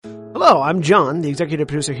Hello, I'm John, the executive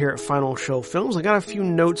producer here at Final Show Films. I got a few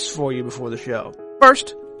notes for you before the show.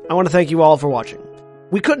 First, I want to thank you all for watching.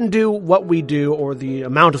 We couldn't do what we do or the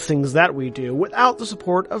amount of things that we do without the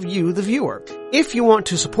support of you, the viewer. If you want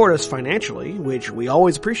to support us financially, which we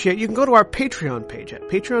always appreciate, you can go to our Patreon page at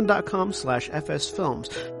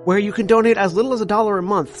patreon.com/fsfilms, where you can donate as little as $1 a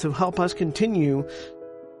month to help us continue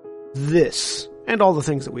this and all the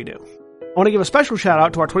things that we do. I want to give a special shout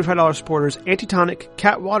out to our $25 supporters, Antitonic,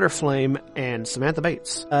 Cat Waterflame, and Samantha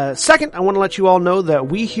Bates. Second, I want to let you all know that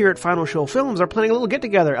we here at Final Show Films are planning a little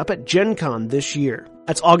get-together up at Gen Con this year.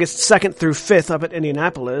 That's August 2nd through 5th up at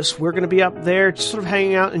Indianapolis. We're going to be up there just sort of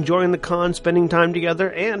hanging out, enjoying the con, spending time together,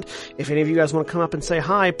 and if any of you guys want to come up and say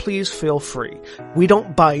hi, please feel free. We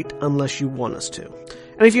don't bite unless you want us to.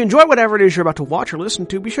 And if you enjoy whatever it is you're about to watch or listen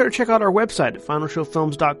to, be sure to check out our website at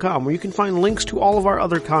finalshowfilms.com, where you can find links to all of our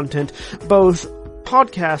other content, both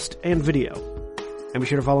podcast and video. And be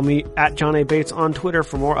sure to follow me at John A. Bates on Twitter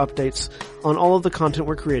for more updates on all of the content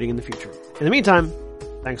we're creating in the future. In the meantime,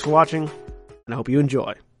 thanks for watching, and I hope you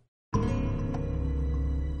enjoy.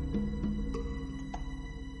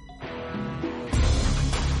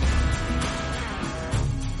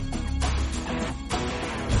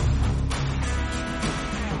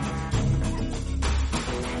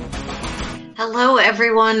 Hello,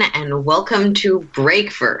 everyone, and welcome to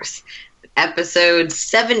Breakverse, episode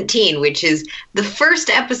 17, which is the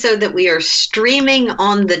first episode that we are streaming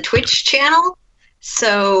on the Twitch channel.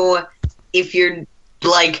 So if you're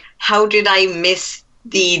like, how did I miss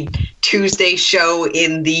the Tuesday show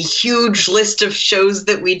in the huge list of shows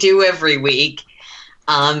that we do every week?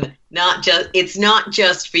 It's not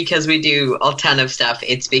just because we do a ton of stuff.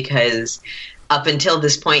 It's because up until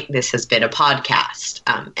this point, this has been a podcast.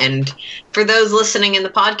 And for those listening in the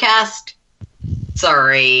podcast,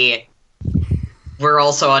 sorry, we're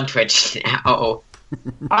also on Twitch now.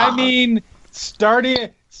 I mean,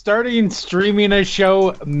 starting streaming a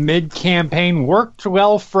show mid-campaign worked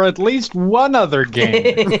well for at least one other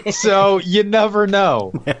game. So you never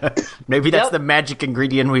know. Maybe that's the magic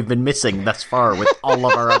ingredient we've been missing thus far with all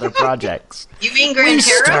of our other projects. You mean Gran Terra? We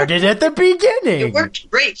started at the beginning. It worked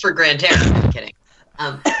great for Gran Terra. I'm kidding.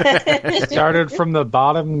 Started from the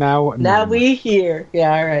bottom, now we here.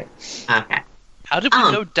 Yeah, all right. Okay. How did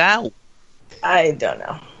we go down? I don't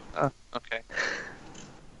know. Okay.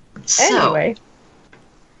 So, Anyway.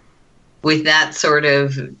 with that sort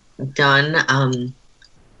of done,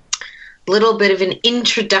 little bit of an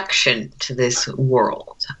introduction to this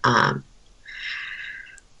world.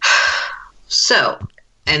 So,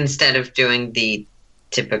 instead of doing the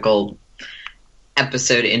typical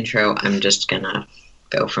episode intro, I'm just gonna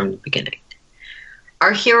go from the beginning.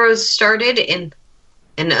 Our heroes started in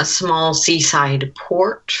a small seaside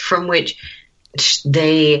port from which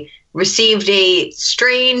they received a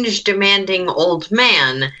strange, demanding old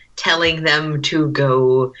man telling them to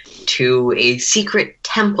go to a secret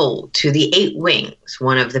temple to the Eight Wings,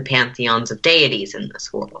 one of the pantheons of deities in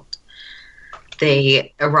this world.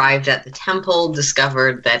 They arrived at the temple,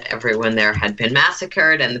 discovered that everyone there had been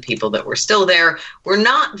massacred, and the people that were still there were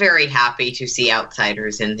not very happy to see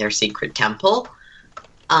outsiders in their secret temple.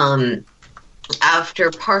 After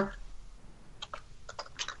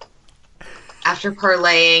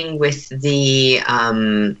parleying with the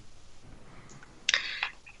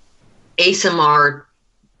ASMR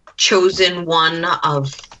chosen one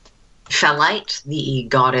of Felite, the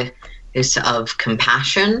goddess of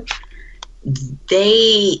compassion,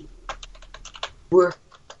 they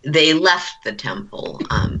left the temple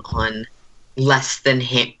on less than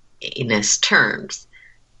heinous terms.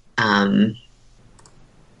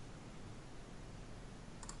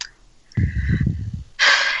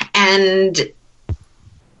 And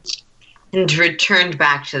returned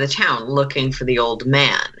back to the town looking for the old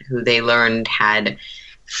man, who they learned had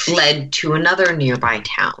fled to another nearby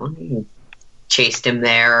town. Chased him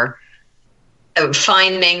there,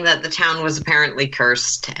 finding that the town was apparently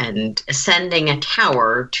cursed, and ascending a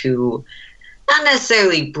tower to not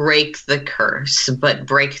necessarily break the curse, but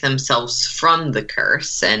break themselves from the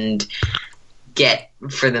curse and get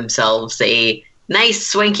for themselves a nice,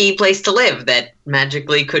 swanky place to live that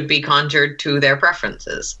magically could be conjured to their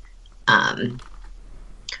preferences.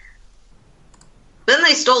 Then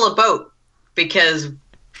they stole a boat because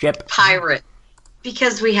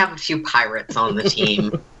because we have a few pirates on the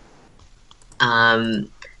team.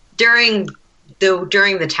 During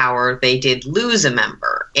the tower, they did lose a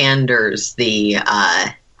member. Anders, the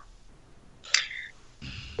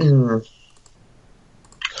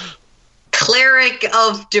cleric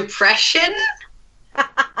of depression.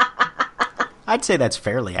 I'd say that's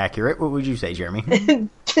fairly accurate. What would you say, Jeremy?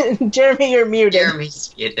 Jeremy, you're muted.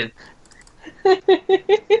 Jeremy's muted.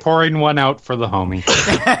 Pouring one out for the homie.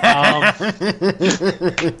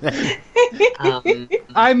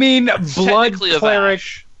 I mean, blood Technically a cleric.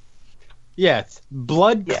 Vash. Yes,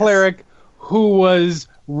 blood Yes. cleric who was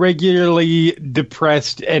regularly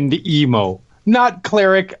depressed and emo. Not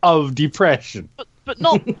cleric of depression. But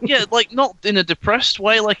not, not in a depressed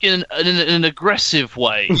way, like in an aggressive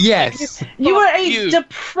way. Yes. You were a you.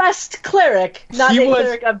 depressed cleric, not He a was-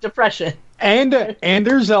 cleric of depression. And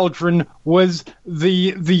Anders Eldrin was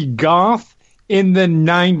the goth in the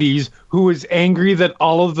 90s who was angry that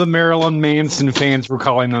all of the Marilyn Manson fans were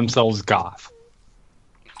calling themselves goth.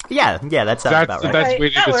 Yeah, that sounds That's about the right. best way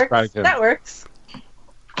to that describe works. him. That works.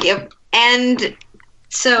 Yep. And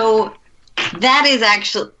so that is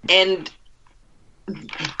actually, and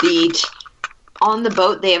on the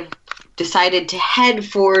boat they have decided to head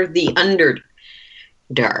for the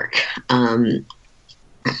Underdark,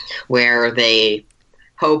 where they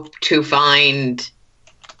hope to find.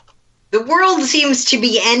 The world seems to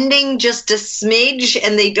be ending just a smidge,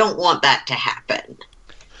 and they don't want that to happen.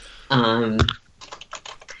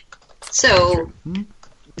 So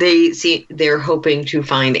they're hoping to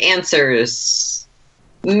find answers,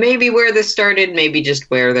 maybe where this started, maybe just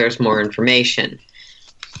where there's more information.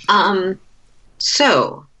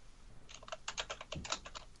 So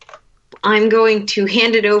I'm going to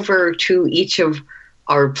hand it over to each of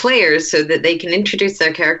our players so that they can introduce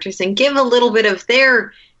their characters and give a little bit of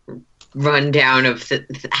their rundown of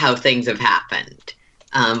how things have happened.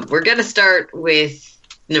 We're going to start with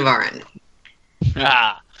Navarran.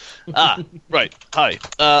 Right. Hi.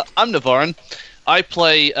 I'm Navarran. I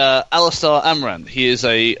play Alastar Amran. He is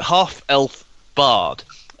a half-elf bard.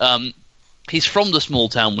 He's from the small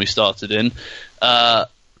town we started in.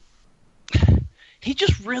 He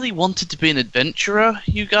just really wanted to be an adventurer,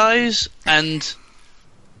 you guys, and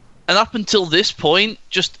up until this point,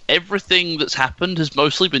 just everything that's happened has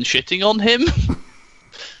mostly been shitting on him.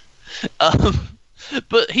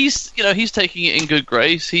 But he's taking it in good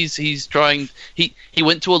grace. He's trying. He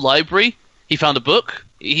went to a library. He found a book.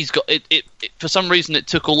 He's got it. For some reason, it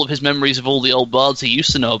took all of his memories of all the old bards he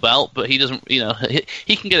used to know about, but he doesn't.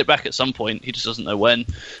 He can get it back at some point. He just doesn't know when.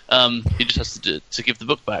 He just has to give the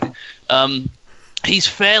book back. He's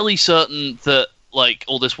fairly certain that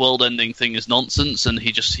all this world-ending thing is nonsense, and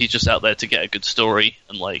he's just out there to get a good story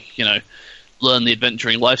and learn the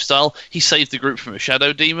adventuring lifestyle. He saved the group from a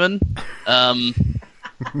shadow demon.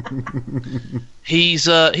 He's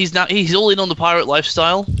all in on the pirate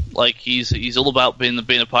lifestyle. He's all about being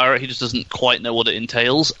a pirate. He just doesn't quite know what it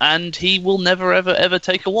entails, and he will never ever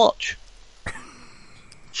take a watch.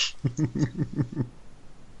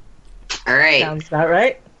 All right, Sounds about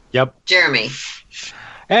right. Yep. Jeremy.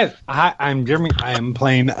 Yes, hi, I'm Jeremy. I am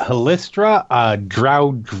playing Halisstra, a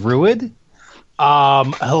Drow Druid.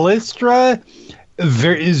 Halisstra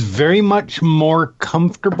is very much more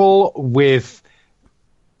comfortable with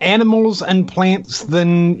animals and plants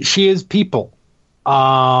than she is people.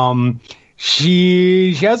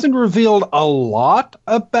 She hasn't revealed a lot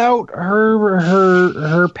about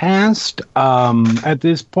her past at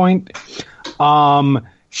this point.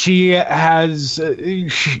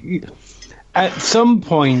 At some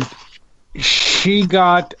point, she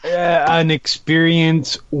got an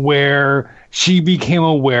experience where she became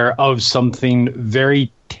aware of something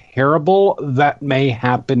very terrible that may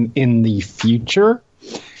happen in the future.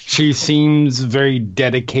 She seems very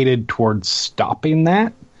dedicated towards stopping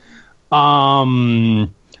that,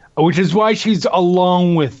 which is why she's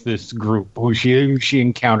along with this group who she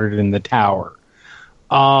encountered in the tower.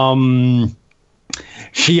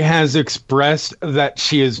 She has expressed that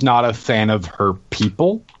she is not a fan of her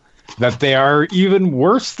people, that they are even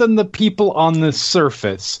worse than the people on the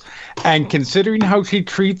surface. And considering how she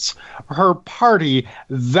treats her party,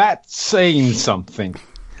 that's saying something.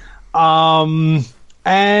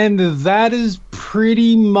 And that is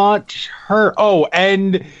pretty much her. Oh,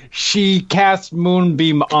 and she cast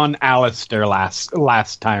Moonbeam on Alastar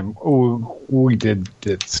last time we did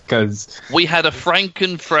this, because We had a frank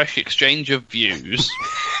and fresh exchange of views.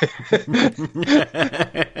 And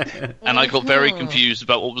I got very confused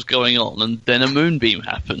about what was going on, and then a moonbeam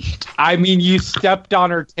happened. I mean, you stepped on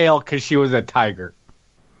her tail because she was a tiger.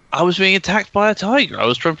 I was being attacked by a tiger. I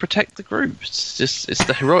was trying to protect the group. It's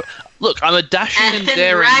the heroic. Look, I'm a dashing and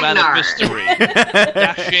daring man of Ragnar. mystery.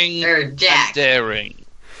 Dashing Or and Jack. daring.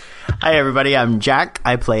 Hi everybody, I'm Jack.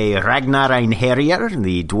 I play Ragnar Einherjar,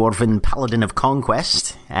 the Dwarven Paladin of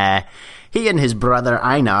Conquest. He and his brother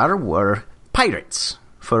Einar were pirates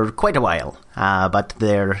for quite a while, but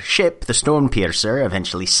their ship, the Stormpiercer,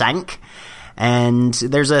 eventually sank, And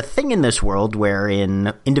there's a thing in this world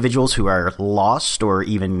wherein individuals who are lost or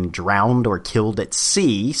even drowned or killed at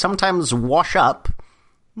sea sometimes wash up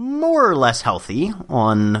more or less healthy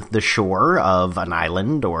on the shore of an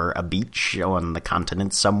island or a beach on the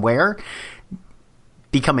continent somewhere,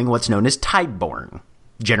 becoming what's known as tideborne.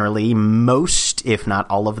 Generally, most, if not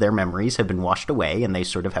all of their memories have been washed away, and they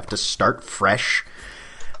sort of have to start fresh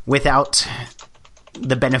without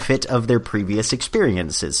the benefit of their previous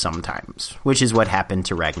experiences sometimes, which is what happened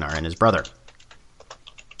to Ragnar and his brother.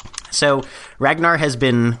 So Ragnar has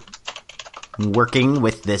been working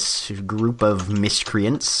with this group of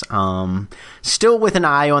miscreants, still with an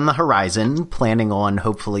eye on the horizon, planning on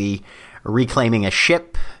hopefully reclaiming a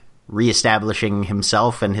ship, reestablishing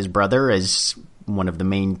himself and his brother as one of the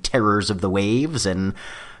main terrors of the waves, and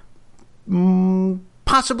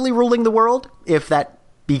possibly ruling the world if that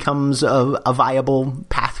becomes a viable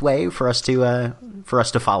pathway for us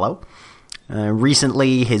to follow.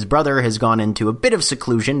 Recently, his brother has gone into a bit of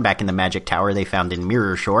seclusion back in the magic tower they found in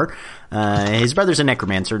Mirror Shore. His brother's a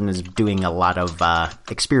necromancer and is doing a lot of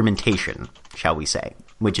experimentation, shall we say,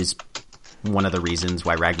 which is one of the reasons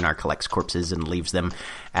why Ragnar collects corpses and leaves them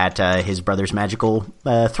at his brother's magical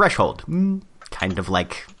threshold. Kind of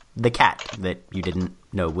like the cat that you didn't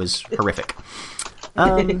know was horrific.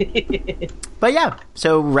 But yeah,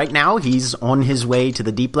 so right now he's on his way to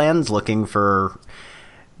the Deeplands looking for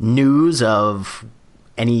news of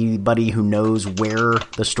anybody who knows where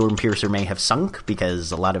the Stormpiercer may have sunk,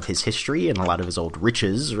 because a lot of his history and a lot of his old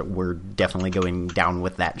riches were definitely going down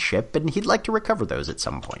with that ship, and he'd like to recover those at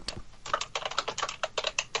some point.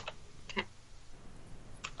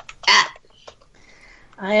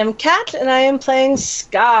 I am Kat, and I am playing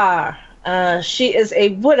Scar. She is a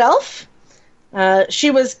wood elf.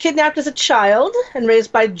 She was kidnapped as a child and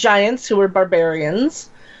raised by giants who were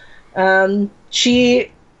barbarians.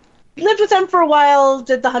 She lived with them for a while,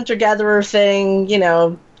 did the hunter-gatherer thing,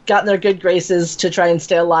 got in their good graces to try and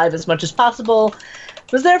stay alive as much as possible.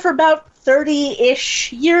 Was there for about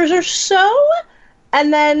 30-ish years or so,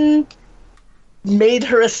 and then made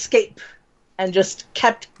her escape and just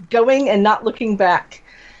kept going and not looking back.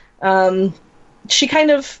 She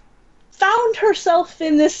kind of found herself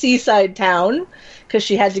in this seaside town because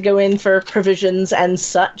she had to go in for provisions and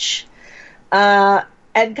such, and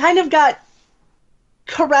kind of got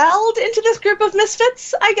corralled into this group of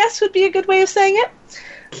misfits, I guess would be a good way of saying it.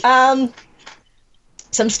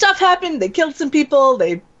 Some stuff happened, they killed some people,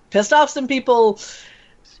 they pissed off some people,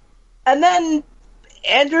 and then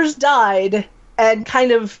Anders died and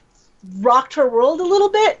kind of rocked her world a little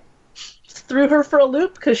bit, threw her for a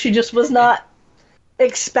loop because she just was not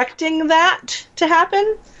expecting that to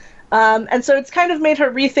happen. And so it's kind of made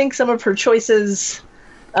her rethink some of her choices,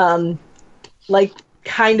 like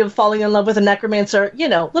kind of falling in love with a necromancer,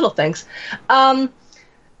 little things. But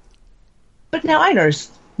now Einar's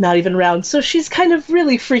not even around, so she's kind of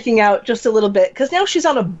really freaking out just a little bit, because now she's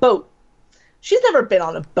on a boat. She's never been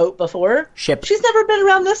on a boat before. Ship. She's never been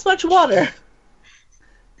around this much water.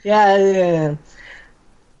 Yeah.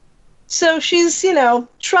 So she's,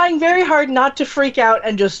 trying very hard not to freak out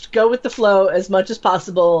and just go with the flow as much as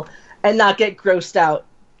possible and not get grossed out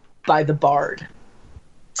by the bard.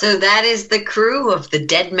 So that is the crew of the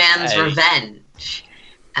Dead Man's Revenge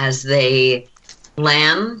as they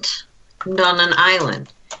land on an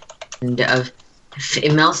island of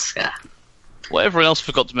Imelska. What everyone else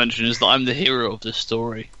forgot to mention is that I'm the hero of this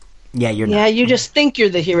story. Yeah, you're not. Yeah, you just think you're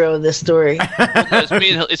the hero of this story. It's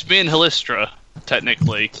me and Halisstra,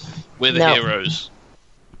 technically. We're the heroes.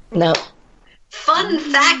 No. Fun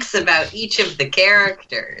facts about each of the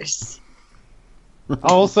characters.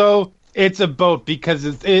 Also, it's a boat because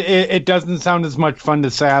it doesn't sound as much fun to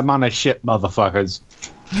say I'm on a ship, motherfuckers.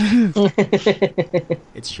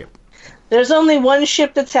 It's ship. There's only one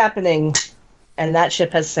ship that's happening, and that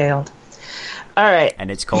ship has sailed. All right. And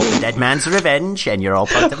it's called The Dead Man's Revenge, and you're all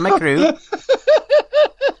part of my crew.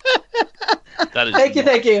 That is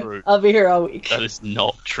Thank you. True. I'll be here all week. That is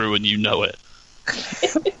not true, and you know it.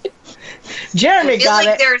 Jeremy I feel got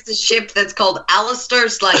like it. there's a ship that's called Alastar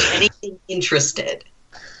 / anything interested.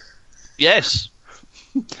 Yes.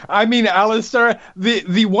 I mean, Alastar,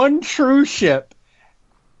 the one true ship,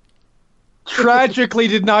 tragically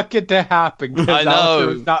did not get to happen because I know. Alastar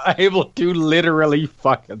was not able to literally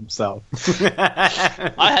fuck himself.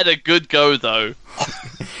 I had a good go, though.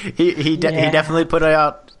 He definitely put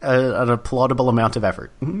out an applaudable amount of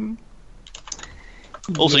effort.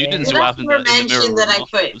 Also, you didn't see Did what I happened ever in the mirror mention that I room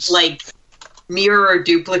put, afterwards. mirror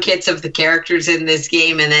duplicates of the characters in this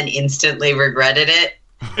game and then instantly regretted it?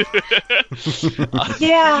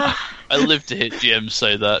 Yeah. I live to hear GM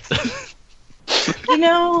say that.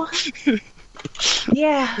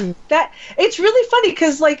 Yeah, that it's really funny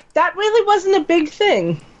because that really wasn't a big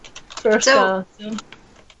thing. So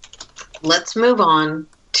let's move on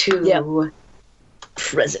to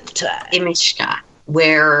present time. Imishka,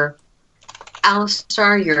 where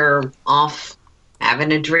Alastar, you're off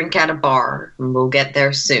having a drink at a bar, and we'll get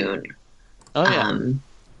there soon. Oh yeah.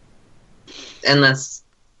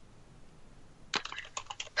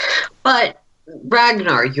 But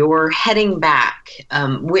Ragnar, you're heading back,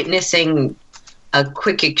 witnessing a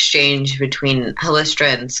quick exchange between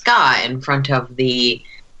Halisstra and Ska in front of the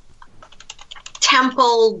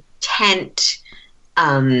temple tent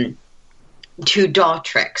to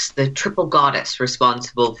Dautrix, the triple goddess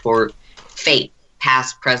responsible for fate,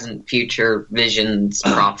 past, present, future, visions,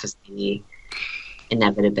 prophecy,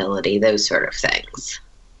 inevitability, those sort of things.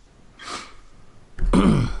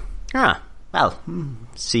 Well,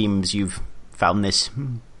 seems you've found this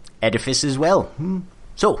edifice as well.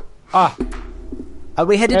 So, are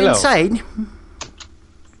we headed inside?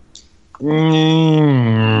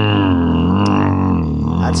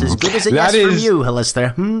 That's as good as a yes from you,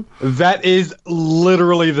 Halisstra. That is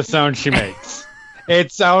literally the sound she makes.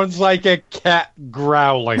 It sounds like a cat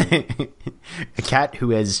growling. A cat who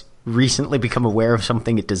has recently become aware of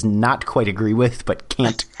something it does not quite agree with, but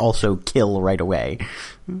can't also kill right away.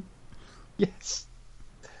 Yes.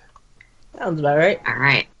 Sounds about right. All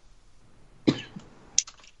right.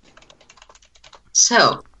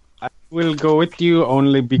 So, I will go with you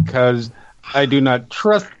only because I do not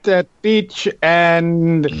trust that beach,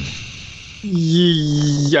 and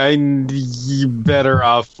I'm better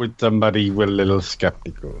off with somebody a little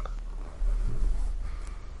skeptical.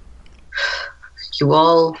 You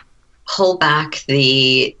all pull back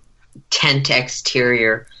the tent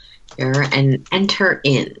exterior and enter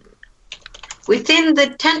in. Within, the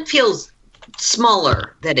tent feels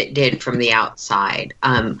smaller than it did from the outside.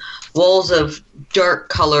 Walls of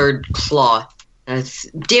dark-colored cloth,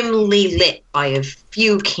 dimly lit by a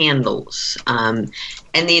few candles, and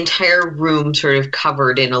the entire room sort of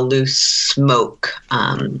covered in a loose smoke,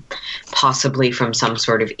 possibly from some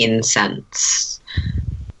sort of incense.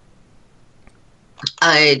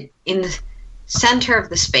 In the center of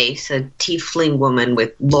the space, a tiefling woman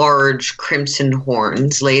with large crimson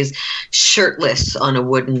horns lays shirtless on a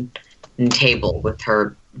wooden table with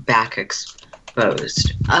her back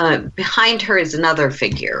exposed. Behind her is another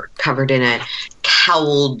figure covered in a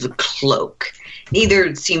cowled cloak.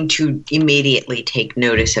 Neither seem to immediately take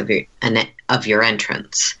notice of your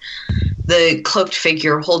entrance. The cloaked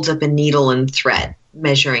figure holds up a needle and thread,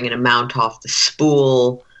 measuring an amount off the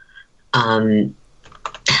spool.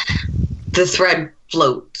 The thread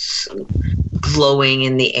floats, glowing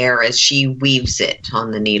in the air as she weaves it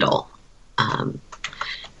on the needle.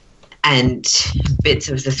 And bits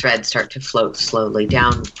of the thread start to float slowly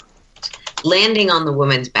down, landing on the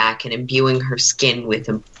woman's back and imbuing her skin with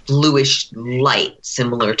a bluish light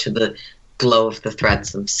similar to the glow of the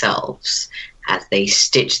threads themselves as they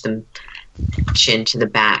stitch them into the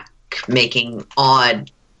back, making odd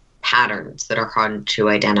patterns that are hard to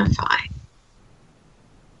identify.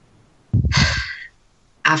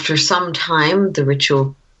 After some time, the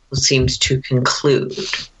ritual seems to conclude,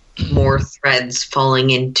 more threads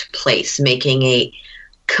falling into place, making a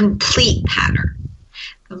complete pattern.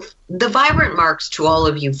 The vibrant marks to all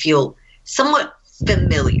of you feel somewhat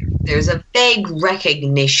familiar. There's a vague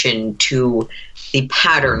recognition to the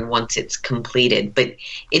pattern once it's completed, but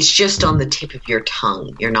it's just on the tip of your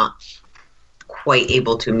tongue. You're not quite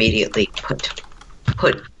able to immediately put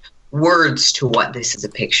words to what this is a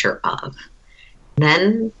picture of.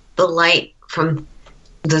 Then the light from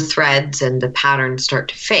the threads and the patterns start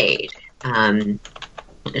to fade.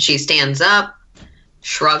 She stands up,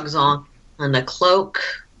 shrugs on a cloak,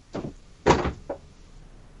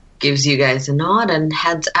 gives you guys a nod, and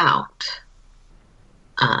heads out,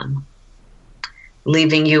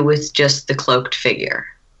 leaving you with just the cloaked figure.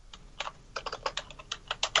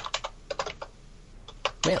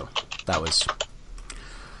 Well, that was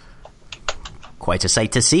quite a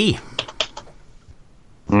sight to see.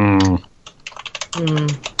 Do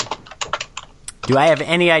I have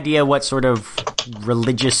any idea what sort of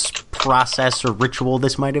religious process or ritual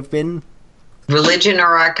this might have been? Religion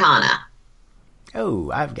or Arcana?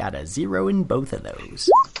 Oh, I've got a 0 in both of those.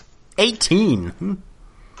 18.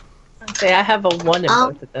 Okay, I have a 1 in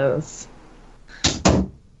both of those.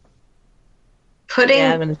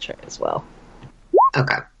 Yeah, I'm going to try as well.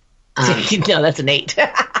 Okay. No, that's an 8.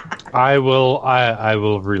 I will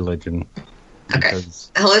religion. Okay.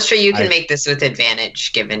 Halisstra, you can make this with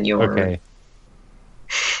advantage, given your... Okay.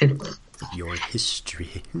 Your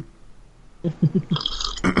history.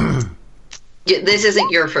 This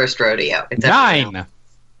isn't your first rodeo. It's everyone 9!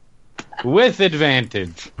 With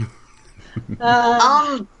advantage.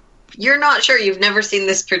 You're not sure. You've never seen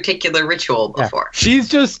this particular ritual Yeah. before. She's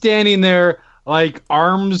just standing there, like,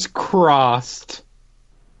 arms crossed,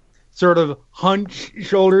 sort of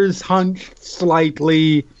shoulders hunched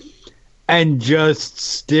slightly, and just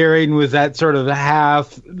staring with that sort of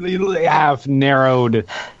half narrowed.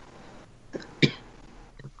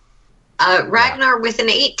 Ragnar, with an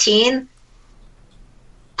 18,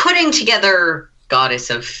 putting together goddess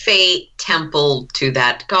of fate, temple to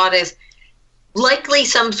that goddess, likely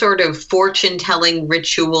some sort of fortune-telling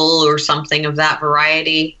ritual or something of that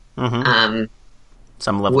variety. Mm-hmm.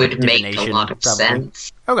 Some level would of make divination, a lot of probably.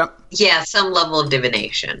 sense. Okay. Yeah, some level of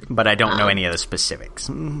divination. But I don't know any of the specifics.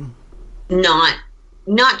 Not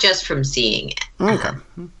just from seeing it. Okay.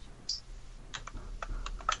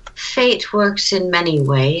 Fate works in many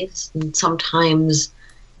ways, and sometimes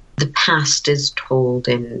the past is told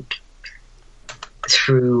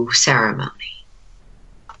through ceremony.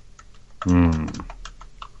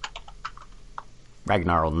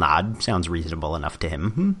 Ragnar will nod. Sounds reasonable enough to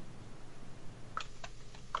him.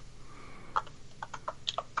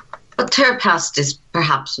 But her past is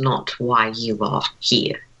perhaps not why you are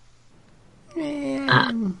here.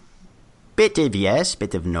 Bit of yes,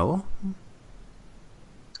 bit of no.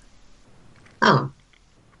 Oh.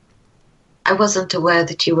 I wasn't aware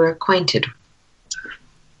that you were acquainted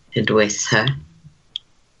with her.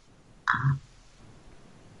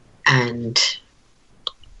 And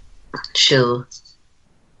she'll...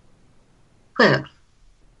 Well,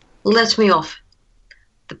 let me off.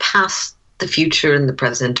 The past, the future, and the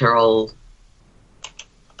present are all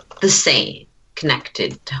the same,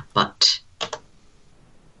 connected, but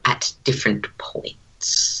at different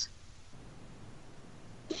points.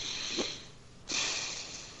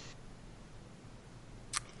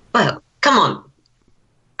 Well, come on.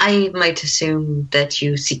 I might assume that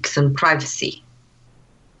you seek some privacy.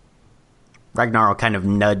 Ragnar will kind of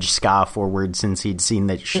nudge Ska forward since he'd seen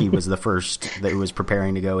that she was the first that was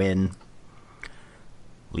preparing to go in.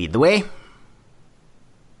 Lead the way.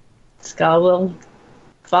 Ska will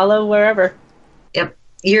follow wherever. Yep.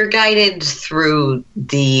 You're guided through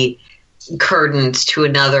the curtains to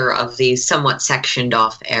another of these somewhat sectioned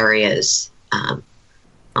off areas.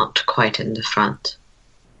 Not quite in the front.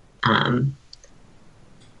 In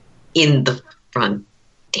the front.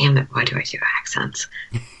 Damn it, why do I do accents?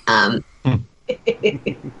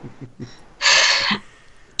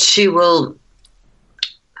 She will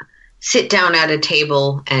sit down at a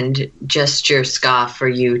table and gesture Ska for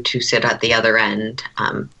you to sit at the other end.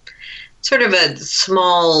 Sort of a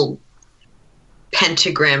small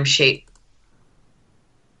pentagram shape.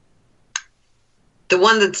 The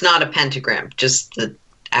one that's not a pentagram, just the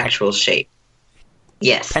actual shape.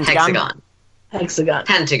 Yes, Pentagon? Hexagon.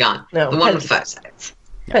 Pentagon. No, the one with 5 sides.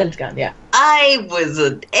 Pentagon, yeah. I was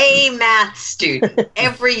an A math student.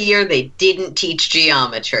 Every year they didn't teach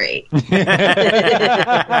geometry.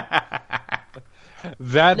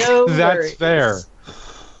 That's worries. fair.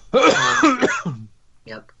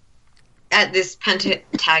 Yep. At this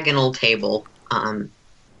pentagonal table, and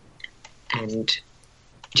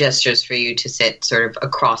gestures for you to sit sort of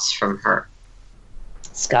across from her.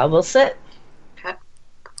 Ska will sit. Okay.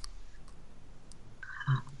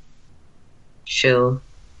 She'll...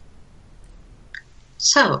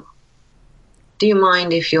 So, do you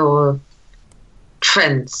mind if your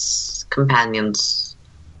friends, companions,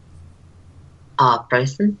 are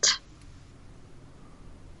present?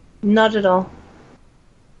 Not at all.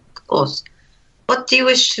 Of course. What do you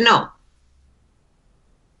wish to know?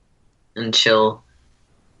 And she'll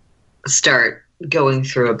start going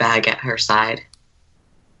through a bag at her side.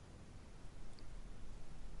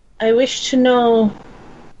 I wish to know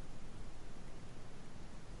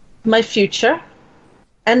my future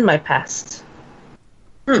and my past.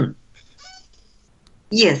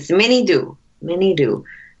 Yes, many do. Many do.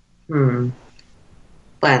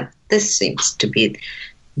 Well, this seems to be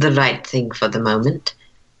the right thing for the moment.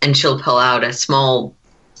 And she'll pull out a small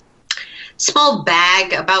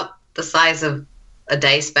bag about the size of a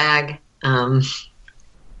dice bag.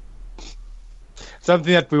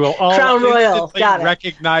 Something that we will all Crown Royal. instantly Got it.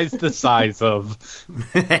 recognize the size of.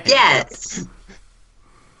 Yes.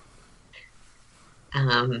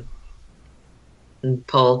 And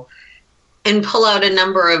pull out a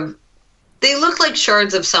number of... They look like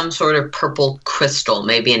shards of some sort of purple crystal,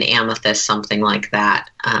 maybe an amethyst, something like that.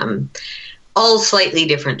 All slightly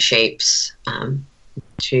different shapes.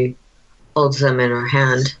 She holds them in her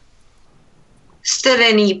hand. Is there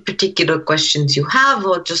any particular questions you have,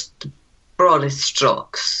 or just the broadest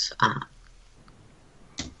strokes?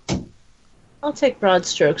 I'll take broad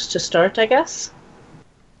strokes to start, I guess.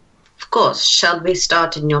 Of course. Shall we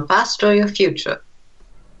start in your past or your future?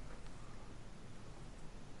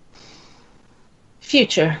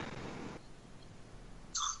 Future.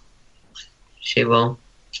 She will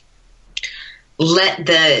let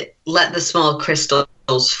the small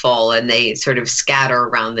crystals fall, and they sort of scatter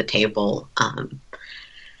around the table.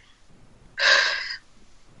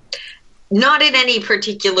 Not in any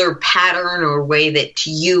particular pattern or way that to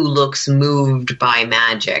you looks moved by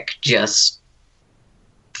magic, just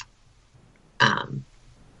on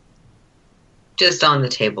the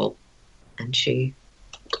table. And she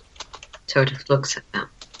sort of looks at them.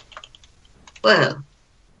 Well,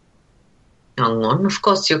 young one, of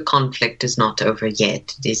course your conflict is not over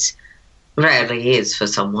yet. It rarely is for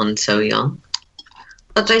someone so young.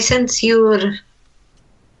 But I sense you're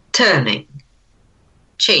turning,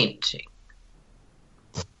 changing.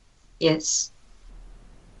 Yes?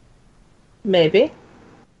 Maybe.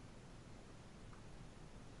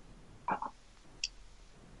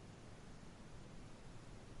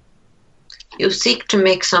 You seek to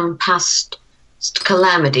make some past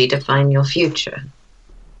calamity define your future.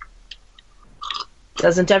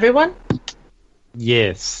 Doesn't everyone?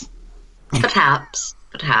 Yes. Perhaps.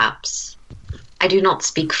 I do not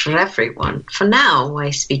speak for everyone. For now, I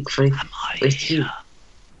speak with you.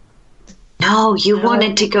 No, you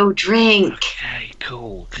wanted to go drink. Okay,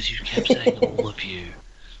 cool, because you kept saying all of you.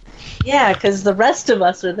 Yeah, because the rest of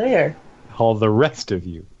us are there. All the rest of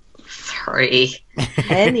you. Sorry.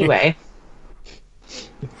 Anyway.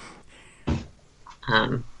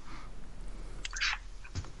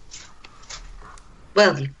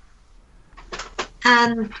 Well,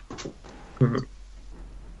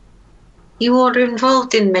 you are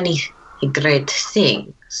involved in many great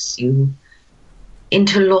things. You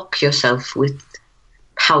interlock yourself with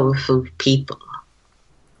powerful people,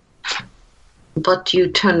 but you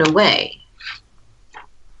turn away.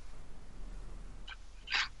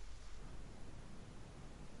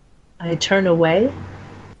 I turn away?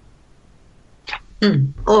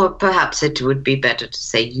 Or perhaps it would be better to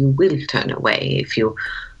say you will turn away if you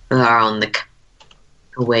are on the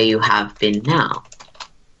way you have been now.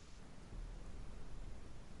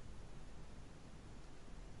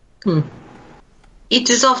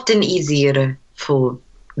 It is often easier for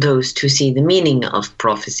those to see the meaning of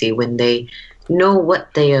prophecy when they know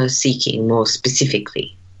what they are seeking more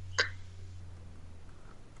specifically.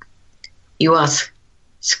 You ask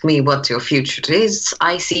me what your future is,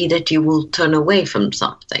 I see that you will turn away from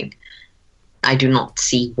something. I do not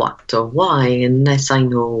see what or why unless I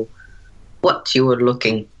know what you are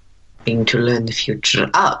looking to learn the future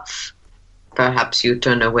of. Perhaps you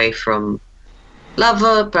turn away from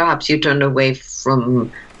lover, perhaps you turn away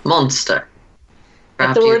from monster.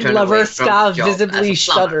 At the word lover, Ska visibly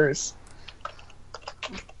shudders.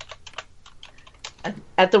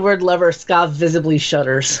 At the word lover, Ska visibly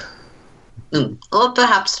shudders. Or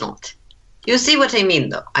perhaps not. You see what I mean,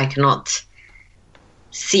 though. I cannot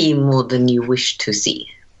see more than you wish to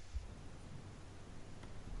see.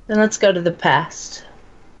 Then let's go to the past.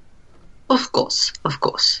 Of course.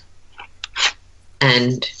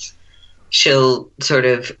 And she'll sort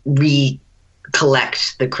of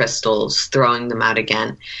recollect the crystals, throwing them out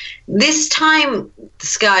again. This time,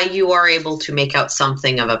 Sky, you are able to make out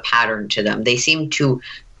something of a pattern to them. They seem to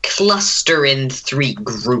cluster in 3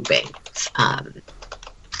 groupings.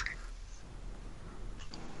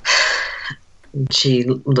 She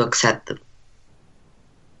looks at them.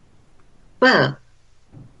 Well,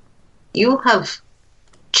 you have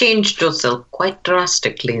changed yourself quite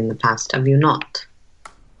drastically in the past, have you not?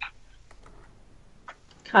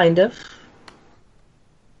 Kind of.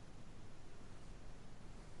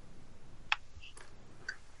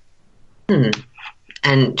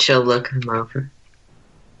 And she'll look him over.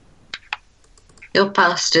 Your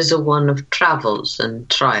past is a one of travels and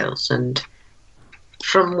trials, and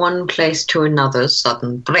from one place to another,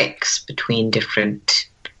 sudden breaks between different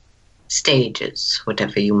stages,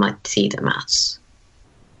 whatever you might see them as.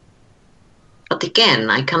 But again,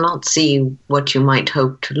 I cannot see what you might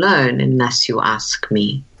hope to learn unless you ask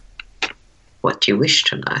me what you wish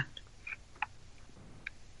to learn.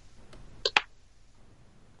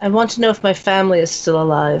 I want to know if my family is still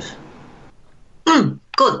alive.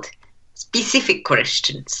 Good. Specific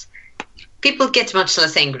questions. People get much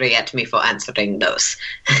less angry at me for answering those.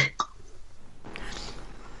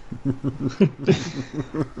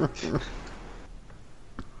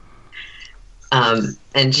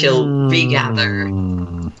 And she'll regather.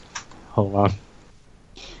 Hold on.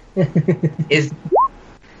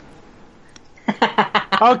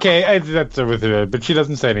 Okay, that's with it, but she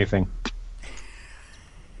doesn't say anything.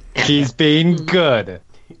 Yeah. She's being good.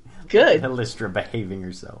 Good. Halisstra behaving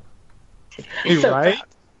herself. So Right?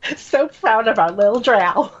 So proud of our little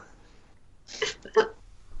drow.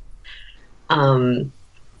 And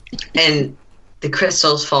the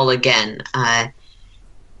crystals fall again.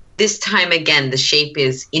 This time again, the shape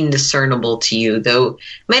is indiscernible to you, though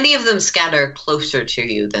many of them scatter closer to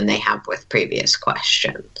you than they have with previous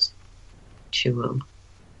questions.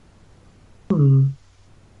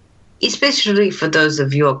 Especially for those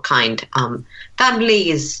of your kind, family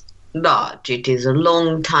is large. It is a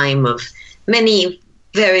long time of many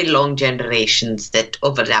very long generations that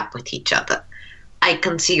overlap with each other. I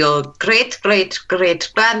can see your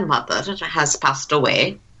great-great-great-grandmother has passed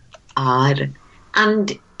away, and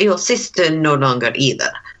your sister no longer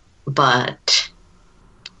either. But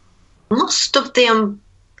most of them,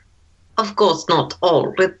 of course not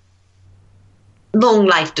all, but long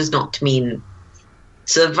life does not mean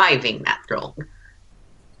surviving that long.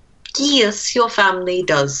 Yes, your family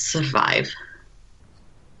does survive.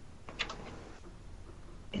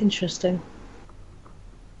 Interesting.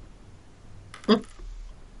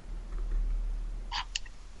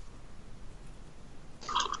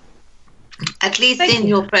 At least Thank in you.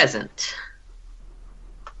 your present.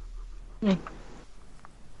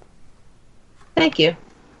 Thank you.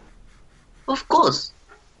 Of course.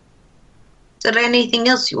 Is there anything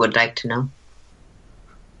else you would like to know?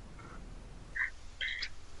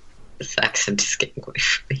 This accent is getting away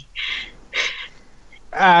from me.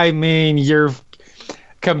 I mean, you're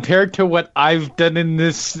compared to what I've done in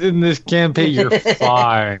this campaign, you're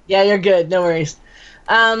fine. Yeah, you're good. No worries.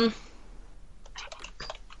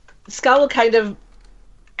 Scott will kind of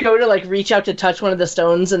go to reach out to touch one of the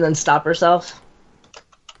stones and then stop herself.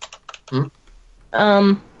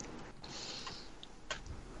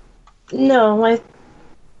 No,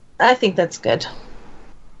 I think that's good.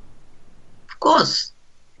 Of course.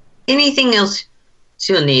 Anything else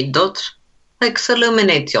you'll need, Dot?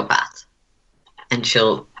 Illuminate your path. And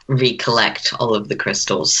she'll recollect all of the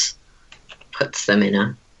crystals, puts them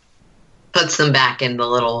back in the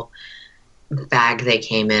little bag they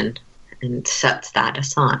came in, and sets that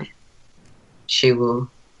aside. She will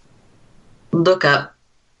look up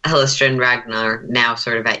Halisstra and Ragnar, now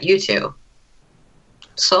sort of at you two.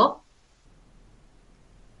 So?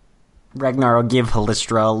 Ragnar will give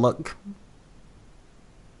Halisstra a look.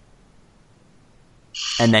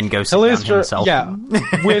 And then go sit down himself. Yeah,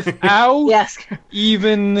 without Yes.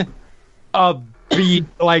 even a beat,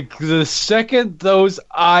 the second those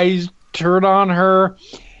eyes turn on her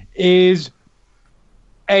is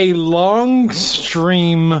a long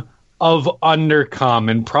stream of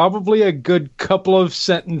undercommon, probably a good couple of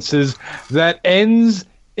sentences that ends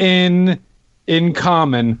in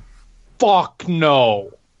common. Fuck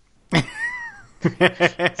no.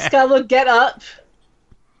 Scott will get up,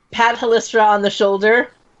 pat Halisstra on the shoulder,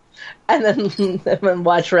 and then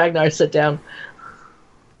watch Ragnar sit down.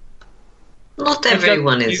 Not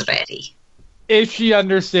everyone is ready. If she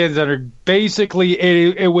understands that, basically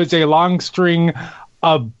it was a long string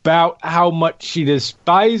about how much she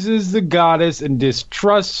despises the goddess and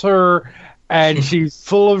distrusts her, and she's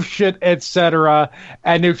full of shit, etc.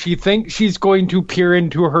 And if she thinks she's going to peer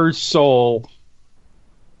into her soul,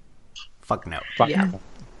 Fuck no. Yeah. no.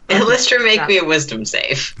 Halisstra, make me a wisdom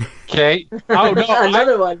save. Okay. Oh no.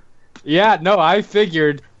 Another one. Yeah, no, I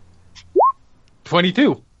figured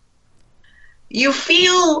 22. You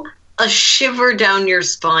feel a shiver down your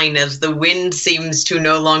spine as the wind seems to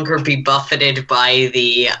no longer be buffeted by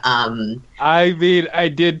the I mean, I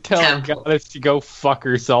did tell temple. Goddess to go fuck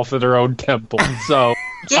herself in her own temple, so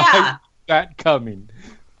Yeah. I that coming.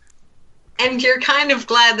 And you're kind of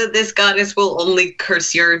glad that this goddess will only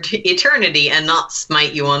curse your eternity and not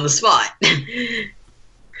smite you on the spot.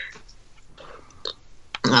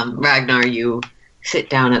 Ragnar, you sit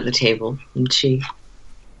down at the table, and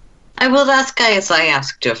I will ask as I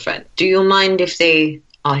asked your friend. Do you mind if they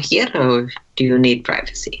are here, or do you need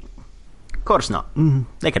privacy? Of course not.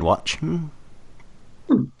 They can watch.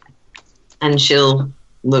 And she'll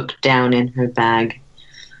look down in her bag,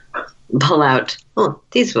 pull out,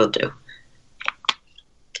 these will do.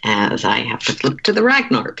 As I have to flip to the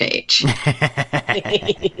Ragnar page.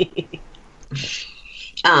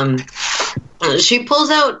 She pulls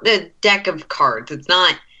out a deck of cards. It's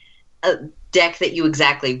not a deck that you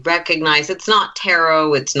exactly recognize. It's not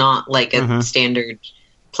tarot. It's not like a standard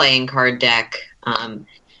playing card deck.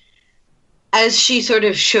 As she sort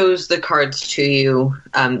of shows the cards to you,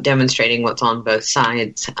 demonstrating what's on both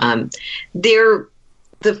sides, they're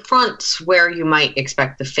the fronts where you might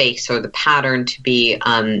expect the face or the pattern to be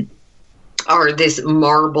are this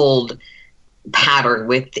marbled pattern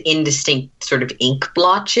with indistinct sort of ink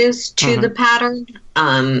blotches to the pattern.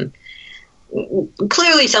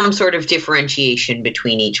 Clearly some sort of differentiation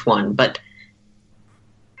between each one, but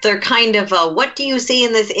they're kind of a what do you see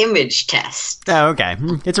in this image test. Oh, okay.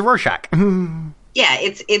 It's a Rorschach. Yeah,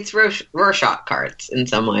 it's Rorschach cards in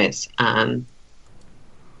some ways. And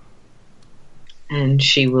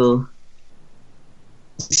she will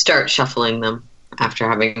start shuffling them after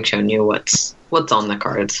having shown you what's on the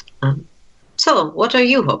cards. So, what are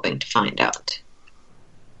you hoping to find out?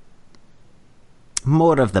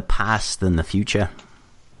 More of the past than the future.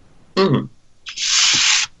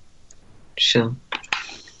 Sure.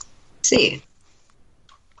 See.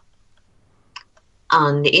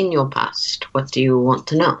 And in your past, what do you want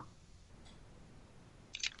to know?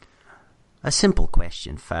 A simple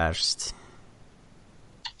question first.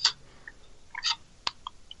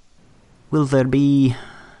 Will there be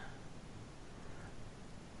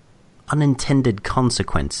unintended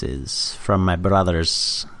consequences from my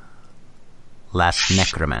brother's last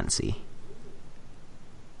necromancy?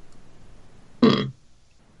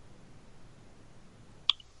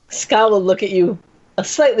 Ska will look at you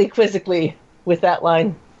slightly quizzically with that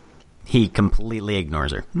line. He completely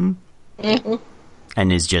ignores her. Mm-hmm.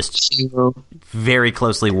 And is just very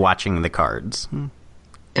closely watching the cards.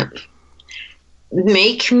 Yep.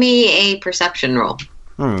 Make me a perception roll.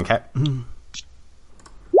 Okay.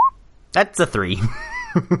 That's a 3.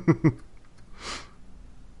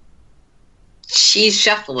 She's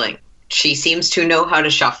shuffling. She seems to know how to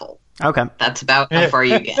shuffle. Okay. That's about how far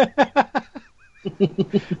you get.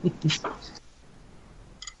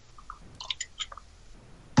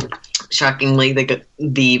 Shockingly,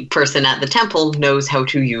 the person at the temple knows how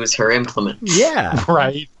to use her implement. Yeah.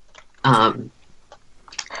 Right.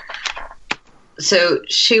 So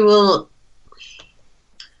she will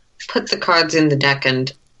put the cards in the deck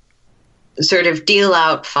and sort of deal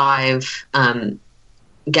out 5,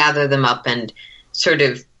 gather them up and sort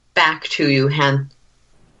of back to you,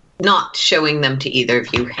 not showing them to either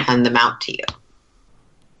of you, hand them out to you.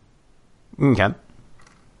 Okay.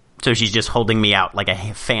 So she's just holding me out like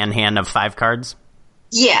a fan hand of 5 cards?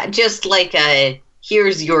 Yeah, just like a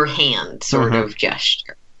here's your hand sort of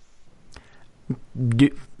gesture.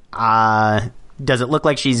 Does it look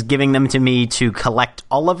like she's giving them to me to collect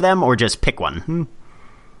all of them or just pick one?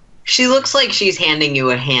 She looks like she's handing you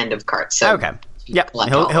a hand of cards. So okay. Yep.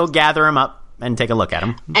 He'll gather them up and take a look at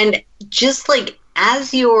them. And just like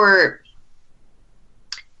as you're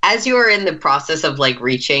in the process of like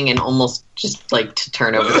reaching and almost just like to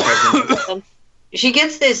turn over the cards, she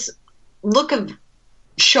gets this look of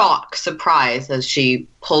shock, surprise as she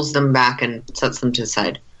pulls them back and sets them to the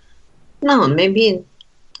side. No, maybe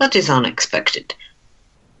that is unexpected.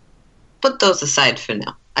 Put those aside for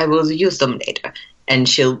now. I will use them later. And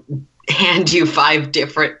she'll hand you 5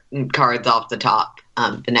 different cards off the top,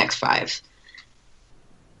 the next 5.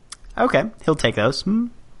 Okay, he'll take those.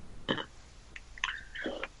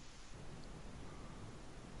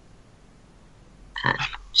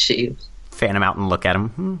 She fan him out and look at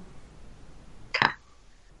him. Okay.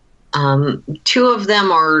 2 of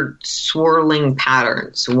them are swirling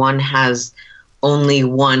patterns. One has only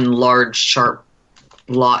one large, sharp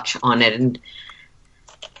blotch on it, and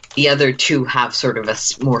the other 2 have sort of a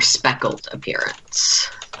more speckled appearance.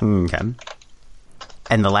 Okay.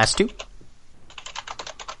 And the last 2?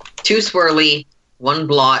 2 swirly, 1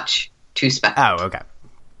 blotch, 2 speckled. Oh, okay.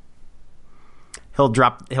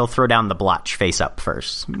 He'll throw down the blotch face up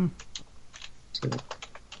first.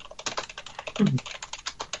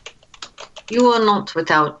 You are not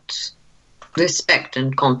without respect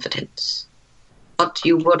and confidence, but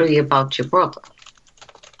you worry about your brother.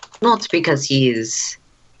 Not because he is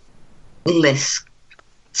less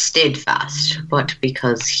steadfast, but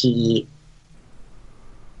because he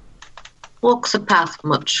walks a path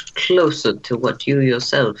much closer to what you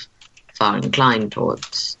yourself are inclined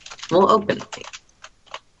towards, more openly.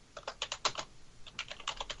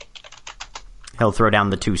 He'll throw down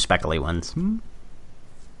the 2 speckly ones.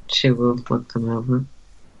 She will look them over.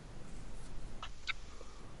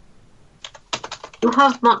 You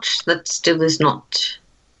have much that still is not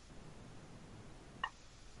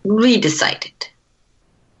redecided.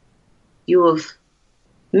 You are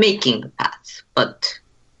making a path, but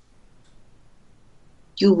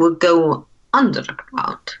you will go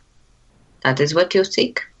underground. That is what you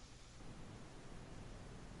seek.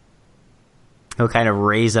 He'll kind of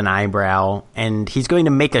raise an eyebrow, and he's going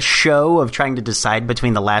to make a show of trying to decide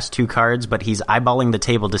between the last 2 cards, but he's eyeballing the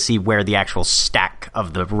table to see where the actual stack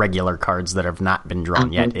of the regular cards that have not been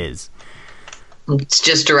drawn yet is. It's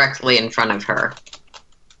just directly in front of her.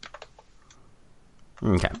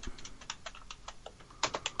 Okay.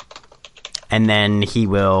 And then he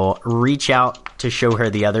will reach out to show her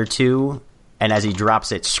the other two, and as he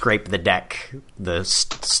drops it, scrape the deck, the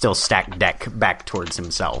still stacked deck, back towards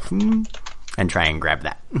himself, and try and grab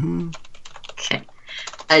that. Okay.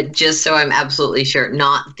 Just so I'm absolutely sure,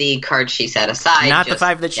 not the card she set aside. Not the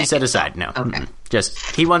 5 that she set aside, no. Okay. Mm-mm.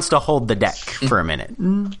 Just, he wants to hold the deck for a minute.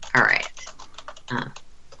 All right.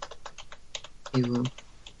 You will.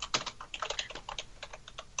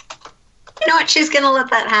 You know what? She's going to let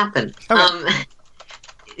that happen. Okay.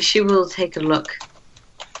 She will take a look.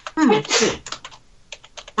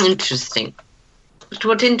 Interesting. But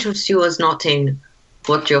what interests you is not in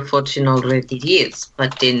what your fortune already is,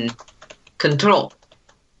 but in control.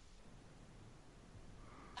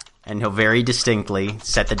 And he'll very distinctly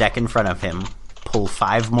set the deck in front of him, pull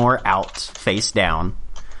 5 more out, face down,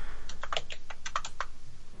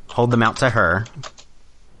 hold them out to her.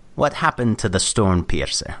 What happened to the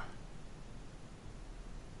Stormpiercer?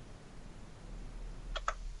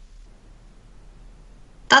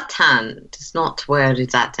 That hand is not where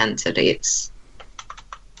that answer is.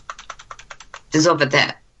 It is over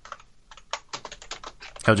there.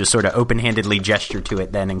 He'll just sort of open-handedly gesture to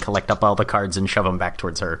it then and collect up all the cards and shove them back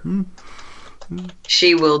towards her.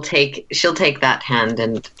 She'll take that hand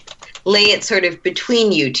and lay it sort of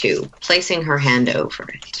between you two, placing her hand over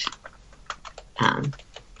it.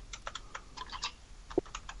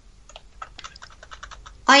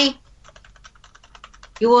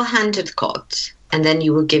 You were handed cards, and then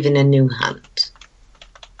you were given a new hand.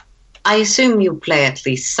 I assume you play at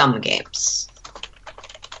least some games.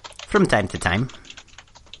 From time to time.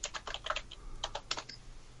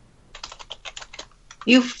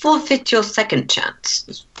 You forfeit your second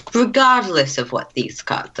chance, regardless of what these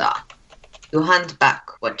cards are. You hand back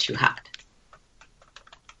what you had.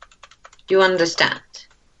 Do you understand?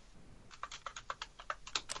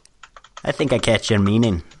 I think I catch your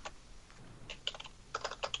meaning.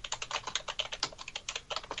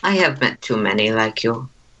 I have met too many like you.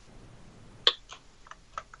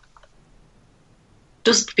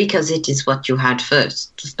 Just because it is what you had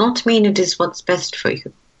first does not mean it is what's best for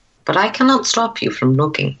you. But I cannot stop you from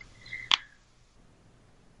looking.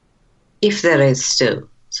 If there is still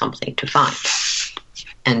something to find.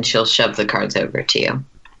 And she'll shove the cards over to you.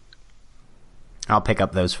 I'll pick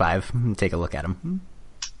up those 5 and take a look at them.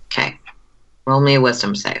 Okay. Roll me a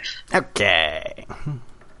wisdom save. Okay.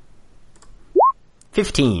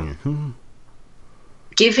 15.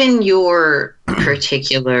 Given your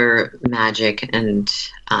particular magic and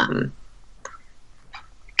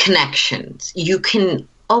connections, you can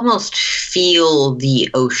almost feel the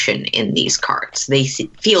ocean in these cards. They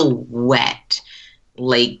feel wet,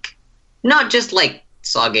 like not just like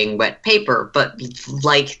sogging wet paper, but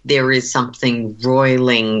like there is something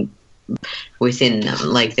roiling within them,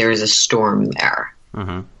 like there is a storm there.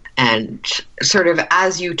 Mm-hmm. And sort of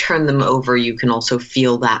as you turn them over, you can also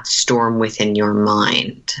feel that storm within your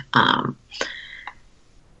mind.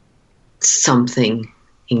 Something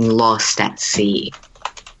lost at sea.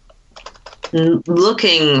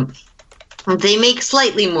 Looking, they make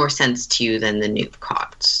slightly more sense to you than the new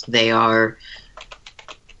cards. They are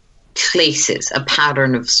places, a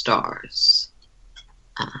pattern of stars.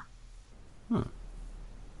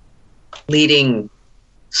 Leading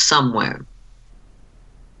somewhere.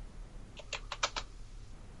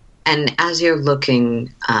 And as you're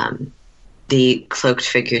looking, the cloaked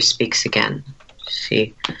figure speaks again.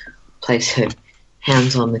 She places her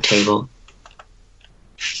hands on the table.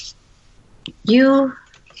 You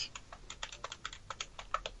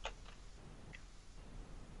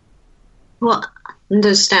will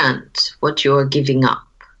understand what you are giving up.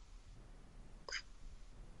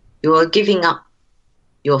 You are giving up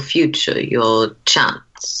your future, your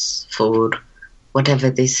chance for whatever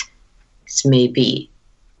this may be.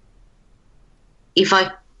 If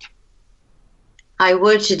I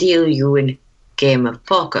were to deal you in a game of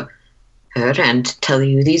poker and tell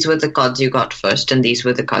you these were the cards you got first and these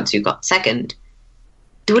were the cards you got second,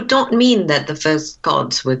 it would not mean that the first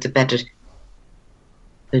cards were the better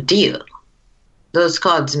deal. Those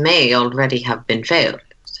cards may already have been failures.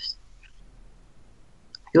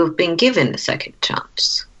 You have been given a second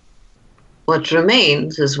chance. What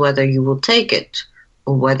remains is whether you will take it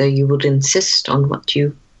or whether you will insist on what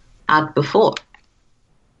you had before.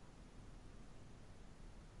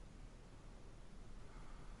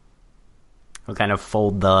 He'll kind of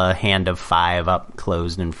fold the hand of 5 up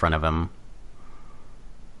closed in front of him.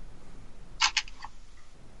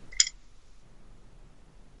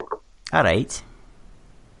 All right.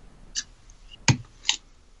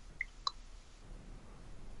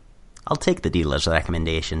 I'll take the dealer's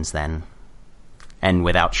recommendations then. And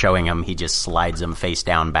without showing him, he just slides them face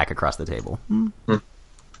down back across the table.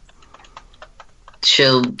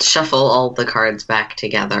 She'll shuffle all the cards back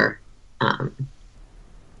together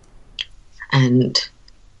and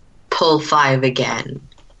pull 5 again,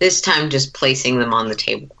 this time just placing them on the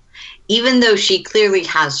table. Even though she clearly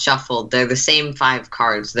has shuffled, they're the same 5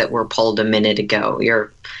 cards that were pulled a minute ago.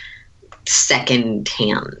 Your second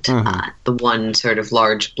hand, the one sort of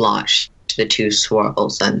large blotch, the 2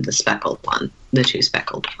 swirls, and the two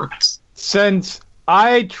speckled ones. Since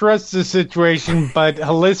I trust the situation, but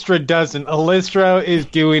Halisstra doesn't, Halisstra is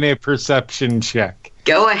doing a perception check.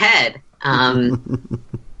 Go ahead.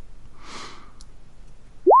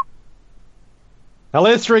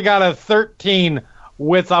 Halisstra got a 13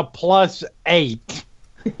 with a +8.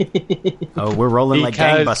 Oh, we're rolling like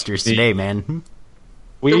gangbusters today, man.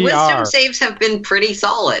 We the wisdom are. saves have been pretty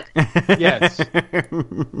solid. Yes.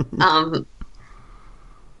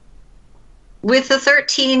 With the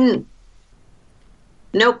 13,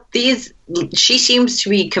 nope, she seems to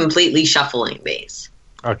be completely shuffling these.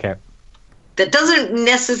 Okay. That doesn't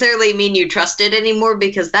necessarily mean you trust it anymore,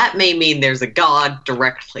 because that may mean there's a god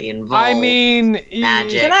directly involved. I mean,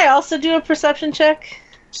 magic. Can I also do a perception check?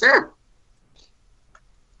 Sure.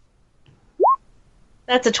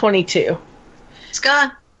 That's a 22.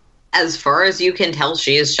 Scott, as far as you can tell,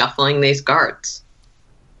 she is shuffling these cards.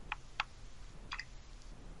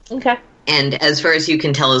 Okay. And as far as you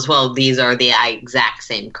can tell as well, these are the exact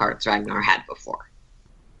same cards Ragnar had before.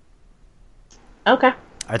 Okay.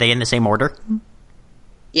 Are they in the same order?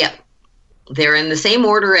 Yep. They're in the same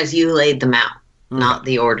order as you laid them out, not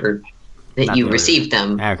the order that Not you the order. received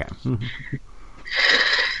them. Okay.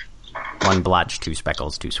 1 blotch, 2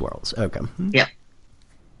 speckles, 2 swirls. Okay. Yep.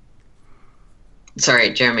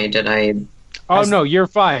 Sorry, Jeremy, did I... Oh no, you're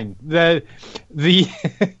fine. The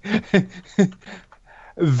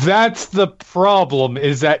that's the problem,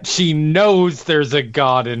 is that she knows there's a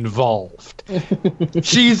god involved.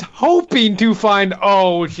 She's hoping to find,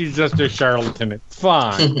 she's just a charlatan. It's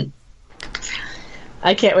fine.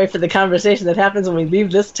 I can't wait for the conversation that happens when we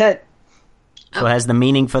leave this tent. So has the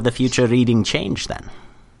meaning for the future reading changed then?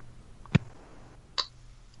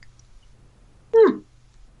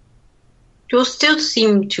 You still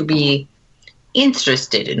seem to be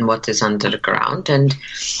interested in what is underground, and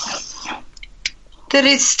there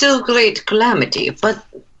is still great calamity, but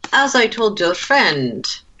as I told your friend,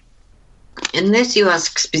 unless you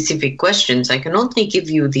ask specific questions, I can only give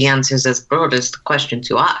you the answers as broad as the questions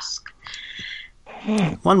you ask.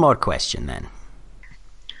 One more question then.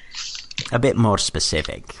 A bit more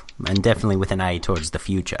specific, and definitely with an eye towards the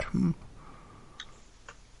future.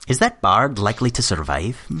 Is that bard likely to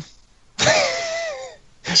survive?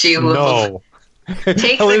 She will No.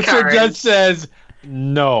 take the Halisstra cards, just says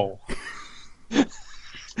no.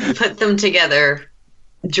 put them together,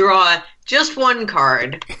 draw just one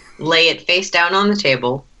card, lay it face down on the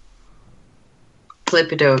table,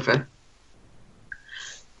 flip it over.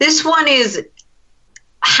 This one is,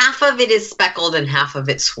 half of it is speckled and half of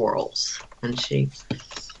it swirls. And she,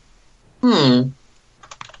 well,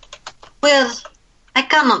 I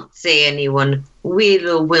cannot say anyone will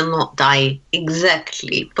or will not die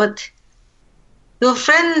exactly, but your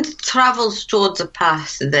friend travels towards a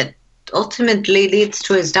path that ultimately leads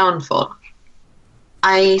to his downfall.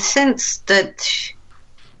 I sense that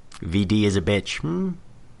VD is a bitch.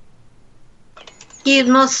 he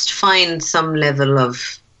must find some level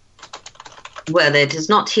of, well, it is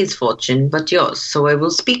not his fortune, but yours. So I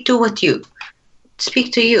will speak to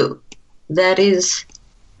you. There is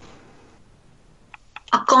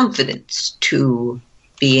a confidence to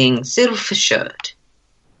being self-assured.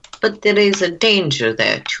 But there is a danger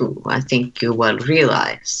there too, I think you well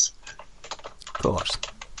realize. Of course.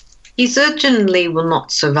 He certainly will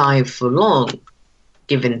not survive for long,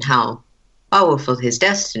 given how powerful his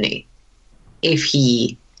destiny, if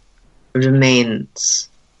he remains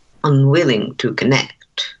unwilling to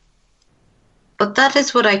connect. But that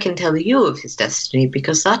is what I can tell you of his destiny,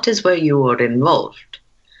 because that is where you are involved.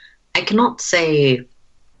 I cannot say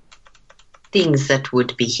things that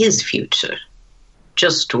would be his future,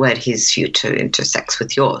 just where his future intersects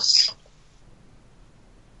with yours.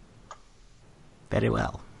 Very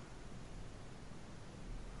well.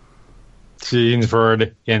 She leans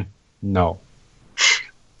forward again. No.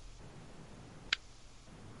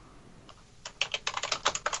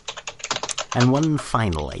 And one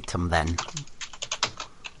final item then.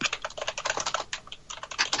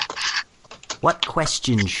 What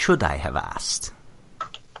question should I have asked?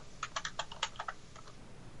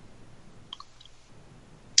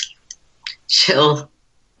 She'll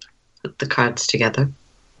put the cards together.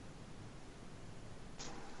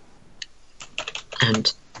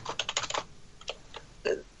 and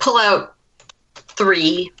pull out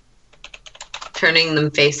 3, turning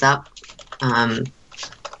them face up.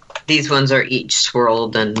 These ones are each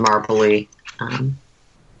swirled and marbly.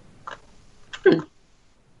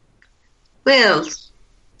 Well,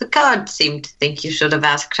 the gods seem to think you should have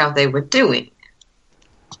asked how they were doing.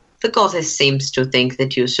 The goddess seems to think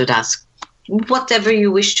that you should ask whatever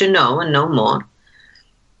you wish to know and no more.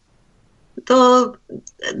 Though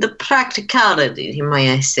the practicality,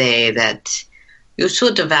 may I say, that you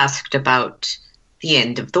should have asked about the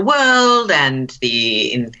end of the world and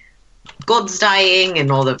the gods dying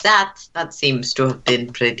and all of that. That seems to have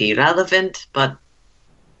been pretty relevant, but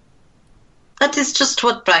that is just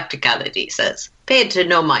what practicality says. Pay it to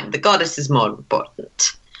no mind. The goddess is more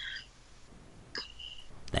important.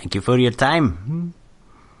 Thank you for your time.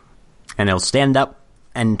 And he'll stand up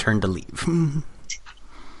and turn to leave.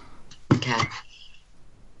 Okay.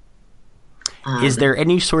 Is there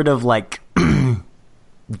any sort of, like,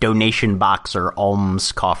 donation box or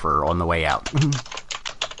alms coffer on the way out?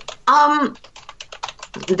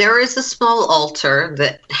 There is a small altar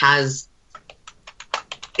that has...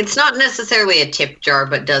 It's not necessarily a tip jar,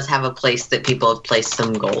 but does have a place that people have placed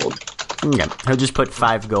some gold. Yeah, he'll just put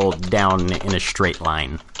 5 gold down in a straight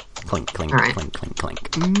line. Clink, clink, right. clink, clink, clink.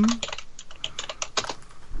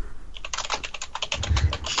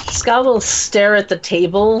 Scott will stare at the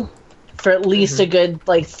table for at least a good,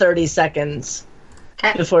 30 seconds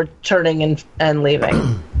before turning and leaving.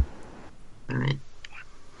 All right.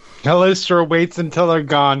 Halisstra waits until they're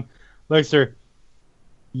gone. Looks her.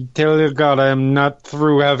 You tell your god I am not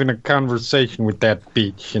through having a conversation with that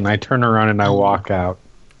bitch. And I turn around and I walk out.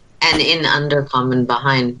 And in Undercommon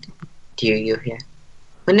behind you hear,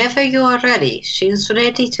 whenever you are ready, she is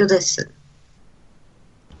ready to listen.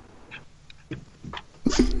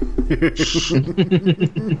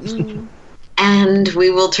 And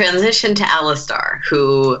we will transition to Alastar,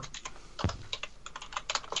 who...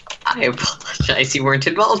 I apologize, you weren't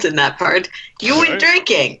involved in that part. You went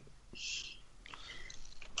drinking!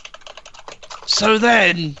 So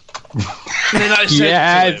then I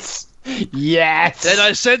said to him, Yes! then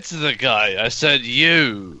I said to the guy, I said,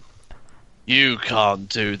 you can't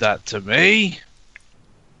do that to me.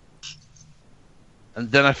 And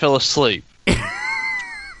then I fell asleep.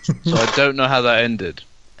 So I don't know how that ended.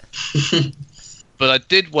 But I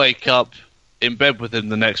did wake up in bed with him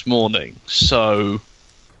the next morning, so...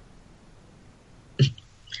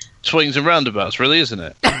 Swings and roundabouts, really, isn't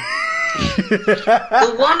it?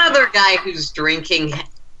 The one other guy who's drinking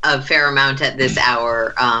a fair amount at this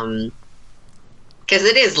hour, because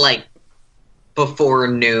it is, before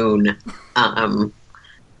noon,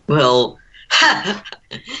 will...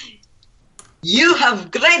 You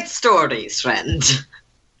have great stories, friend.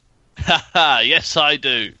 Haha, yes I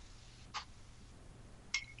do.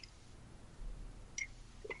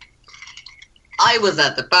 I was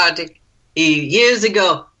at the party years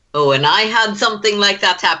ago. Oh, and I had something like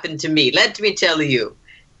that happen to me. Let me tell you.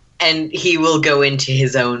 And he will go into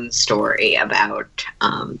his own story about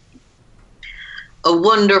a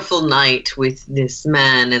wonderful night with this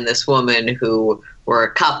man and this woman who were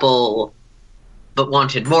a couple, but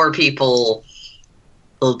wanted more people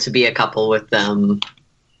to be a couple with them.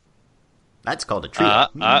 That's called a trio.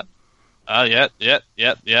 Yeah.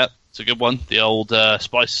 It's a good one. The old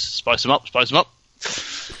spice them up.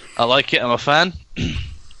 I like it. I'm a fan.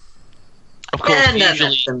 Of course, and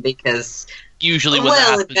them because usually when that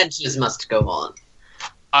happens, adventures must go on.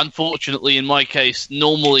 Unfortunately, in my case,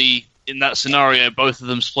 normally in that scenario, both of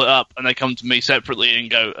them split up and they come to me separately and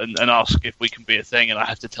go and ask if we can be a thing, and I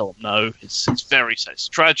have to tell them no. It's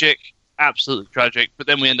tragic, absolutely tragic. But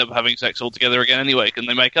then we end up having sex all together again anyway, and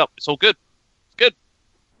they make up. It's all good. It's good.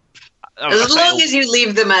 As long as you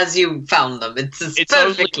leave them as you found them, it's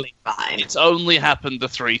perfectly fine. It's only happened the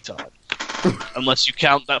 3 times. Unless you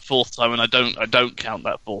count that 4th time, and I don't count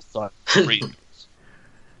that 4th time. For reasons.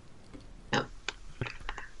 Yep.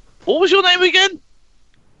 What was your name again?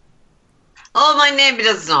 Oh, my name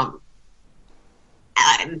does not...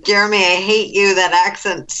 Jeremy, I hate you. That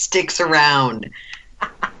accent sticks around.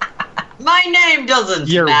 My name doesn't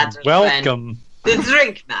You're matter. welcome. The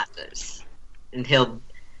drink matters. And he'll...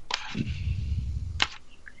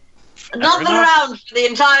 Another round for the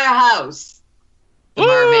entire house. The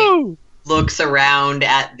mermaid looks around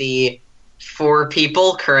at the 4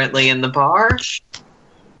 people currently in the bar.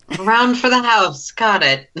 Round for the house. Got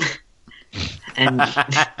it. And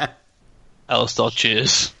Alastar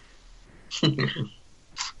cheers.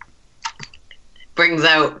 brings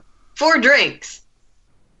out 4 drinks.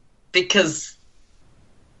 Because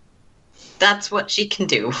that's what she can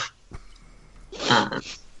do.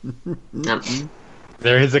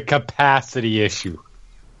 There is a capacity issue.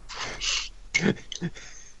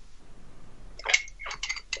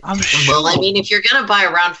 I'm sure. Well, I mean, if you're going to buy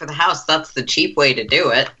a round for the house, that's the cheap way to do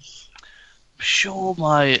it. I'm sure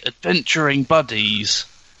my adventuring buddies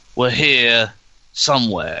were here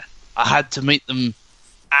somewhere. I had to meet them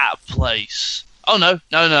at a place. Oh, no,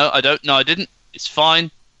 I don't. No, I didn't. It's fine.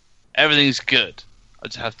 Everything's good. I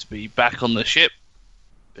just have to be back on the ship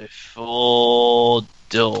before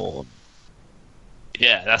dawn.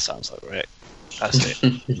 Yeah, that sounds like right. That's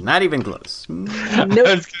it. Not even close. I was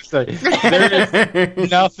going to say, there is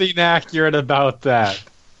nothing accurate about that.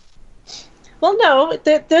 Well, no,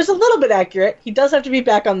 there's a little bit accurate. He does have to be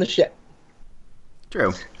back on the ship.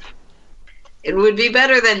 True. It would be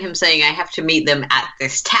better than him saying, I have to meet them at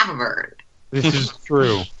this tavern. This is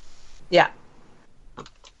true. Yeah.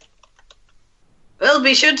 Well,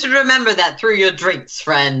 be sure to remember that through your drinks,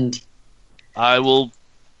 friend. I'll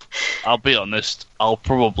be honest, I'll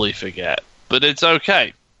probably forget. But it's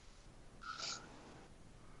okay.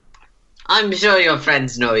 I'm sure your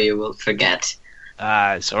friends know you will forget.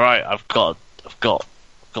 It's alright. I've got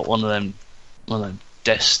one of them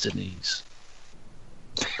destinies.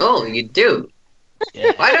 Oh, you do?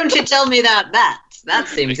 Yeah. Why don't you tell me that? That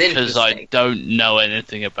seems Because interesting. I don't know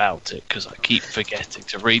anything about it, because I keep forgetting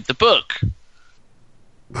to read the book.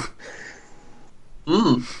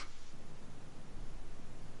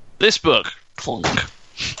 This book. Clunk.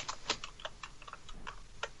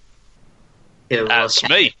 That's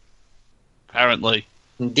me. Apparently.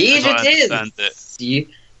 Indeed As I it understand is. You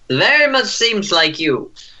very much seems like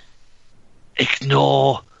you.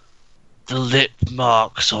 Ignore the lip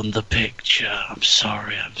marks on the picture. I'm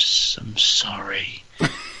sorry. I'm sorry.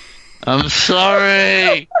 I'm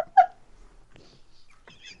sorry.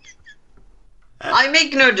 I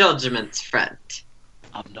make no judgments, friend.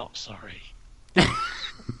 I'm not sorry.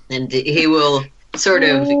 And he will sort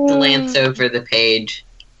of glance over the page.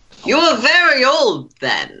 You are very old,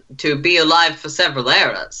 then, to be alive for several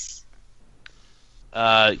eras.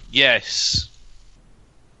 Yes.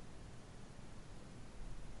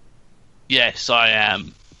 Yes, I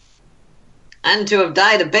am. And to have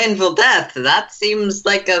died a painful death, that seems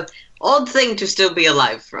like a odd thing to still be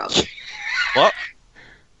alive from. What?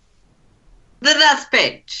 The last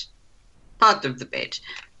page. Part of the page.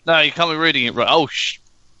 No, you can't be reading it right. Oh,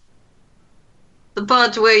 The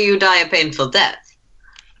part where you die a painful death.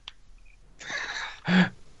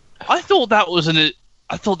 I thought that was an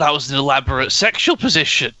elaborate sexual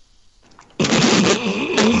position.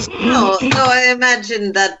 No, I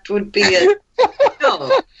imagine that would be a...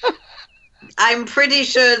 No. I'm pretty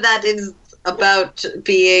sure that is about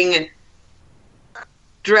being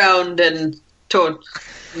drowned and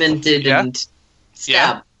tormented and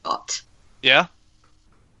stabbed. Yeah?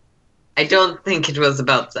 I don't think it was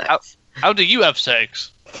about sex. How do you have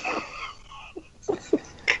sex?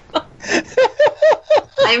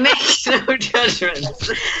 I make no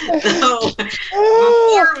judgments. So,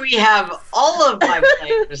 before we have all of my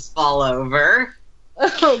players fall over...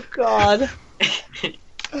 Oh, God.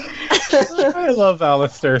 I love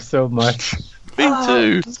Alastar so much. Me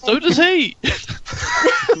too. So does he.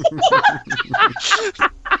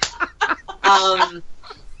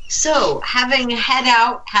 So, having head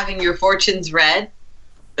out, having your fortunes read,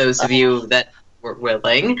 those of you that were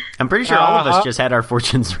willing. I'm pretty sure all of us just had our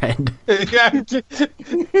fortunes read.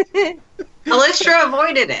 Halisstra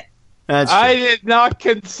avoided it. That's true. I did not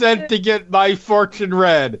consent to get my fortune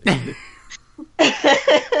read.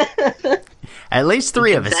 At least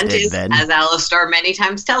three of us Consent did, is, then. as Alastar many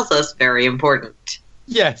times tells us, very important.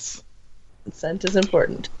 Yes. Consent is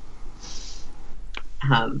important.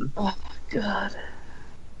 Oh, God.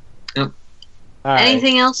 All right.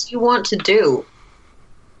 Anything else you want to do?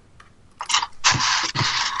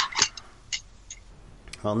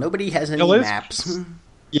 Well, nobody has any Halisstra- maps.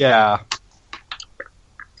 Yeah.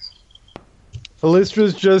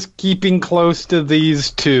 Halistra's just keeping close to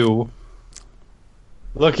these two.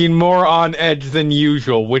 Looking more on edge than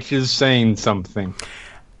usual, which is saying something.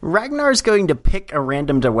 Ragnar's going to pick a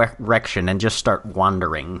random direction and just start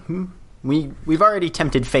wandering. We've already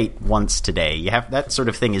tempted fate once today. That sort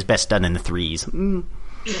of thing is best done in the threes.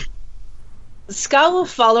 Ska will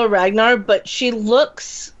follow Ragnar, but she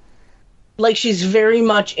looks like she's very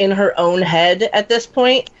much in her own head at this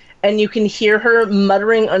point, and you can hear her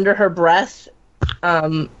muttering under her breath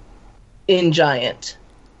in Giant.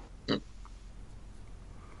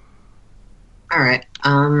 Alright,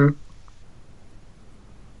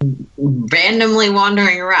 randomly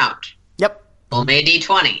wandering around. Yep. Roll me a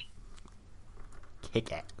d20.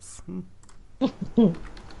 Kick ass.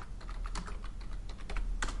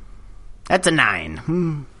 That's a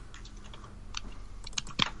 9.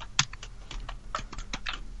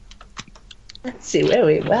 Let's see where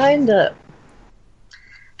we wind up.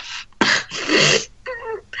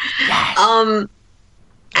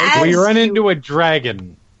 We run as into a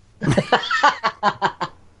dragon.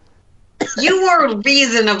 you were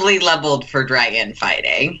reasonably leveled for dragon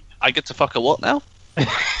fighting. I get to fuck a what now?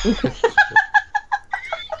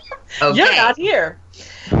 Okay. You're not here.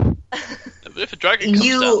 If a dragon comes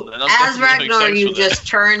down, then I'm As definitely having Ragnar, sex you with it. just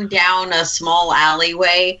turn down a small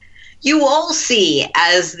alleyway. You all see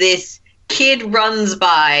as this kid runs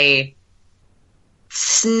by,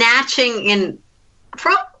 snatching in,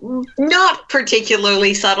 not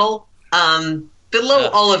particularly subtle, below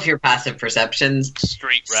all of your passive perceptions,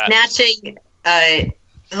 Street rat. snatching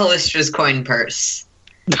Halistra's coin purse.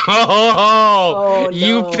 Oh,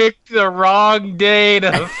 you no. picked the wrong day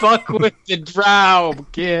to fuck with the drow,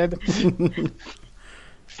 kid.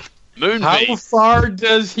 How Moonbeam. far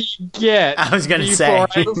does he get? I was gonna before say.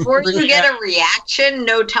 I Before you get a reaction,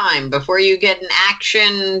 no time. Before you get an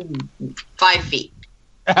action, 5 feet.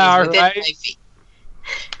 He's All within right. 5 feet.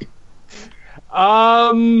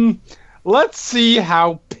 Let's see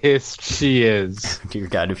how pissed she is. Dear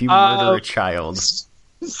God, if you murder a child.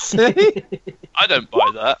 See? I don't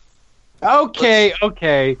buy that. Okay.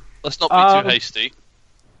 Let's not be too hasty.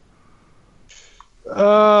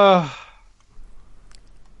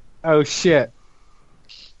 Oh shit.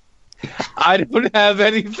 I don't have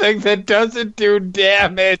anything that doesn't do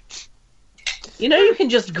damage. You know you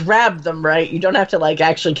can just grab them, right? You don't have to, like,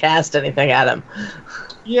 actually cast anything at them.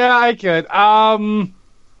 Yeah, I could.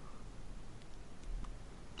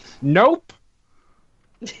 Nope.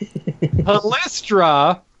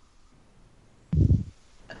 Halisstra,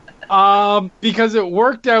 because it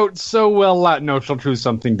worked out so well. No, she'll choose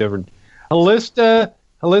something different. Halisstra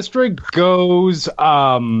goes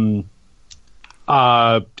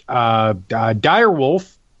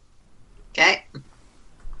direwolf Okay.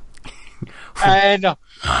 and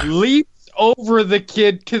leaps over the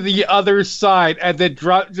kid to the other side, and then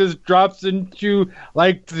just drops into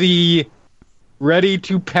like the ready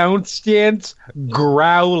to pounce stance,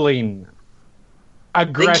 growling The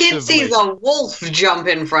aggressively. kid sees a wolf jump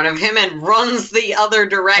in front of him and runs the other A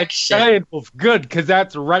direction. giant wolf, good, because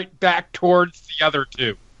that's right back towards the other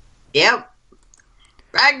two. Yep.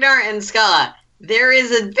 Ragnar and Skala. There is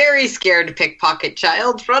a very scared pickpocket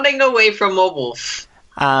child running away from a wolf.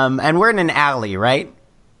 And we're in an alley, right?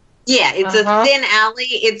 Yeah, it's a thin alley.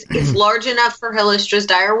 It's large enough for Halistra's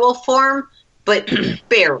direwolf form, but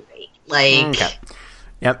barely. Like, Okay.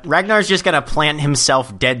 Yep. Ragnar's just gonna plant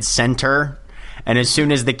himself dead center, and as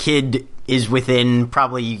soon as the kid is within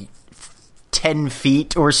probably 10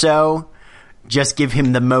 feet or so, just give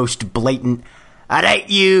him the most blatant, "Alright,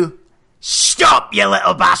 you, stop, you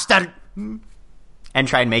little bastard!" and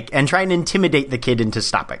try and intimidate the kid into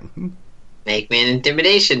stopping. make me an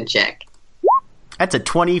intimidation check. That's a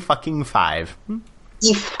 20-5.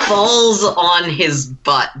 He falls on his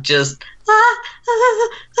butt, just.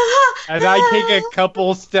 And I take a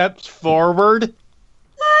couple steps forward.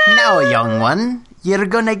 Now, young one, you're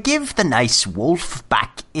gonna give the nice wolf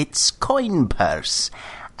back its coin purse,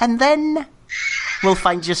 and then we'll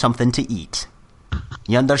find you something to eat.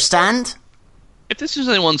 You understand? If this is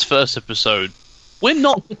anyone's first episode, we're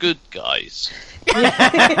not good guys.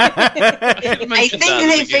 I think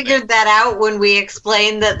they figured that out when we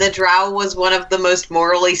explained that the Drow was one of the most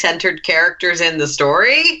morally centered characters in the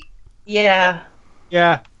story. Yeah.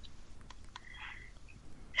 Yeah.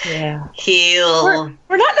 Yeah. He'll.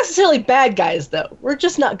 We're not necessarily bad guys, though. We're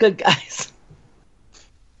just not good guys.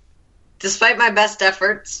 Despite my best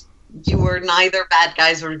efforts, you were neither bad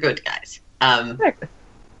guys or good guys. Exactly.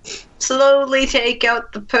 Slowly take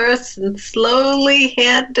out the purse and slowly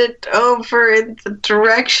hand it over in the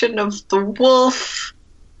direction of the wolf.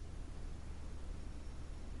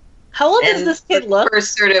 How old does And this kid the look? purse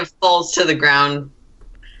sort of falls to the ground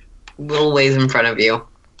a little ways in front of you.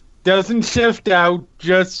 Doesn't shift out,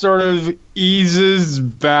 just sort of eases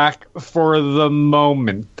back for the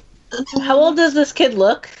moment. How old does this kid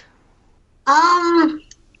look?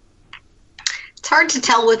 It's hard to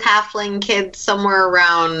tell with halfling kids, somewhere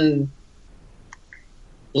around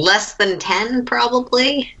less than 10,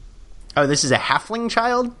 probably. Oh, this is a halfling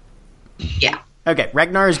child? Yeah. Okay,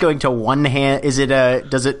 Ragnar is going to one hand.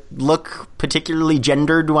 Does it look particularly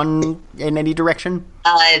gendered one in any direction?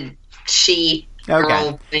 She, Okay.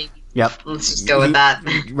 girl, maybe. Yep. Let's just go with that.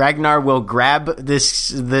 Ragnar will grab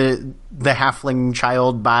the halfling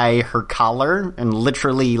child by her collar and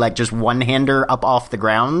literally like just one-hander up off the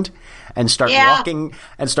ground and start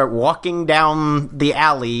walking down the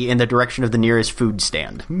alley in the direction of the nearest food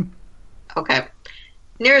stand. Okay.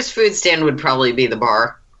 Nearest food stand would probably be the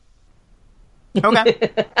bar. Okay.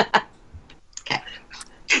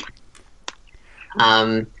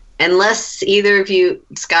 Unless either of you,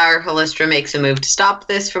 Sky or Halisstra, makes a move to stop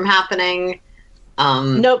this from happening.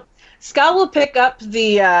 Nope. Sky will pick up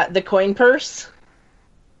the coin purse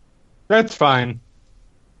That's fine.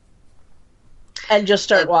 and just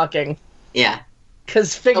start walking. Yeah.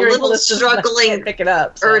 Because A figuring little Hallistra's struggling can't pick it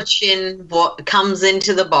up. So. urchin comes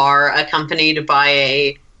into the bar accompanied by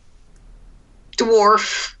a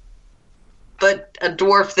dwarf, but a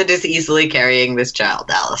dwarf that is easily carrying this child,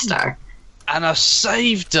 Alastar. And I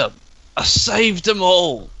saved them. I saved them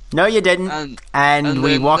all. No, you didn't. And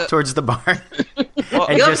we then walked towards the bar.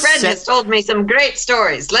 And Your just friend set has told me some great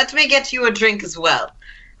stories. Let me get you a drink as well.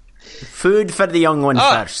 food for the young one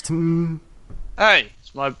Ah. first. Hey,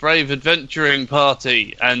 it's my brave adventuring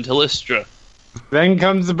party and Halisstra. Then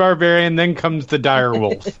comes the barbarian, then comes the dire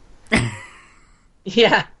wolf.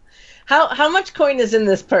 Yeah. How much coin is in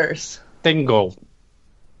this purse? 10 gold.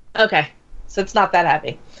 Okay. So it's not that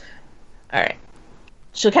heavy. All right.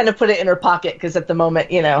 She'll kind of put it in her pocket because at the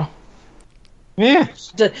moment, you know, Yeah.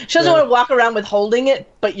 she doesn't want to walk around with holding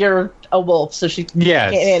it, but you're a wolf, so she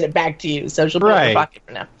Yes. can't hand it back to you. So she'll put it in her Right. pocket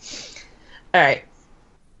for now. All right.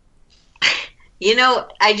 You know,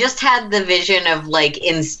 I just had the vision of, like,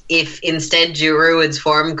 if instead Druid's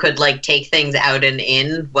form could, like, take things out and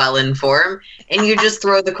in while in form, and you just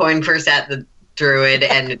throw the coin purse at the Druid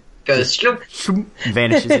and it goes shloop.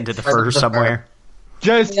 Vanishes into the fur somewhere.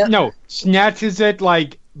 Just, Yep. no, snatches it,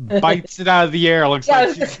 like, bites it out of the air. Looks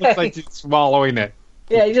like she's swallowing it.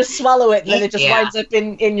 Yeah, you just swallow it, and then it just Yeah. winds up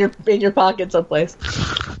in your pocket someplace.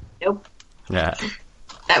 Nope. Yeah.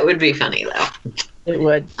 That would be funny, though. It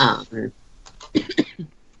would.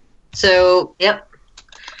 So, yep.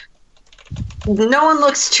 No one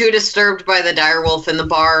looks too disturbed by the direwolf in the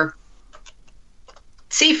bar.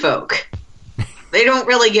 Sea folk. They don't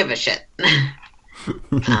really give a shit.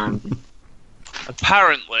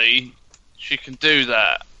 Apparently, she can do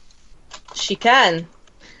that. She can.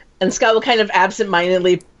 And Scott will kind of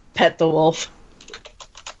absent-mindedly pet the wolf.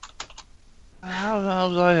 How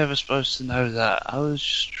was I ever supposed to know that? I was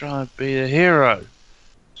just trying to be a hero.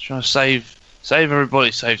 Trying to save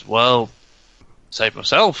everybody, save the world, save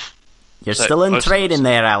myself. You're So- still in most of trade us. in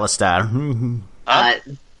there, Alastar.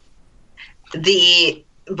 The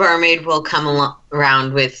barmaid will come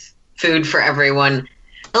around with food for everyone.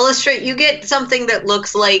 Illustrate, you get something that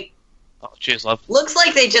looks like Cheers, love.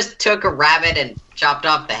 they just took a rabbit and chopped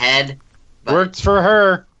off the head. But Works for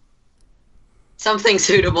her. something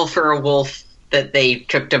suitable for a wolf that they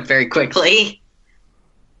cooked up very quickly.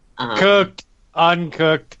 Cooked,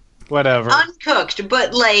 uncooked, whatever. Uncooked,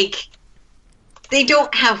 but, like, they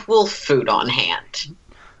don't have wolf food on hand.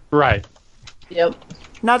 Right. Yep.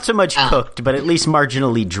 Not so much cooked, but at least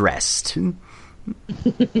marginally dressed.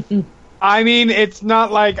 I mean, it's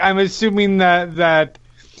not like I'm assuming that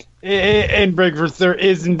in Breakverse there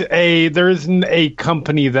isn't a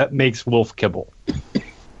company that makes wolf kibble.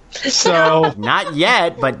 So Not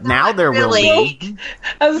yet, but now there will really. be.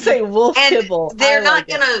 I was going to say wolf And kibble. they're I not like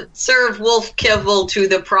it. going to serve wolf kibble to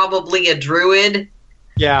the probably a druid.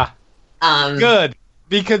 yeah, Um, good,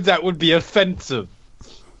 because that would be offensive.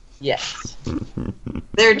 Yes.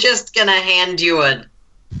 They're just going to hand you a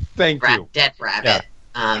Thank you. dead rabbit.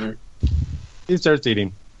 He starts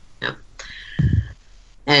eating.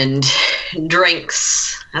 And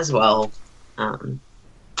drinks as well.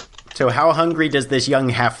 So how hungry does this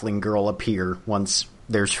young halfling girl appear once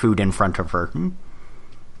there's food in front of her?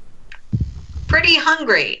 Pretty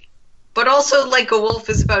hungry, but also like a wolf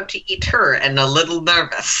is about to eat her and a little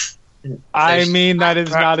nervous. I mean, that is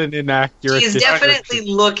not an inaccurate She's description. definitely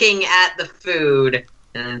looking at the food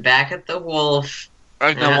and then back at the wolf.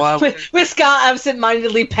 Ragnar, Yeah. With Scott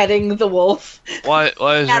absent-mindedly petting the wolf. why is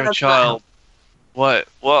Yeah, there a that's child? What?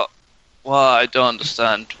 Why? I don't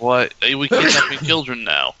understand. Why are we kidnapping children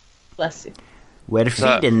now? Bless you. We're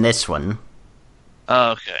that- feeding this one.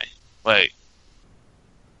 Oh, okay. Wait.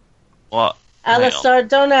 What? Hang on. Alastar,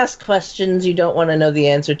 don't ask questions you don't want to know the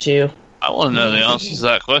answer to. I want to know the answer to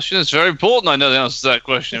that question. It's very important I know the answer to that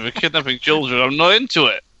question. If we're kidnapping children, I'm not into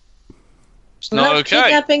it. It's I'm not not okay.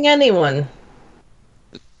 kidnapping anyone.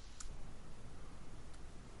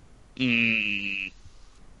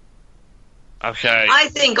 Okay. I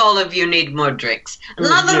think all of you need more drinks.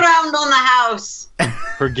 Another round on the house.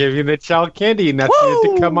 We're giving the child candy, and that's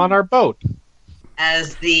it to come on our boat.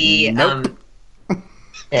 As the Nope.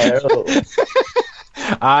 Arrow.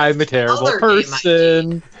 I'm a terrible Color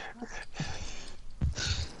game, person.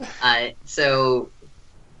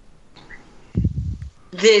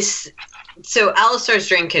 so Alastar's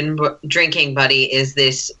drinking buddy is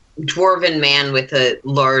this dwarven man with a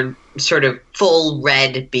large, sort of full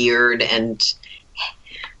red beard and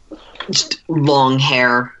just long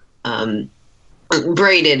hair,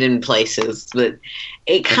 braided in places, but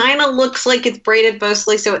it kind of looks like it's braided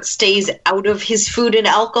mostly so it stays out of his food and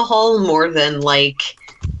alcohol more than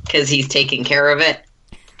because he's taking care of it.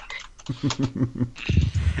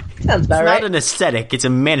 Sounds about It's right. not an aesthetic, it's a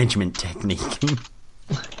management technique.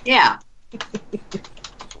 Yeah.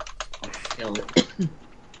 No.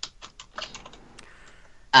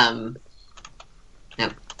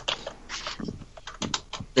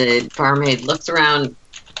 The barmaid looks around,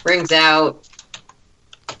 brings out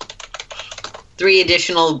 3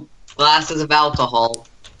 additional glasses of alcohol.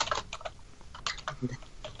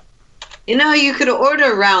 You know, you could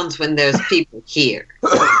order rounds when there's people here.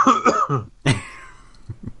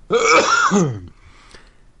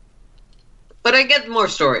 But I get more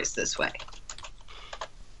stories this way.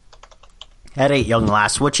 Alright, young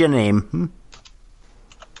lass, what's your name?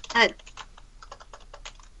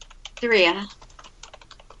 Daria.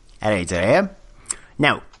 Alright, Daria.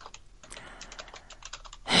 Now,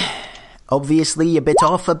 obviously you bit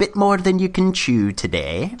off a bit more than you can chew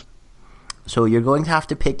today, so you're going to have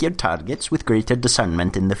to pick your targets with greater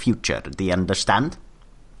discernment in the future. Do you understand?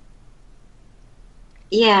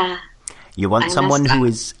 Yeah. You want someone who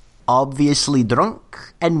is obviously drunk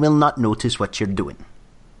and will not notice what you're doing.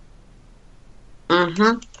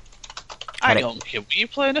 Mm-hmm. Hang on, kid. Were you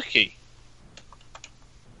playing hooky?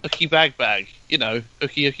 Hooky bag. You know,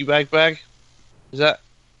 hooky bag. Is that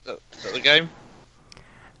the game?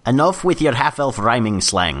 Enough with your half-elf rhyming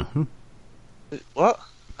slang. What?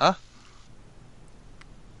 Huh?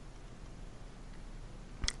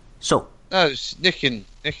 So, No, it's nicking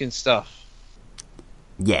stuff.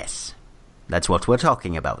 yes, that's what we're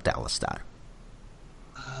talking about, Alastar.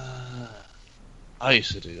 I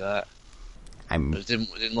used to do that. It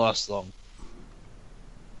didn't last long.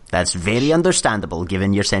 That's very understandable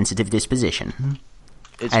given your sensitive disposition.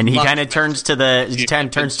 It's And he much kind of turns to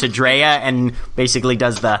turns to Drea and basically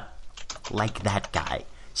does the like that guy.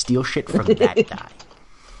 Steal shit from that guy.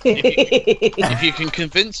 If you can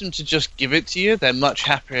convince them to just give it to you, they're much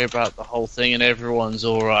happier about the whole thing, and everyone's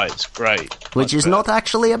all right. It's great. Which Much is better. not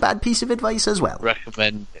actually a bad piece of advice as well.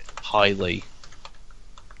 Recommend it highly.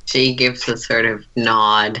 She gives a sort of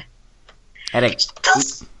nod. Alright,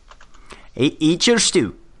 eat your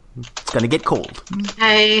stew. It's gonna get cold.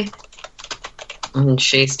 Hey. And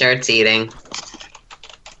she starts eating.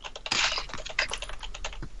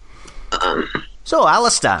 So,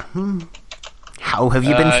 Alastar, how have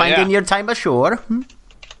you been finding yeah. your time ashore?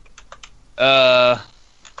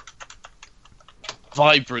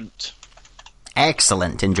 Vibrant.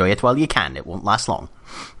 Excellent. Enjoy it while you can. It won't last long.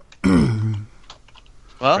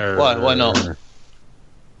 Well, why not?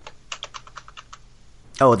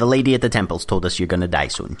 Oh, the lady at the temples told us you're gonna die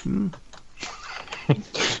soon.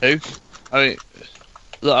 Who? I mean,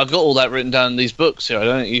 look, I've got all that written down in these books here.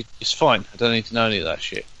 It's fine. I don't need to know any of that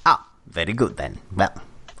shit. Ah, very good then. Well,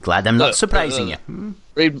 glad I'm not Look, surprising you.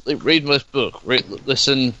 Read this book.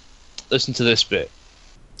 Listen to this bit.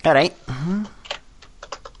 Alright.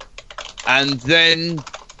 And then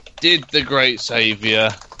did the great saviour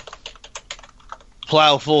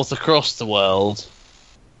plough forth across the world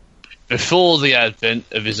before the advent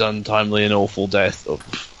of his untimely and awful death. Oh,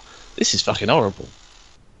 this is fucking horrible.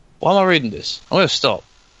 Why am I reading this? I'm going to stop.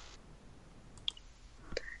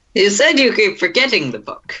 You said you keep forgetting the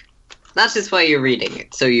book. That is why you're reading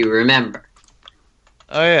it, so you remember.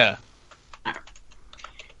 Oh, yeah.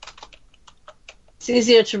 It's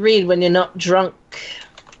easier to read when you're not drunk.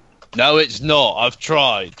 No, it's not. I've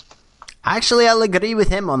tried. Actually, I'll agree with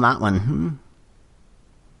him on that one.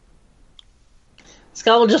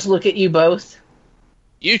 Scott will just look at you both.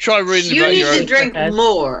 You try reading You about need your to own... drink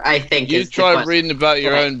more, I think. You is the try question. reading about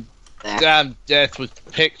your own There. damn death with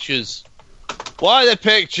pictures. Why are there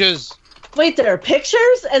pictures? Wait, there are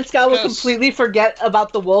pictures? And Scott will Yes. completely forget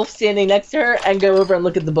about the wolf standing next to her and go over and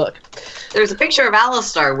look at the book. There's a picture of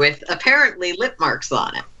Alastar with apparently lip marks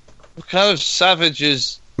on it. What kind of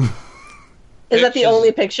savages... Is that the Pictures.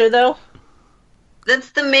 only picture, though?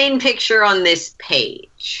 That's the main picture on this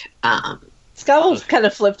page. Scott will kind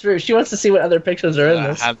of flip through. She wants to see what other pictures are in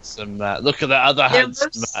this. handsome man. Look at that other They're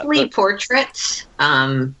handsome man. mostly Look, portraits.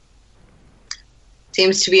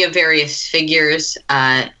 Seems to be of various figures.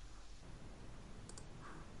 Men,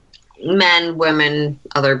 women,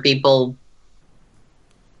 other people.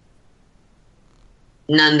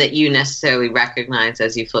 None that you necessarily recognize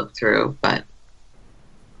as you flip through, but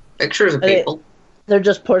pictures of Are they- people. They're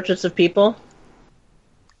just portraits of people?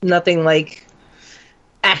 Nothing like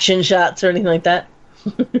action shots or anything like that?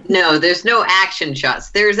 No, there's no action shots.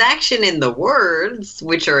 There's action in the words,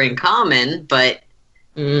 which are in common, but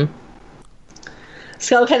Mm.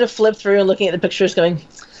 So I'll kind of flip through and looking at the pictures going,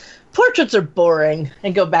 portraits are boring,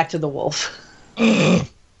 and go back to the wolf. You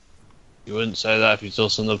wouldn't say that if you saw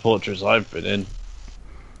some of the portraits I've been in.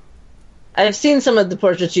 I've seen some of the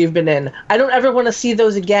portraits you've been in. I don't ever want to see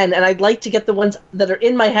those again, and I'd like to get the ones that are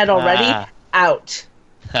in my head already out.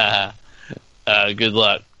 Good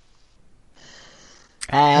luck.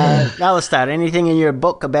 Alastar, anything in your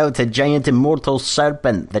book about a giant immortal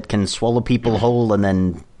serpent that can swallow people whole and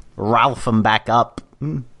then Ralph them back up?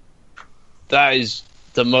 That is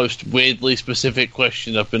the most weirdly specific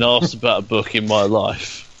question I've been asked about a book in my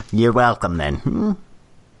life. You're welcome, then.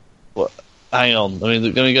 What? Hang on, let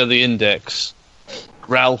me go to the index.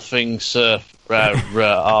 Ralphing surf.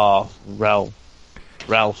 Ralphing.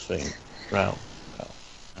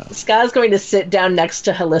 Sky's going to sit down next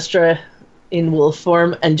to Halisstra in wolf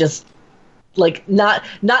form and just, like, not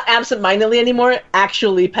absent-mindedly anymore,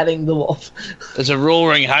 actually petting the wolf. There's a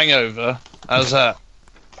roaring hangover. How's that?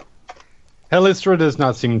 Halisstra does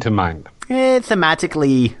not seem to mind.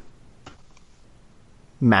 Thematically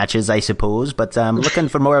matches, I suppose, but I'm looking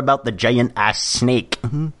for more about the giant ass snake.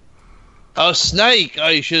 Oh, snake! Oh,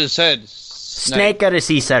 you should have said snake or a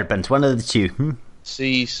sea serpent, one of the two.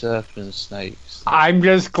 Sea serpent, snakes. I'm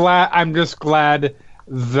just glad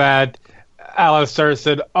that Alastar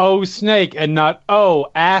said, "Oh, snake," and not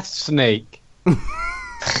 "Oh, ass snake." I'm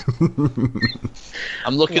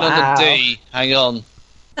looking on the D. Hang on.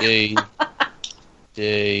 D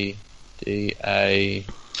A D.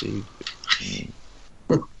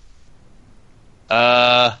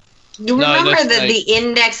 Remember that the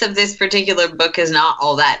index of this particular book is not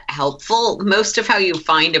all that helpful. Most of how you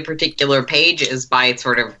find a particular page is by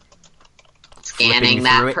sort of scanning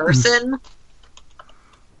that person.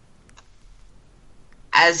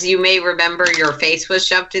 As you may remember, your face was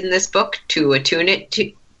shoved in this book to attune it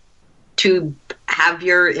to have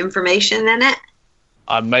your information in it.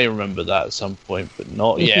 I may remember that at some point, but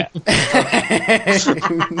not yet. As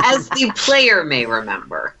the player may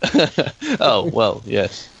remember. Oh, well,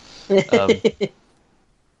 yes.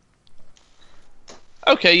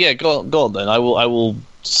 Okay, yeah, go on then. I will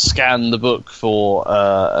scan the book for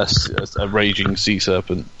a raging sea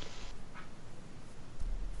serpent.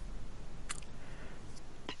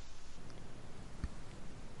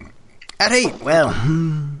 Alright, well,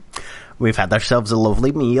 we've had ourselves a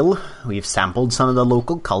lovely meal. We've sampled some of the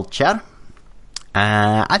local culture.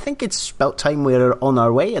 I think it's about time we're on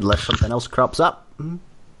our way, unless something else crops up.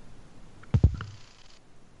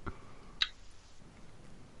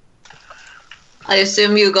 I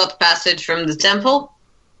assume you got passage from the temple?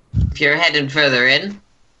 If you're headed further in.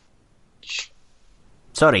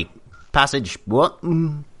 Sorry, passage what?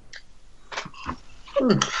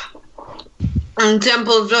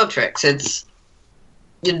 Temple of Dotrix.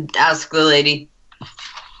 You'd ask the lady.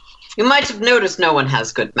 You might have noticed no one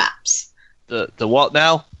has good maps. The what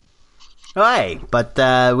now? Aye,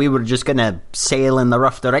 but we were just gonna sail in the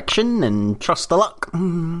rough direction and trust the luck.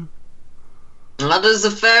 That is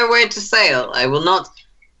a fair way to sail. I will not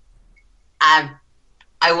have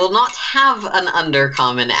an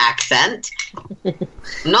undercommon accent. I'm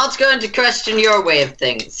not going to question your way of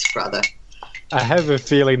things, brother. I have a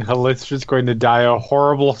feeling Halistra's going to die a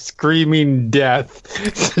horrible screaming death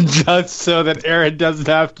just so that Erin doesn't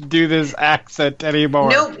have to do this accent anymore.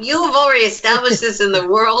 Nope, you have already established this in the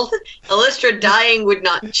world. Halisstra dying would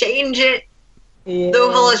not change it. Yeah. Though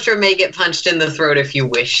Halisstra may get punched in the throat if you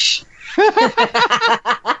wish.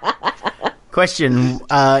 Question,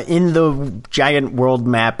 in the giant world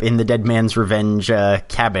map in the Dead Man's Revenge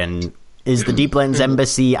cabin, is the Deeplands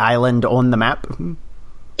Embassy Island on the map?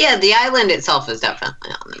 Yeah, the island itself is definitely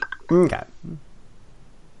on the map. Okay.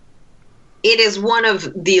 It is one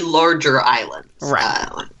of the larger islands. Right.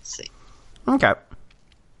 Let's see. Okay.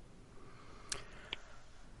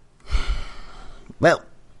 Well,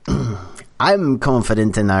 I'm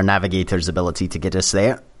confident in our navigator's ability to get us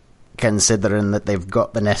there, considering that they've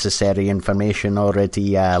got the necessary information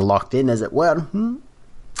already locked in, as it were.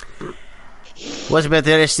 What about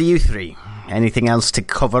the rest of you three? Anything else to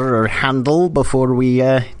cover or handle before we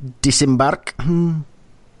disembark?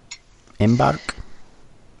 Embark?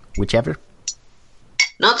 Whichever.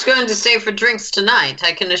 Not going to stay for drinks tonight.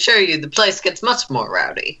 I can assure you the place gets much more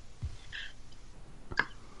rowdy.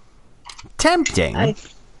 Tempting.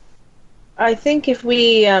 I think if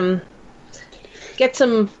we get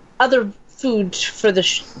some other food for the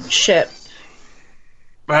ship.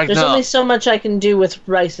 Ragnar. There's only so much I can do with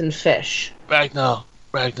rice and fish. Ragnar.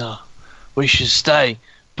 We should stay,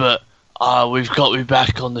 but we've got to be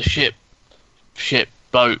back on the ship.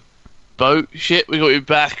 Boat. We got to be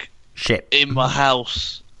back. Ship. In my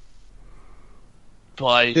house.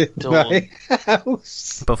 by dawn. My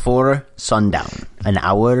house. Before sundown. An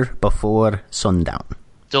hour before sundown.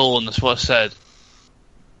 Dawn, that's what I said.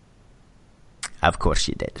 Of course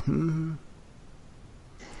you did.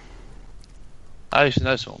 I used to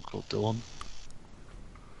know someone called Dawn.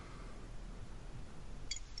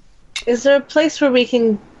 Is there a place where we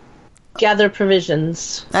can gather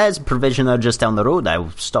provisions? There's a provisioner just down the road. I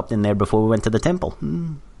stopped in there before we went to the temple.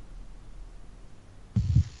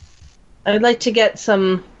 I'd like to get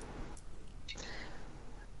some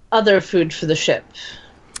other food for the ship.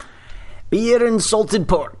 Beer and salted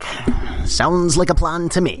pork. Sounds like a plan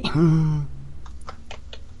to me.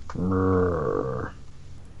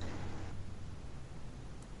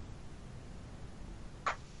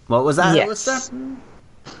 What was that, Yes. Alastar?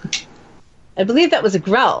 I believe that was a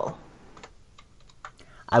growl.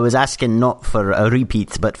 I was asking not for a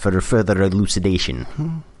repeat, but for further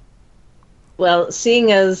elucidation. Well,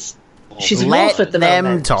 seeing as she's a Let wolf at the them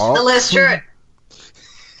moment. talk. Alastar,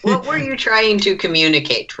 what were you trying to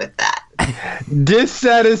communicate with that?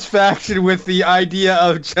 Dissatisfaction with the idea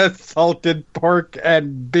of just salted pork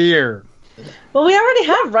and beer. Well, we already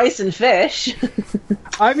have rice and fish.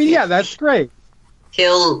 I mean, yeah, that's great.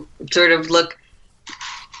 He'll sort of look.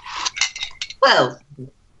 Well,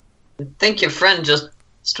 I think your friend just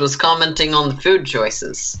was commenting on the food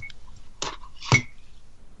choices.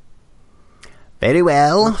 Very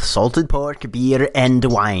well. Salted pork, beer, and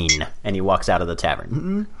wine. And he walks out of the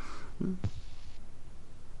tavern.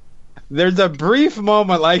 There's a brief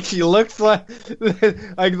moment, like she looks like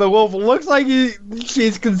the wolf looks like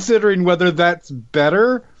she's considering whether that's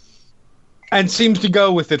better, and seems to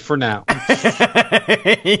go with it for now.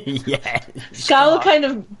 Yes. Scott will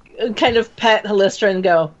kind of pet Halisstra and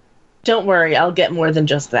go, "Don't worry, I'll get more than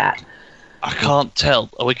just that." I can't tell.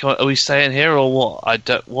 Are we staying here or what? I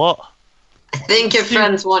don't. What? I think your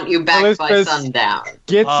friends want you back by Elizabeth sundown.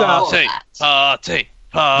 Gets up, Party.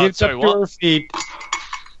 gets Sorry, up to what? her feet,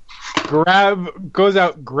 goes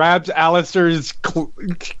out, grabs Alistair's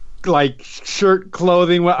shirt,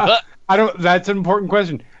 clothing. Well, I don't. That's an important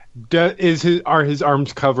question. Are his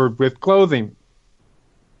arms covered with clothing?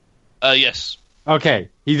 Yes. Okay,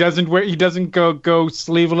 he doesn't go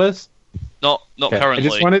sleeveless. Not Okay. currently. I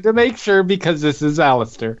just wanted to make sure because this is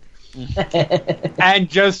Alistair. And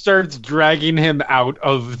just starts dragging him out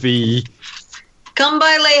of the. Come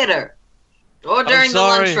by later. Or during the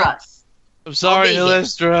sorry. lunch rush. I'm sorry, I'll be here.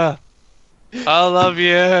 Halisstra. I love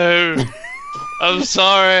you. I'm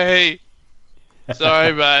sorry. Sorry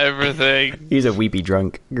about everything. He's a weepy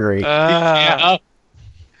drunk. Great.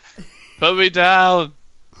 Put me down.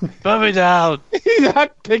 Put me down. He's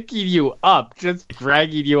not picking you up, just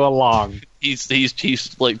dragging you along. He's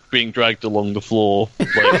like being dragged along the floor.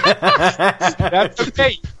 Like, That's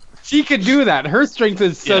okay. She can do that. Her strength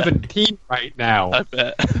is Yeah. 17 right now. I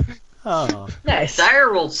bet. Oh. Nice.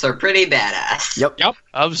 Direwolves are pretty badass. Yep.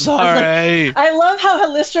 I'm sorry. I love how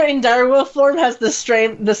Halisstra in direwolf form has the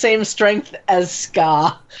same strength as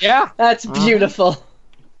Ska. Yeah. That's beautiful.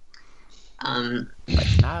 But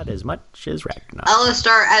not as much as Ragnar.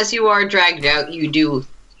 Alastar, as you are dragged out, you do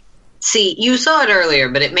see. You saw it earlier,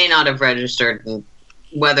 but it may not have registered. And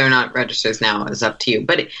whether or not it registers now is up to you.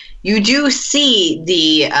 But you do see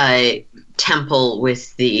the temple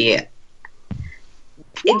with the.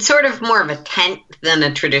 It's sort of more of a tent than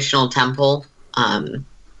a traditional temple,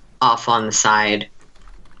 off on the side,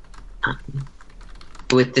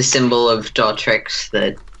 with the symbol of Daltrix,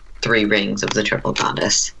 the 3 rings of the triple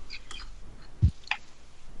goddess.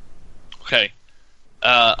 Okay.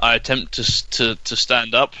 I attempt to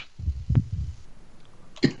stand up.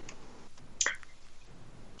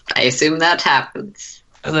 I assume that happens.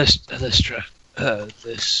 Halisstra.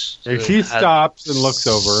 This. And she stops and looks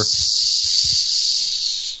over.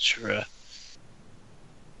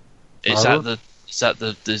 Is that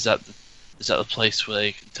the place where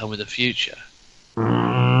they can tell me the future?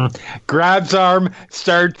 Grabs arm,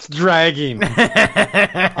 starts dragging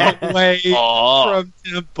away from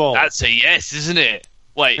temple. That's a yes, isn't it?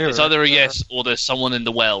 Wait, it's either a yes or there's someone in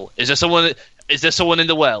the well. Is there someone in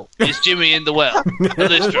the well? Is Jimmy in the well?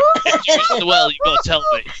 Halisstra, if Jimmy's in the well, you gotta tell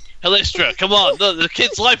me. Halisstra, come on, look, the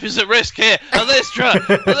kid's life is at risk here. Halisstra,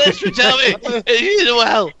 tell me, is he in the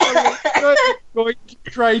well? Going to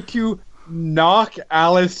try to knock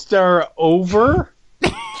Alastar over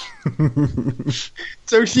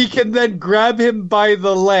so she can then grab him by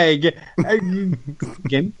the leg.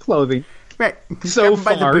 Again, clothing. Right. So Grab him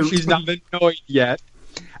by the far, boot. she's not annoyed yet.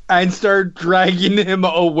 And start dragging him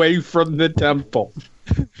away from the temple.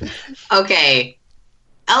 Okay.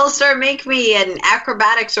 Alastar, make me an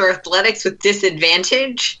acrobatics or athletics with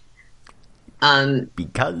disadvantage.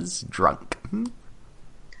 Because drunk.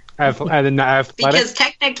 Athletics? Because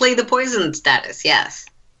technically the poison status, yes.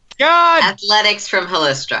 God Athletics from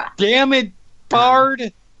Halisstra. damn it,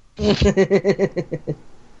 Bard!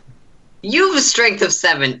 You have a strength of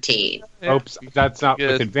 17. Oops, that's not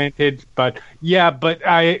Good. with advantage, but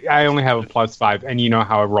I only have a +5, and you know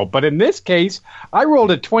how I roll. But in this case, I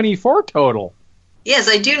rolled a 24 total. Yes,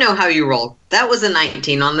 I do know how you roll. That was a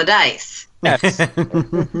 19 on the dice. Yes.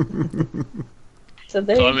 So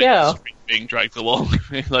there So you I'm go. being dragged along.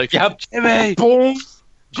 Like, Yep. Jimmy! Boom!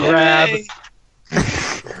 Jimmy!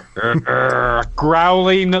 Grab.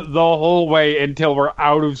 Growling the whole way until we're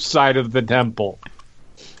out of sight of the temple.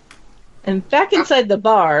 And back inside the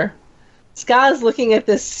bar, Ska's looking at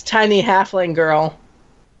this tiny halfling girl.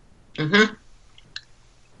 Mm-hmm.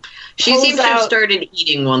 She Pulls seems to have out- started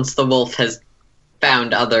eating once the wolf has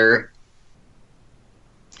found other...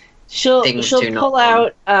 She'll Things she'll do not pull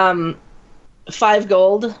want. out 5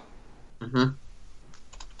 gold Mm-hmm.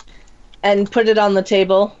 and put it on the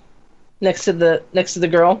table next to the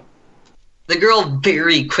girl. The girl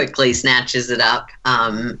very quickly snatches it up,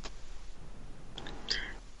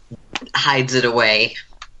 hides it away.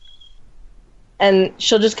 And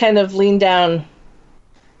she'll just kind of lean down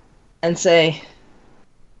and say,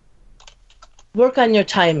 "Work on your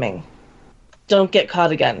timing. Don't get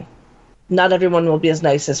caught again. Not everyone will be as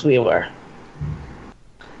nice as we were."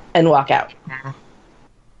 And walk out.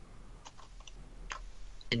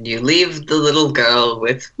 And you leave the little girl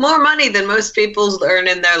with more money than most people earn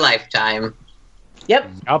in their lifetime. Yep.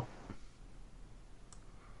 Yup.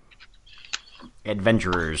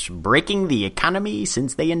 Adventurers breaking the economy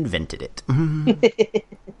since they invented it. And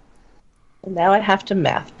now I have to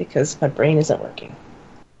math because my brain isn't working.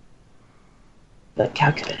 The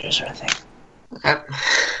calculators are a thing. Okay.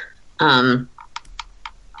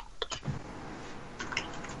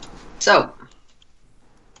 So,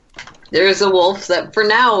 there's a wolf that for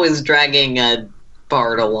now is dragging a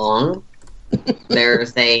bard along.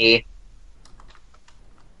 There's a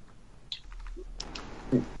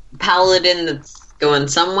paladin that's going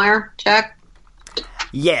somewhere, check.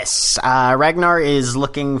 Yes, Ragnar is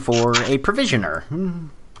looking for a provisioner.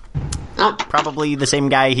 Oh, Probably the same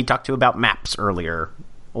guy he talked to about maps earlier,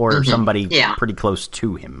 or somebody Yeah. pretty close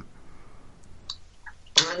to him.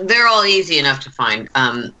 they're all easy enough to find.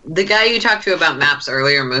 The guy you talked to about maps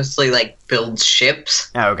earlier mostly like builds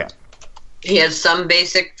ships. Oh, okay. He has some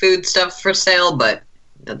basic food stuff for sale, but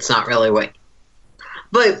that's not really what.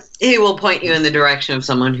 But he will point you in the direction of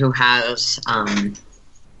someone who has a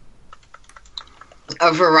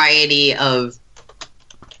variety of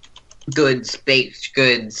goods, baked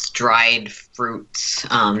goods, dried fruits,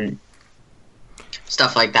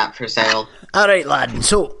 stuff like that for sale. All right, lad.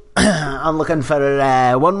 So I'm looking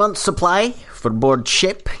for 1 month's supply for board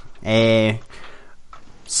ship.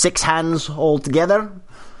 6 hands altogether.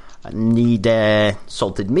 I need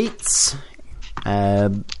salted meats,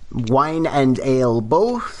 wine and ale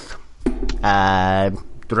both,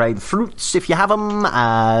 dried fruits if you have them,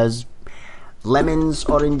 lemons,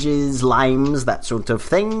 oranges, limes, that sort of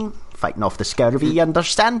thing. Fighting off the scurvy, you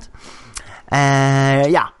understand?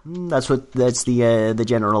 Yeah, that's the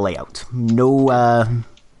general layout. No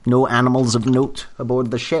animals of note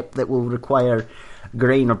aboard the ship that will require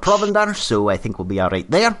grain or provender, so I think we'll be all right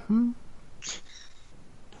there.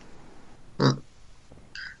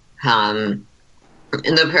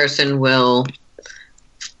 And the person will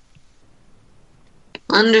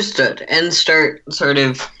understood and start sort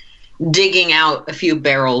of digging out a few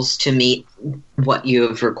barrels to meet what you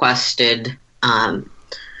have requested. And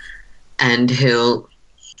in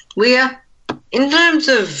terms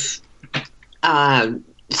of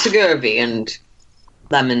scurvy and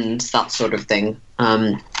lemons, that sort of thing,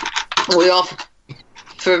 we offer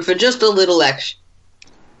for just a little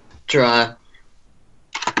extra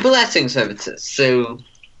blessing services. So,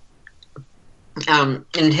 and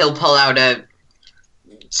he'll pull out a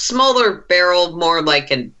smaller barrel, more like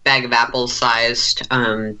a bag of apples sized.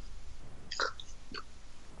 I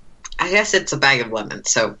guess it's a bag of lemons,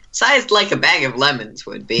 so sized like a bag of lemons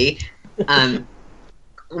would be.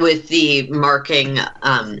 With the marking,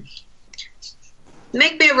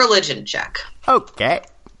 make me a religion check. Okay.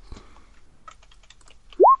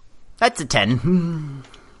 That's a 10.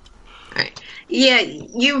 Right. Yeah,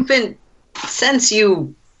 since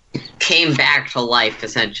you came back to life,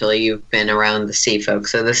 essentially, you've been around the sea folk,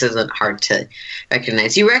 so this isn't hard to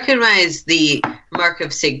recognize. You recognize the mark of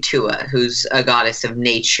Sigtua, who's a goddess of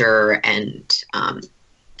nature and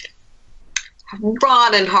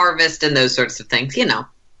rod and harvest and those sorts of things, you know.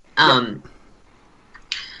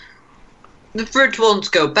 The fruit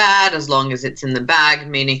won't go bad as long as it's in the bag,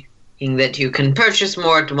 meaning in that you can purchase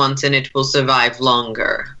more at once and it will survive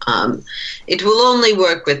longer. It will only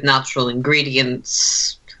work with natural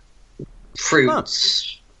ingredients,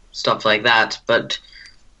 fruits, stuff like that, but...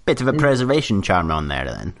 Bit of a preservation charm on there,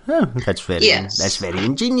 then. Oh, that's very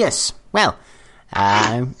ingenious. Well,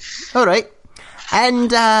 all right.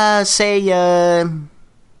 And, say,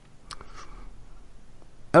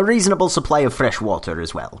 a reasonable supply of fresh water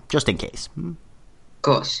as well, just in case. Of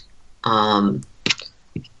course. The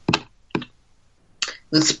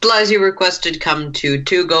supplies you requested come to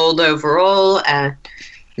 2 gold overall, and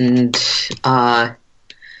the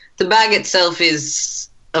bag itself is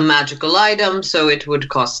a magical item, so it would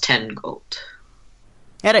cost 10 gold.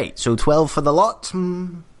 Alright, so 12 for the lot.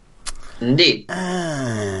 Indeed.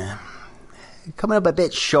 Coming up a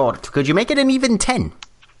bit short. Could you make it an even 10?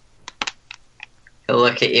 He'll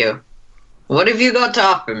look at you. What have you got to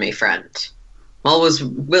offer me, friend? I'm always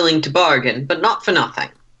willing to bargain, but not for nothing.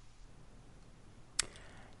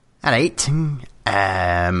 Alright.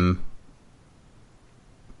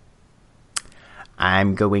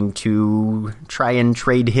 I'm going to try and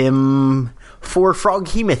trade him 4 frog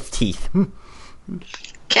hemoth teeth.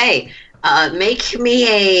 Okay. Make me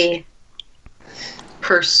a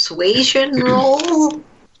persuasion roll.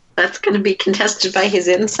 That's going to be contested by his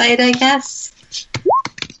insight, I guess.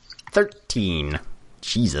 13.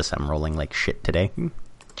 Jesus, I'm rolling like shit today.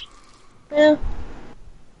 Yeah.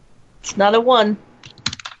 It's not a 1.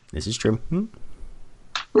 This is true.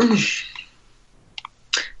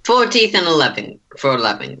 4 teeth and 11 for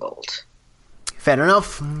 11 gold. Fair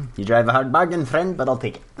enough. You drive a hard bargain, friend, but I'll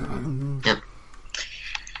take it. Yeah.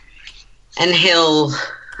 And he'll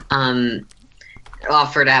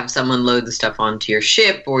offer to have someone load the stuff onto your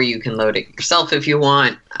ship, or you can load it yourself if you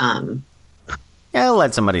want. Yeah, I'll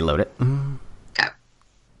let somebody load it. Okay.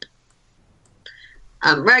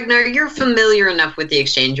 Ragnar, you're familiar enough with the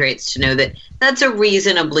exchange rates to know that that's a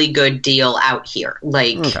reasonably good deal out here.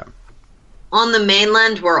 Like, Okay. on the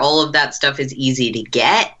mainland where all of that stuff is easy to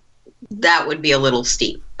get, that would be a little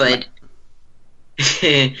steep. But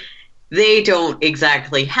they don't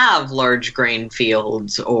exactly have large grain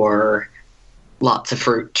fields or lots of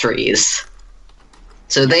fruit trees.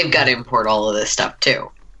 So they've got to import all of this stuff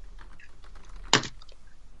too.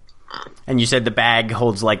 And you said the bag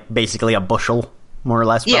holds, like, basically a bushel, more or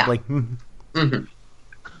less, Yeah. probably? Mm-hmm.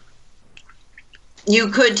 You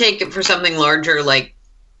could take it for something larger, like,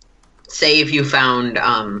 say if you found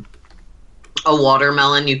a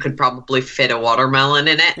watermelon, you could probably fit a watermelon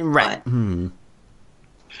in it. Right.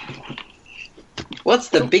 What's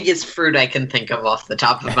the biggest fruit I can think of off the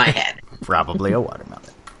top of my head? Probably a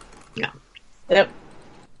watermelon. Yeah. Yep.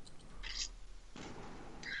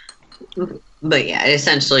 But yeah, it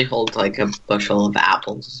essentially holds like a bushel of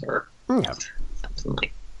apples or Yeah. something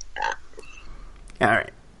like that.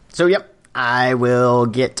 Alright. So, yep. I will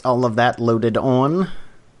get all of that loaded on.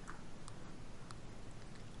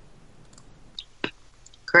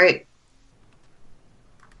 Great.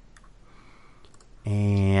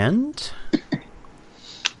 And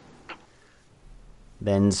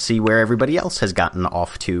then see where everybody else has gotten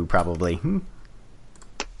off to, probably.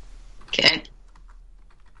 Okay.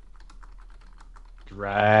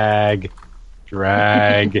 Drag.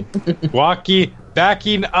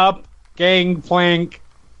 Backing up, gangplank.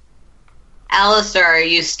 Alastar, are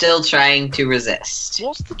you still trying to resist?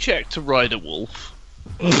 What's the check to ride a wolf?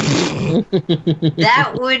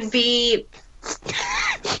 That would be...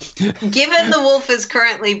 Given the wolf is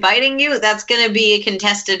currently biting you, that's going to be a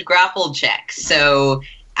contested grapple check. So,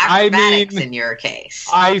 acrobatics in your case.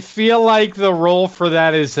 I feel like the roll for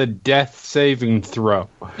that is a death saving throw.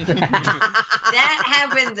 That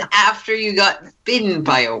happens after you got bitten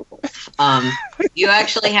by a wolf. You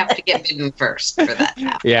actually have to get bitten first for that to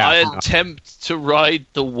happen. Yeah. I attempt to ride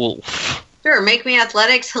the wolf. Sure, make me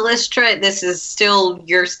athletics, Halisstra. This is still...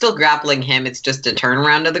 You're still grappling him. It's just a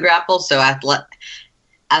turnaround of the grapple. So, athletics...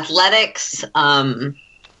 I've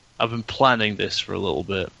been planning this for a little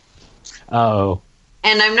bit. Oh.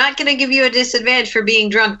 And I'm not going to give you a disadvantage for being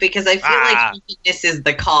drunk because I feel like this is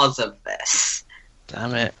the cause of this.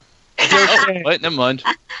 Damn it. Oh, wait, never mind.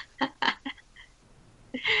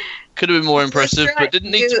 Could have been more impressive, but didn't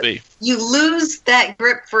need to be. You lose that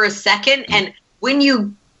grip for a second, and when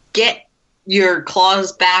you get your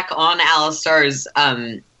claws back on Alastar's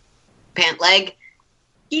pant leg,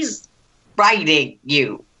 he's riding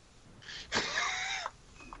you.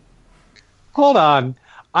 Hold on.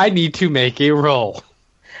 I need to make a roll.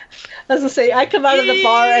 I was gonna say, I come out of the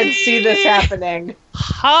bar and see this happening.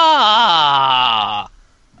 Ha!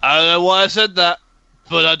 I don't know why I said that,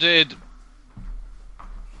 but I did.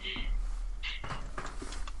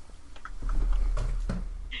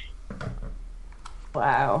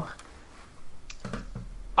 Wow.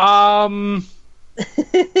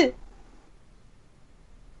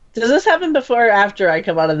 Does this happen before or after I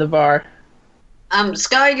come out of the bar?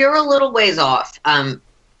 Sky, you're a little ways off.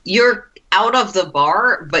 You're out of the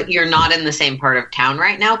bar, but you're not in the same part of town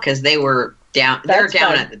right now because they were down. They're That's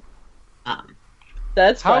down fine. at the.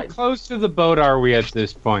 That's How fine. close to the boat are we at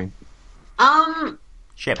this point?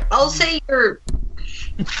 Ship. I'll say you're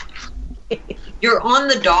on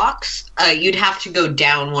the docks. You'd have to go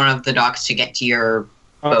down one of the docks to get to your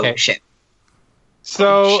Okay. boat ship.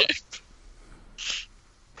 So Shit.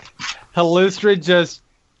 Halisstra just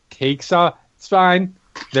takes off. It's fine.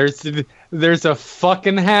 There's a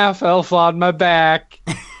fucking half elf on my back.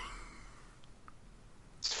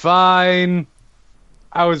 It's fine.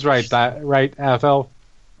 I was right. Right, half elf.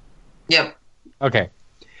 Yep. Okay.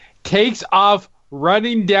 Takes off,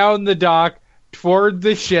 running down the dock toward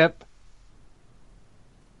the ship.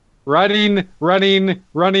 Running.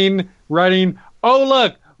 Oh,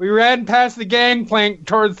 look! We ran past the gangplank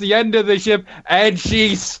towards the end of the ship, and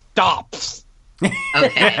she stops.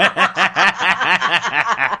 Okay.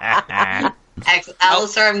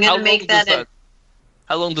 Alastar, I'm going to make that.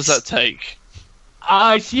 How long does that take?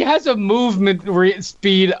 She has a movement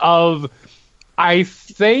speed of, I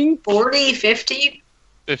think, 40, 50?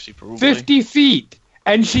 50 probably. 50 feet,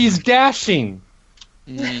 and she's dashing.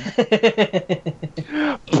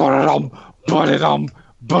 Ba-da-dum.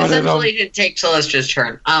 Essentially, it takes Alistra's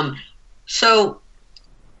turn. So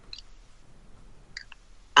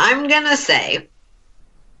I'm gonna say,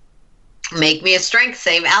 make me a strength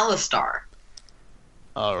save, Alastar.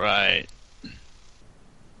 All right.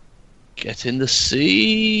 Get in the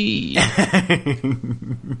sea.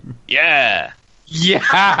 Yeah.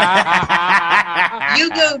 Yeah. You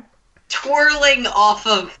go twirling off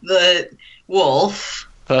of the wolf.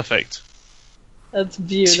 Perfect. That's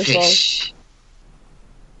beautiful.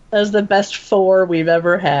 That's the best 4 we've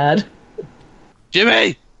ever had.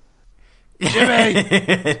 Jimmy! Jimmy!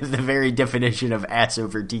 The very definition of ass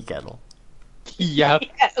over tea kettle. Yep.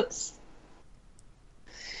 Yes.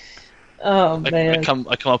 Oh, man. I come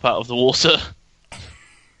up out of the water.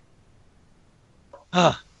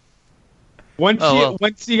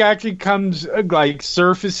 Once he actually comes,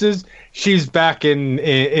 surfaces, she's back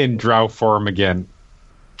in drow form again.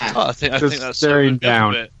 Oh, I think Just that's staring served me up a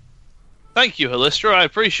down. bit. Thank you, Halisstra. I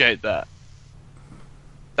appreciate that.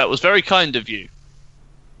 That was very kind of you.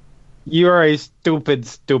 You are a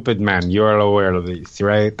stupid man. You are aware of this,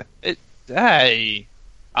 right? Hey.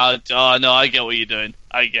 Oh, no, I get what you're doing.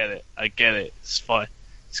 I get it. It's fine.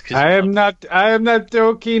 It's 'cause I am not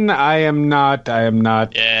joking. I am not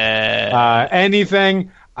Yeah. anything.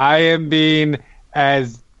 I am being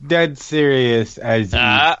as dead serious as you.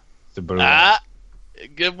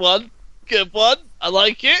 Good one. I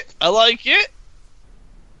like it.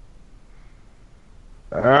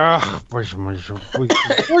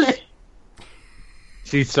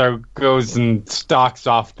 She goes and stalks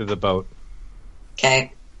off to the boat.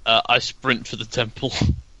 Okay. I sprint for the temple.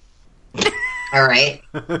 All right.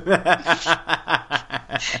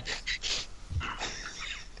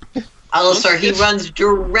 Alastar, he runs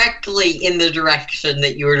directly in the direction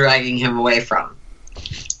that you were dragging him away from.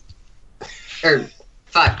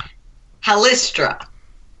 Halisstra.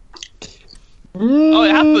 Oh,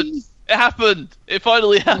 it happened. It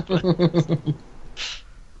finally happened.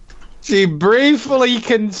 She briefly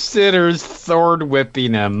considers sword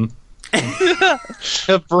whipping him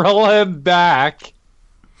to pull him back.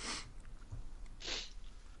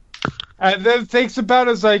 And then thinks about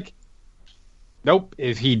it as like, nope,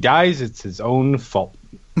 if he dies, it's his own fault.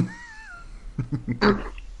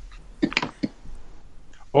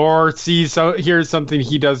 Or hears something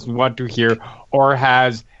he doesn't want to hear, or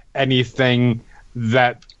has anything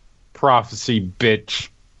that prophecy bitch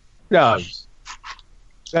does.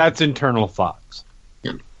 That's internal thoughts.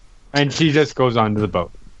 Yeah. And she just goes on to the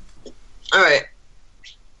boat. All right.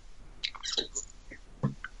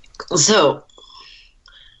 So,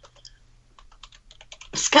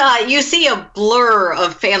 Scott, you see a blur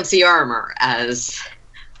of fancy armor as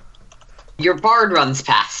your bard runs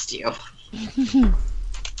past you.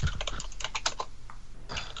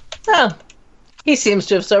 Oh, he seems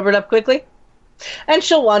to have sobered up quickly. And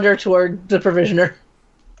she'll wander toward the provisioner.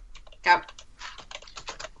 Yep.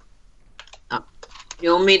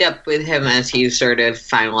 You'll meet up with him as he's sort of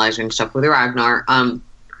finalizing stuff with Ragnar.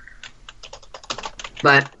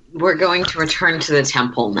 But we're going to return to the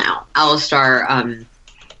temple now. Alastar,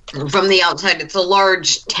 from the outside, it's a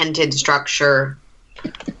large tented structure.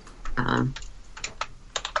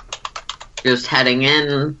 Just heading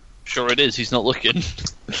in. Sure it is. He's not looking.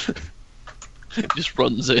 Just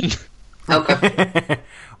runs in. Okay.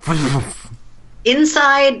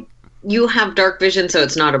 Inside, you have dark vision, so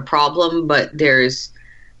it's not a problem, but there's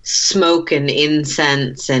smoke and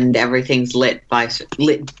incense, and everything's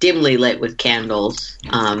dimly lit with candles.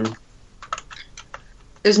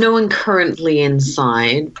 There's no one currently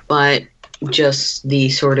inside, but just the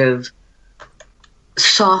sort of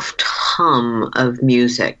soft hum of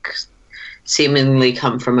music, seemingly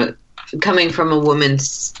coming from a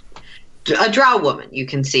drow woman. You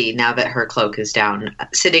can see now that her cloak is down,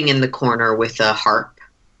 sitting in the corner with a harp.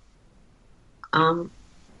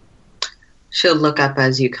 She'll look up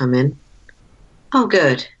as you come in. Oh,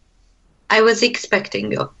 good. I was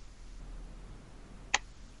expecting you.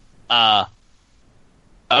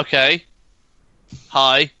 Okay.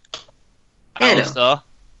 Hi. Hello. Alastar.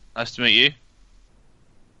 Nice to meet you.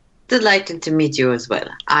 Delighted to meet you as well.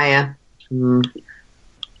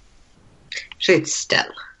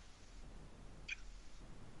 Ritzel.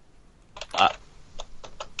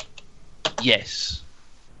 Yes.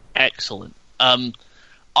 Excellent.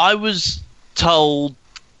 I was told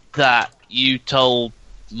that you told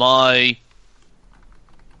my...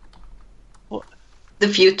 What? The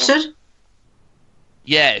future?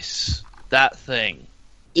 Yes, that thing.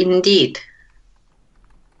 Indeed.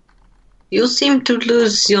 You seem to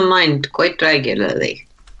lose your mind quite regularly.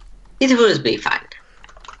 It will be fine.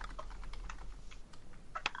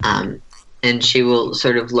 And she will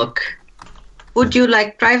sort of look. Would you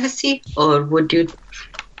like privacy, or do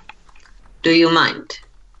you mind?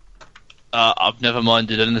 I've never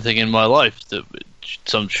minded anything in my life that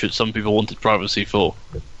some people wanted privacy for.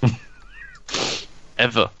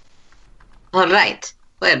 Ever. All right.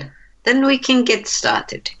 Well, then we can get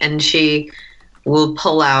started. And she will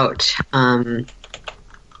pull out.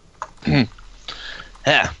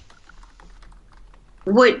 Yeah.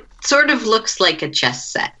 What sort of looks like a chess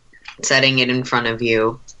set, setting it in front of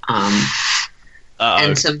you,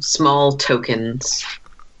 and some small tokens.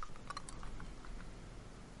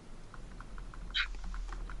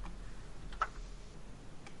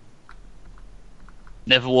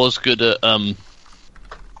 Never was good at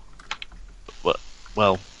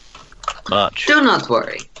much. Do not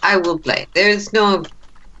worry, I will play. There is no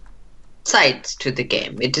sides to the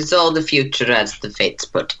game. It is all the future as the fates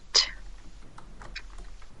put it.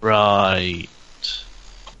 Right.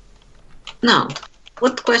 Now,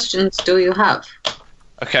 what questions do you have?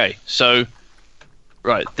 Okay, so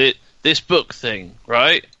right, this book thing,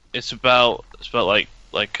 right? It's about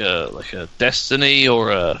like a destiny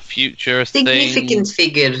or a future Significant thing.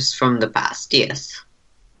 figures from the past, yes.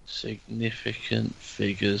 Significant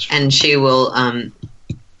figures. And she will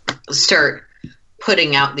start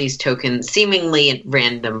putting out these tokens, seemingly at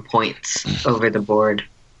random points over the board.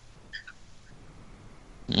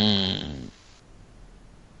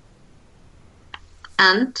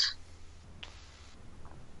 And?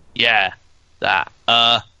 Yeah, that.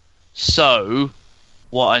 So,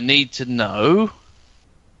 what I need to know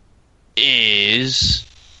is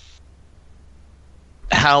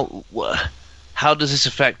how does this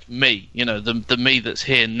affect me? You know, the me that's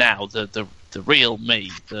here now, the real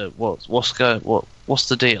me. What's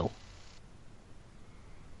the deal?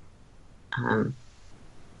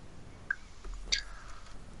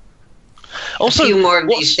 Also, a few more of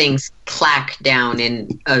these things clack down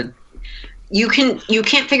in a. You can't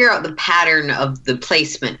figure out the pattern of the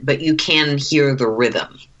placement, but you can hear the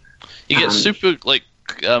rhythm. You get super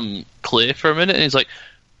clear for a minute, and he's like,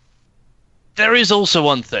 "There is also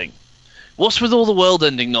one thing. What's with all the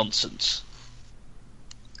world-ending nonsense?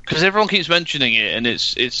 Because everyone keeps mentioning it, and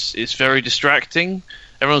it's very distracting.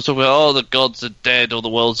 Everyone's talking about, oh, the gods are dead, or the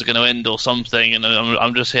worlds are going to end, or something, and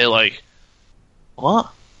I'm just here like,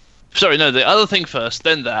 what? Sorry, no, the other thing first,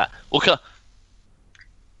 then that. Who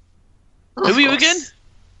are you again?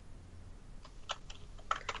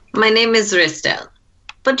 My name is Ristel.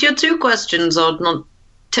 But your two questions are not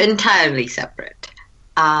entirely separate.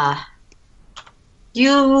 The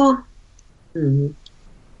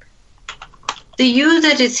you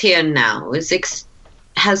that is here now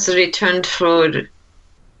has returned for...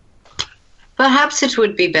 Perhaps it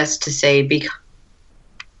would be best to say because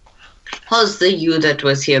the you that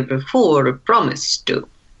was here before promised to.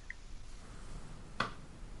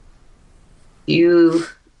 You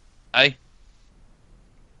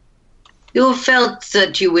felt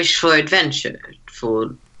that you wished for adventure,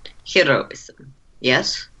 for heroism,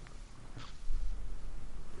 yes?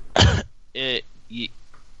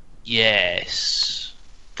 Yes.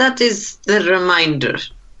 That is the reminder,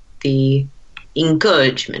 the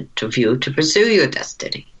encouragement of you to pursue your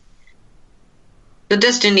destiny. Your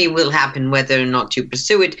destiny will happen whether or not you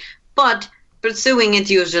pursue it, but pursuing it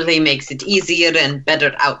usually makes it easier and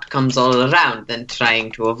better outcomes all around than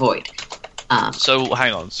trying to avoid. So,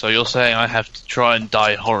 hang on. So you're saying I have to try and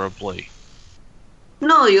die horribly?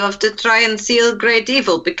 No, you have to try and seal great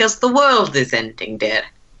evil because the world is ending there.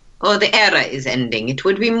 Or the era is ending. It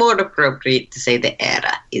would be more appropriate to say the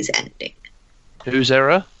era is ending. Whose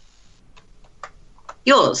era?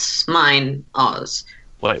 Yours, mine, ours.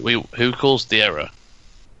 Wait, who calls the era?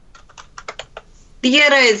 The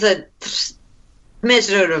era is a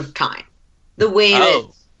measure of time. The way that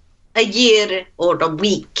a year or a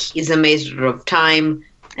week is a measure of time,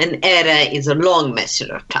 an era is a long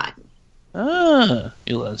measure of time. Ah,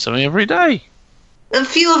 you learn something every day. A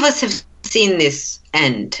few of us have seen this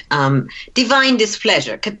end. Divine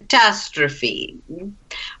displeasure, catastrophe,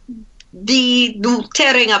 the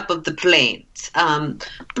tearing up of the plains,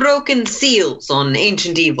 broken seals on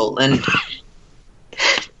ancient evil, and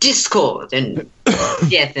discord and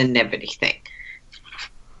death and everything.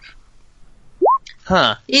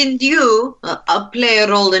 Huh. And you play a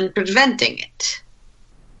role in preventing it.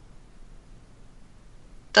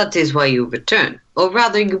 That is why you return. Or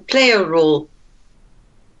rather, you play a role...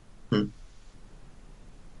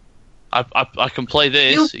 I can play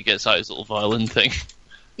this. He gets out his little violin thing.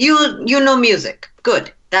 You know music.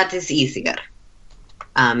 Good. That is easier.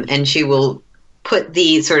 And she will put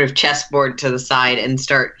the sort of chessboard to the side and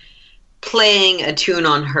start playing a tune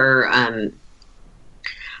on her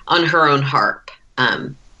own harp.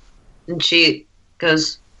 And she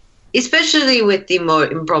goes, especially with the more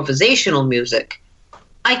improvisational music,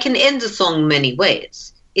 I can end a song many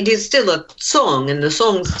ways. It is still a song, and the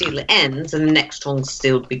song still ends, and the next song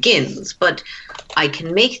still begins, but I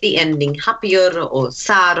can make the ending happier or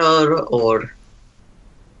sadder or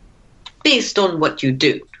based on what you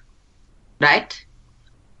do. Right?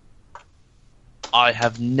 I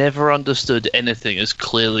have never understood anything as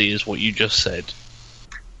clearly as what you just said.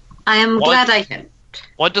 I am glad I helped.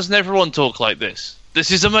 Why doesn't everyone talk like this?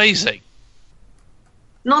 This is amazing.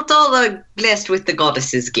 Not all are blessed with the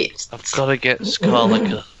goddess's gifts. I've got to get Scar like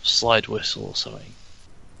a slide whistle or something.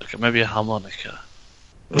 Okay, maybe a harmonica.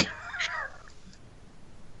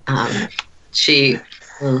 She...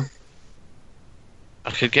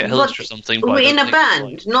 I could get Halisstra something, but in a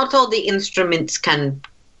band, not all the instruments can...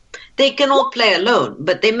 They can all play alone,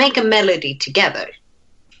 but they make a melody together.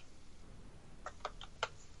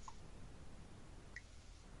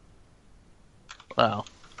 Wow.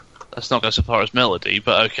 Let's not go so far as melody,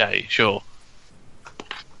 but okay, sure.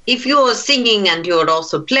 If you're singing and you're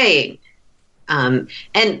also playing, and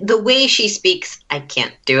the way she speaks, I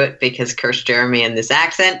can't do it because curse Jeremy and this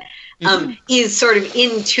accent, is sort of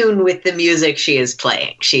in tune with the music she is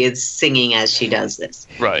playing. She is singing as she does this.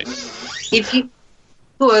 Right. If you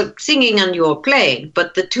are singing and you're playing,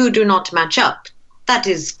 but the two do not match up, that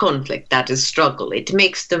is conflict, that is struggle. It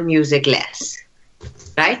makes the music less.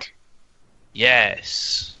 Right?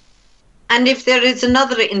 Yes. And if there is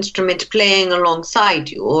another instrument playing alongside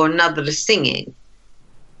you, or another singing,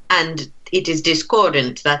 and it is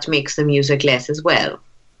discordant, that makes the music less as well.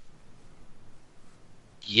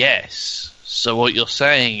 Yes. So what you're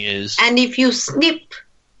saying is... And if you snip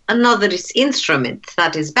another instrument,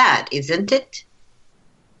 that is bad, isn't it?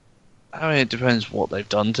 I mean, it depends what they've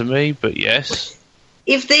done to me, but yes.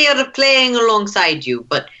 If they are playing alongside you,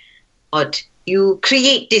 but you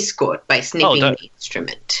create discord by snipping the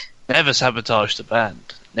instrument. Never sabotage the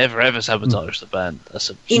band. Never ever sabotage the band. That's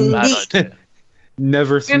a bad idea.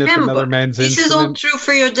 Never sniff another man's instrument. This is all true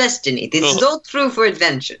for your destiny. This is all true for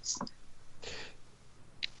adventures.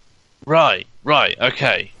 Right,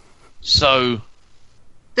 okay. So...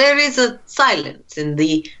 There is a silence in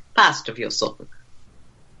the past of your song.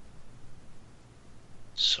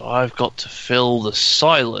 So I've got to fill the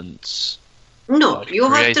silence. No, you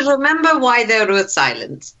have to remember why there was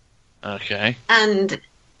silence. Okay. And...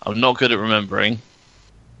 I'm not good at remembering.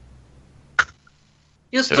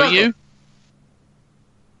 You struggle. Are you?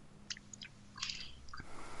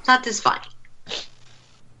 That is fine.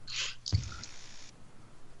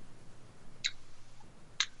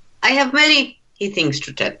 I have many things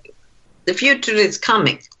to tell you. The future is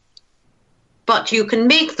coming. But you can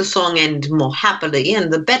make the song end more happily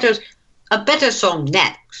and a better song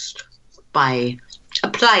next by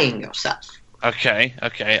applying yourself. Okay.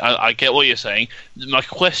 I get what you're saying. My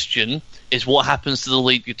question is, what happens to the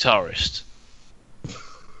lead guitarist?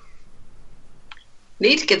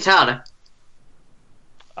 Lead guitar?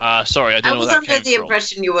 Sorry, I don't know where that came from. I was under the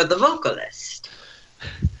impression you were the vocalist.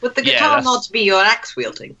 Would the guitar not be your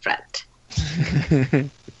axe-wielding friend?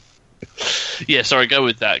 Yeah, sorry, go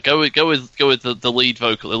with that. Go with the lead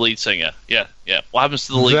vocal, the lead singer. Yeah. What happens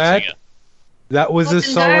to the lead singer? That was Well, a it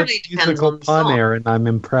solid entirely depends musical on the pun, song. Erin. I'm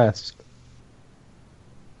impressed.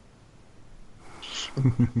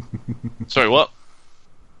 Sorry, what?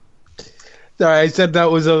 Sorry, I said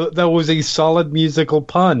that was a solid musical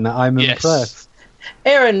pun. I'm Yes. impressed.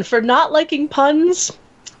 Erin, for not liking puns,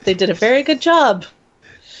 they did a very good job.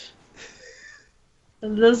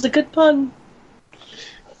 That was a good pun.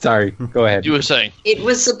 Sorry, go ahead. You were saying? It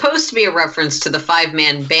was supposed to be a reference to the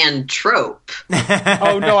 5-man band trope.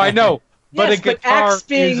 Oh no, I know. But Yes, a guitar axe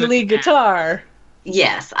being is a- lead guitar.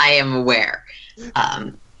 Yes, I am aware.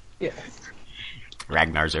 Yes.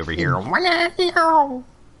 Ragnar's over here.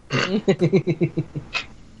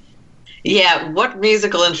 Yeah, what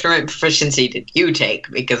musical instrument proficiency did you take?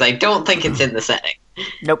 Because I don't think it's in the setting.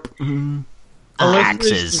 Nope. Alyssa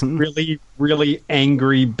Axes. is a really, really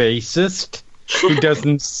angry bassist who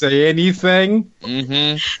doesn't say anything.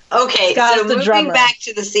 Mm-hmm. Okay, Scott's so the moving drummer. back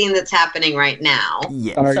to the scene that's happening right now.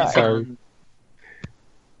 Yes. Sorry.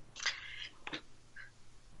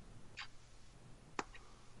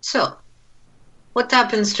 So, what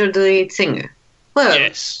happens to the lead singer? Well,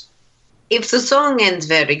 Yes. if the song ends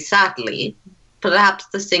very sadly, perhaps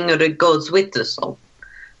the singer goes with the song.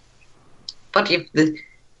 But if the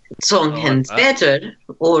song ends better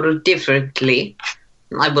or differently,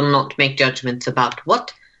 I will not make judgments about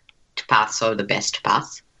what paths are the best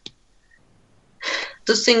paths.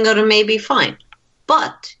 The singer may be fine.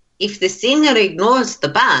 But if the singer ignores the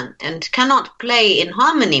band and cannot play in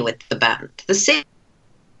harmony with the band, the singer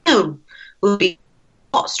will be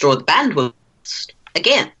lost or the band will be lost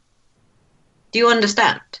again. Do you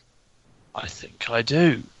understand? I think I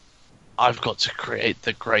do. I've got to create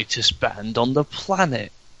the greatest band on the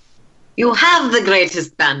planet. You have the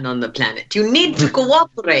greatest band on the planet. You need to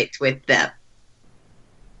cooperate with them.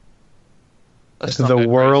 That's not The good.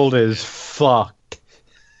 world is fucked.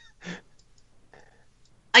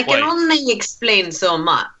 I can Wait. only explain so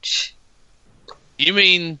much. You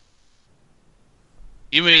mean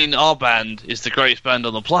our band is the greatest band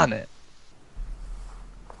on the planet?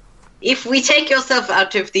 If we take yourself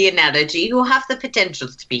out of the analogy, you have the potential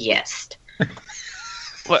to be yes.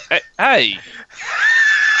 What? Hey,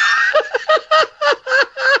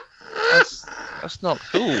 that's not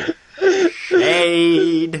cool.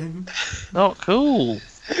 Shade. Not cool.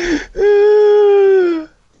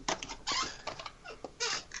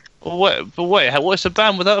 But wait, what's a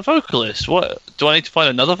band without a vocalist? What, do I need to find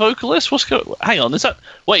another vocalist? What's going? Hang on, does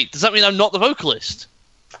that mean I'm not the vocalist?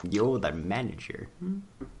 You're the manager.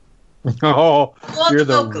 Oh, What you're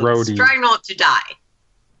the vocalist? roadie. Try not to die.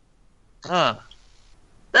 Ah,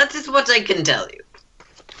 That is what I can tell you.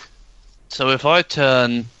 so if I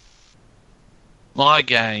turn my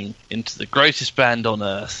gang into the greatest band on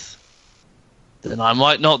Earth, then I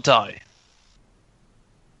might not die.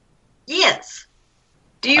 Yes.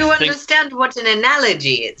 Do you I think- understand what an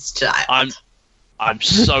analogy is, child? I'm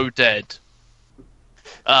so dead.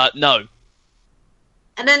 No.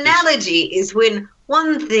 An analogy is when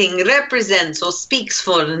one thing represents or speaks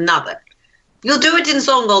for another. You'll do it in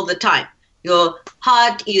song all the time. Your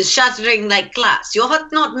heart is shattering like glass. Your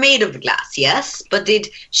heart not made of glass, yes, but it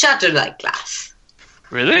shattered like glass.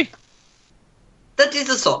 Really? That is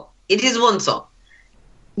a song. It is one song.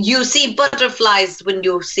 You see butterflies when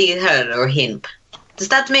you see her or him. Does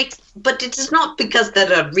that make... But it is not because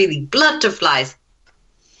there are really butterflies.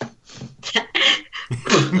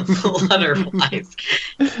 Butterflies.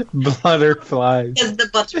 Butterflies. Because the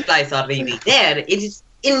butterflies are really there. It is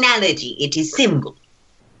analogy. It is symbol.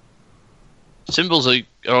 Cymbals are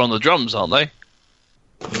on the drums, aren't they?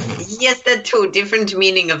 Yes, they're two different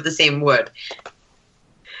meaning of the same word.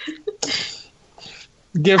 I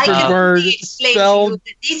Different can words only explain to you spelled.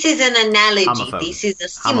 that this is an analogy. Homophone. This is a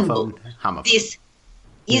symbol. Homophone. This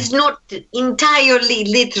is not entirely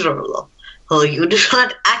literal. Oh, you do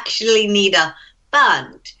not actually need a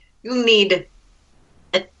band. You need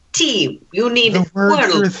a team. You need The words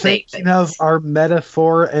you're world thinking flavors. of are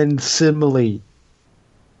metaphor and simile.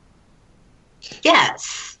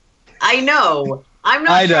 Yes, I know. I'm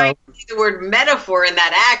not I know. trying to use the word metaphor in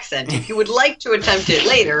that accent. If you would like to attempt it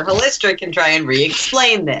later, Halisstra can try and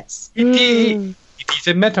re-explain this. It is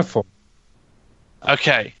a metaphor.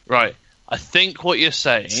 Okay, right. I think what you're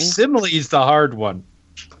saying... Simile is the hard one.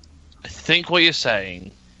 I think what you're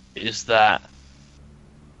saying is that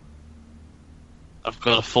I've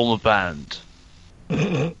got to form a band.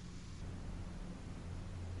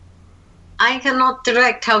 I cannot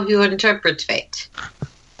direct how you interpret fate.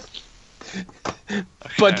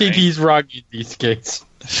 But Okay. he's wrong in this case.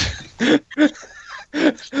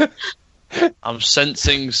 I'm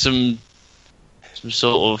sensing some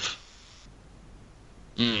sort of...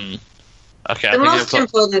 Okay, I The think most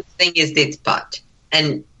important thing is this part,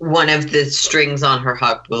 and one of the strings on her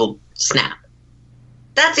harp will snap.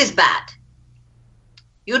 That is bad.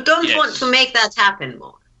 You don't want to make that happen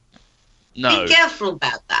more. No. Be careful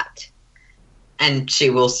about that. And she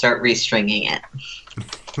will start restringing it.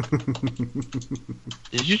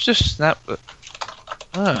 Did you just snap it?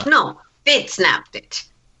 Ah. No, Fate snapped it.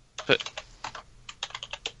 But...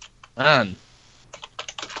 Man.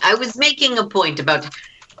 I was making a point about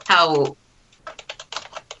how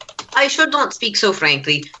I should not speak so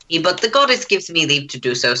frankly, but the goddess gives me leave to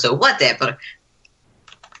do so, so whatever.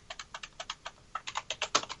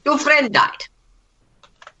 Your friend died.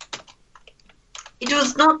 It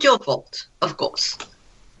was not your fault, of course,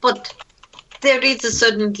 but there is a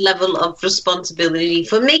certain level of responsibility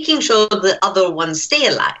for making sure the other ones stay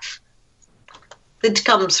alive. That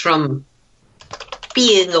comes from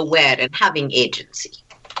being aware and having agency.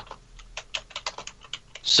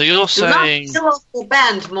 So you're saying... Do not kill off the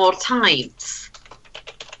band more times.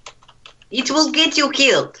 It will get you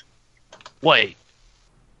killed. Wait.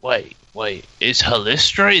 Is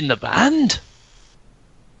Halisstra in the band?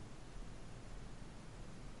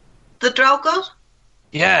 The Drow god?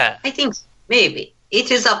 Yeah. I think so. Maybe. It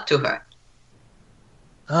is up to her.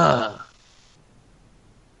 Ah.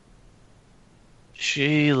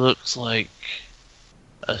 She looks like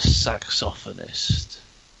a saxophonist.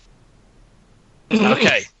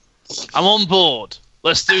 Okay. I'm on board.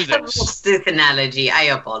 Let's do I this. lost this analogy. I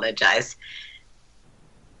apologize.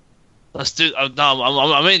 Let's do... no,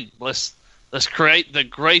 I'm in. Let's create the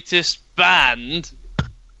greatest band...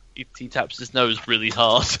 He taps his nose really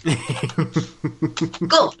hard. Go.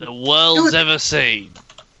 The world's ever seen.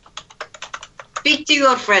 Speak to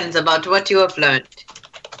your friends about what you have learned.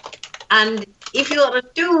 And if you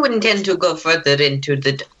do intend to go further into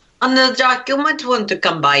the Underdark, you might want to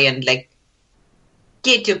come by and,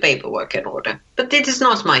 get your paperwork in order. But it is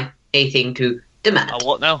not my thing to demand.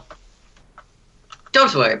 What now?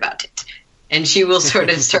 Don't worry about it. And she will sort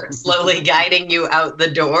of start slowly guiding you out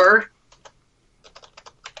the door.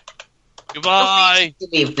 Goodbye. You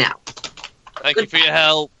leave now. Thank you for your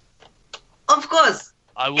help. Of course.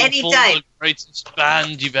 I will Anytime. form the greatest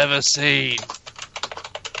band you've ever seen.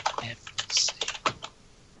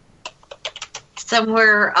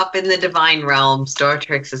 Somewhere up in the divine realm, Star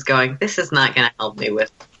Trek is going, this is not going to help me with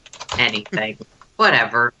anything.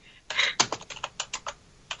 Whatever.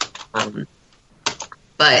 But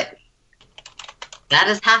that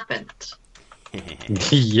has happened.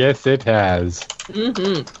 Yes, it has.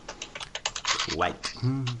 Mm-hmm. White.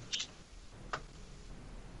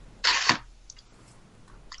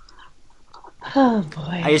 Oh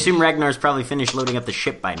boy. I assume Ragnar's probably finished loading up the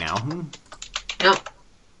ship by now. Nope.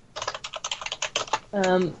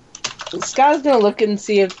 Scott's gonna look and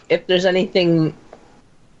see if there's anything.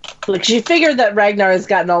 Like, she figured that Ragnar has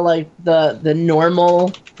gotten all the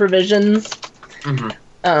normal provisions.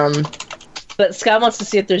 Mm-hmm. But Scott wants to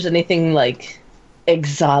see if there's anything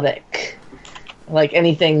exotic,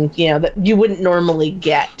 anything that you wouldn't normally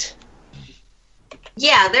get.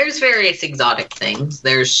 Yeah, there's various exotic things.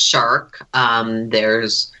 There's shark.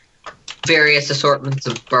 There's various assortments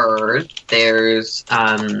of bird. There's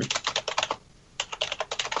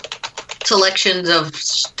selections of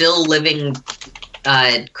still living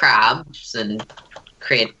crabs and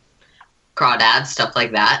crawdads, stuff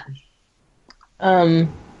like that.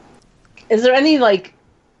 Is there any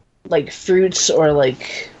fruits or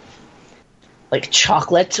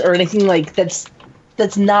chocolate or anything that's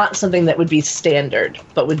not something that would be standard,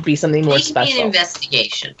 but would be something more special? Make me an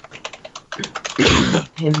investigation.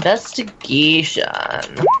 Investigation.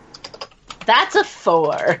 That's a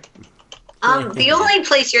 4. The only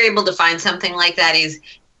place you're able to find something like that is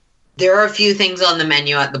there are a few things on the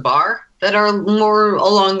menu at the bar that are more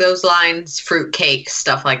along those lines, fruit cake,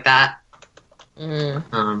 stuff like that. All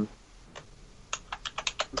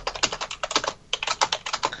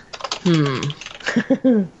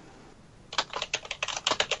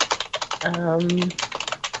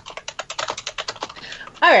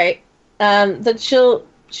right. Then she'll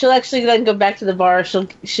actually then go back to the bar. She'll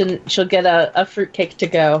get a fruit cake to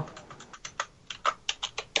go.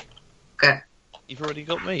 Okay. You've already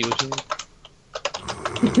got me.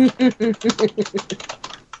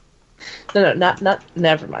 No, not.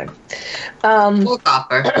 Never mind. 4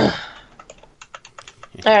 copper.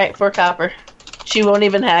 All right, 4 copper. She won't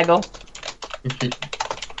even haggle. Good.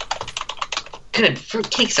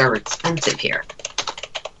 Fruitcakes are expensive here.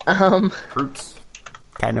 Fruit's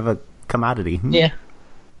kind of a commodity. Yeah.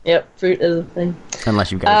 Yep, fruit is a thing.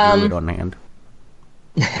 Unless you've got a druid on hand.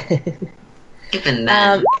 Even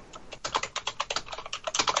that.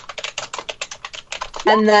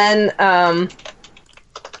 And then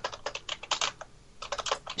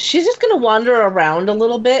she's just going to wander around a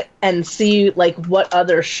little bit and see like what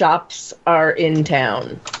other shops are in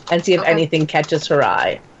town and see if anything catches her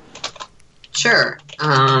eye. Sure.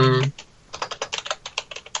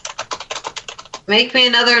 Make me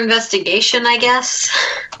another investigation, I guess.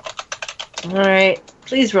 All right.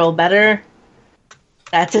 Please roll better.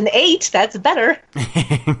 That's an 8. That's better.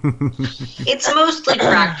 It's mostly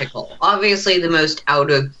practical. Obviously, the most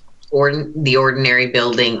out of the ordinary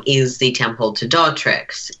building is the Temple to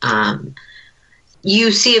Dautrix.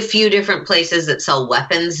 You see a few different places that sell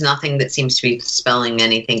weapons, nothing that seems to be spelling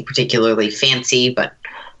anything particularly fancy, but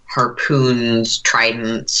harpoons,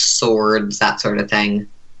 tridents, swords, that sort of thing.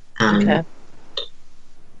 Okay.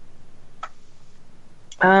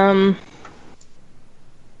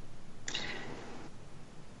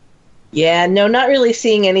 Yeah, no, not really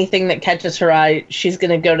seeing anything that catches her eye. She's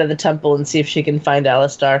going to go to the temple and see if she can find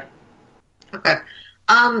Alastar. Okay.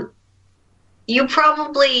 Alastar,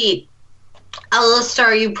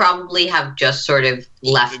 you probably have just sort of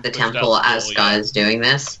left the temple as Ska is doing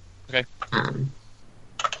this. Okay.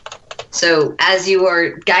 So, as you are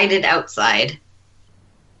guided outside,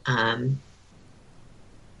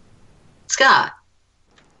 Scott,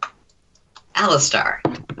 Alastar,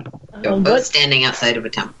 you're both standing outside of a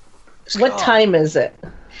temple. What time is it?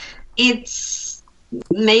 It's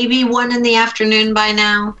maybe 1 in the afternoon by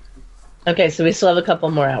now. Okay, so we still have a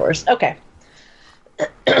couple more hours. Okay.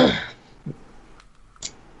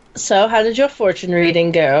 So, how did your fortune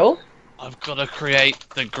reading go? I've got to create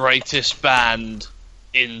the greatest band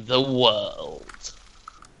in the world.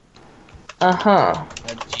 Uh-huh.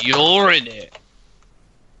 And you're in it.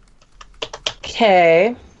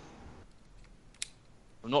 Okay.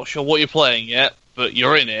 I'm not sure what you're playing yet, but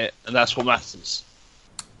you're in it, and that's what matters.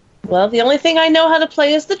 Well, the only thing I know how to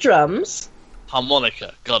play is the drums.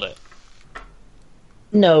 Harmonica, got it.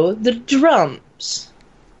 No, the drums.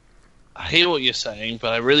 I hear what you're saying,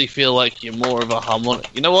 but I really feel like you're more of a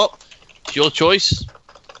harmonic. You know what? It's your choice.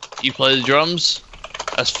 You play the drums.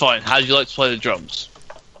 That's fine. How do you like to play the drums?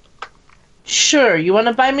 Sure, you want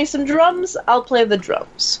to buy me some drums? I'll play the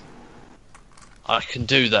drums. I can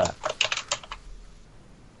do that.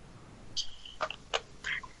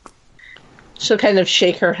 She'll kind of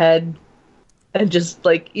shake her head and just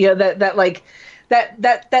like, you know, that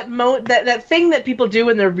thing that people do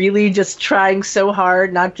when they're really just trying so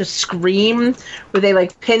hard not to scream, where they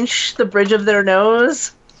like pinch the bridge of their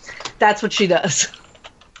nose. That's what she does.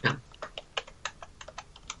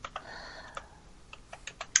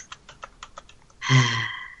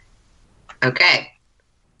 Okay.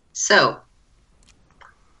 So,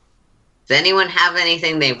 does anyone have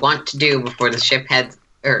anything they want to do before the ship heads,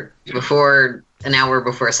 or before an hour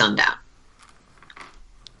before sundown?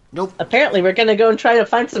 Nope. Apparently, we're gonna go and try to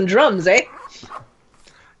find some drums, eh?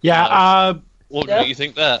 Yeah, What do you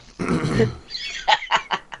think that?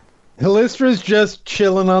 Halistra's just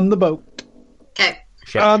chilling on the boat. Okay.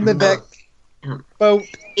 On the deck. Boat.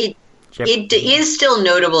 It is still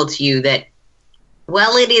notable to you that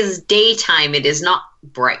while it is daytime, it is not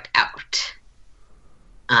bright out.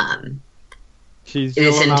 She's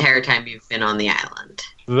This chilling entire on time you've been on the island.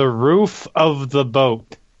 the roof of the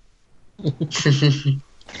boat. The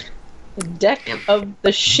deck of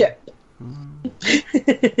the ship.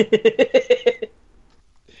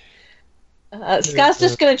 Scott's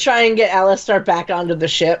just gonna try and get Alastar back onto the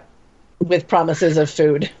ship with promises of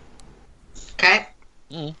food. Okay.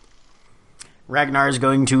 Ragnar is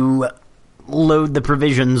going to load the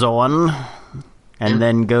provisions on, and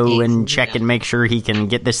then go and check and make sure he can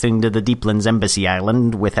get this thing to the Deeplands Embassy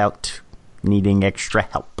Island without needing extra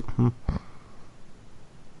help.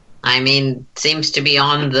 I mean, seems to be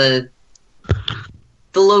on the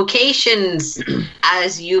locations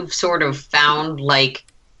as you've sort of found, like,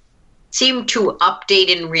 seem to update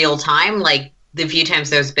in real time. Like, the few times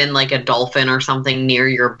there's been, like, a dolphin or something near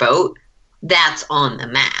your boat, that's on the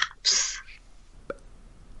maps.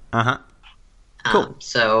 Uh-huh. Cool.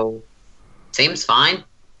 So, seems fine.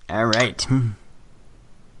 All right.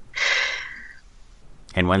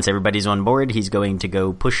 And once everybody's on board, he's going to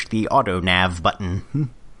go push the auto-nav button.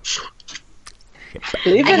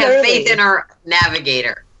 Leave I it have early. faith in our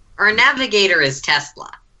navigator. Our navigator is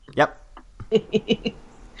Tesla. Yep.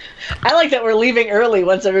 I like that we're leaving early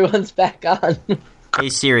once everyone's back on. Hey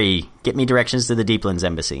Siri, get me directions to the Deeplands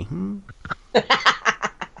Embassy.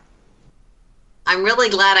 I'm really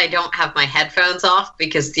glad I don't have my headphones off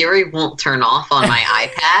because Theory won't turn off on my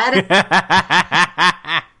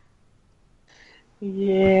iPad.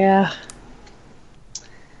 Yeah.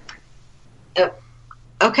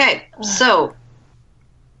 Okay, so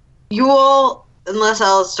you all unless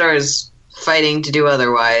Alastar is fighting to do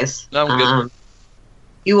otherwise. No, I'm good.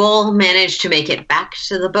 You all manage to make it back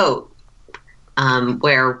to the boat,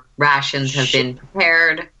 where rations have been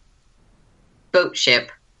prepared. Boat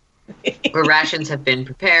ship, where rations have been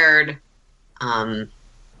prepared.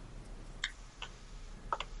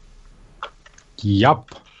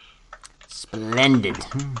 Yup. Splendid.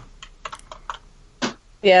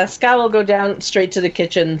 Yeah, Scott will go down straight to the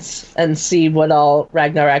kitchens and see what all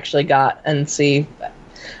Ragnar actually got and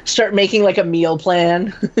start making like a meal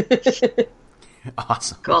plan.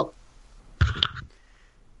 Awesome. Cool.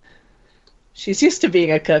 She's used to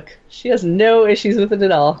being a cook. She has no issues with it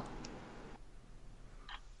at all.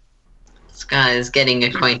 Scott is getting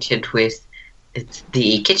acquainted with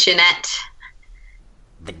the kitchenette.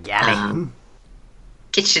 The galley.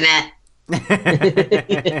 Kitchenette.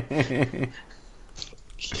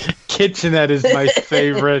 Kitchenette is my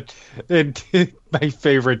favorite. My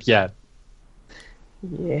favorite yet.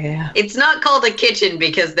 Yeah. It's not called a kitchen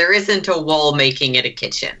because there isn't a wall making it a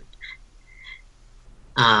kitchen.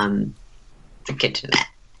 The kitchenette.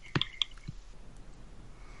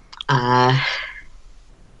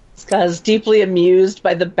 Scott is deeply amused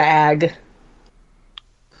by the bag.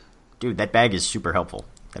 Dude, that bag is super helpful.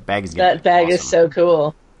 That bag is Is so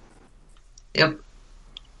cool. Yep.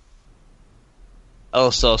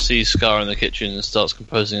 Alastar sees Scar in the kitchen and starts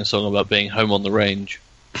composing a song about being home on the range.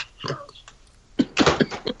 God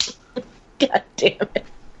damn it.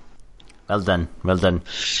 Well done. Well done.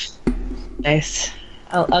 Nice.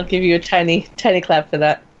 I'll give you a tiny clap for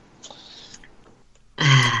that.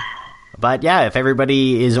 But yeah, if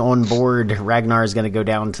everybody is on board, Ragnar is going to go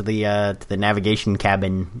down to the navigation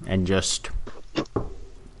cabin and just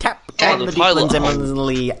tap on the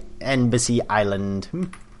Deeplands Embassy Island.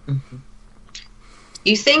 Mm-hmm.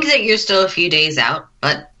 You think that you're still a few days out,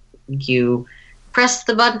 but you press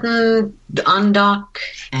the button, undock,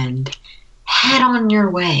 and head on your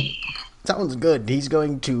way. Sounds good. He's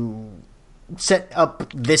going to set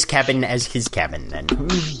up this cabin as his cabin then.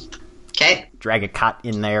 Okay. Drag a cot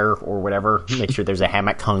in there or whatever. Make sure there's a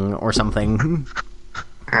hammock hung or something.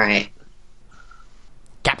 All right.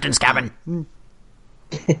 Captain's cabin.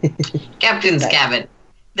 Captain's cabin.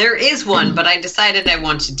 There is one, but I decided I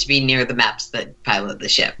wanted to be near the maps that pilot the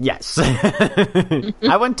ship. Yes.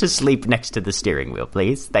 I want to sleep next to the steering wheel,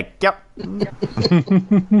 please. Thank you. I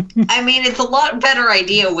mean, it's a lot better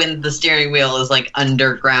idea when the steering wheel is like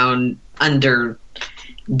underground, under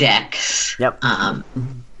decks. Yep.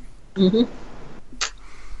 Mm-hmm.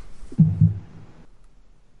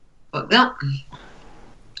 Well,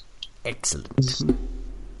 Excellent.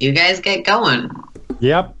 you guys get going.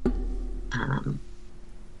 Yep.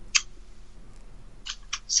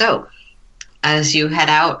 So, as you head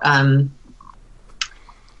out,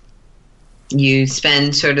 you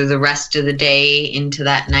spend sort of the rest of the day into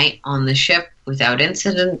that night on the ship without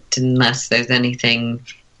incident, unless there's anything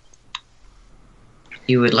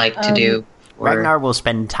you would like to do. Ragnar will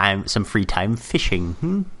spend some free time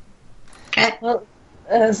fishing. Okay. Well,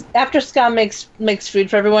 after Ska makes food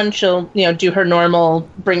for everyone, she'll do her normal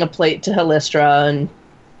bring a plate to Halisstra and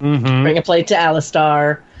bring a plate to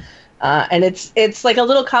Alastar. And it's like a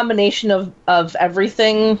little combination of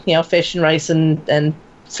everything, fish and rice and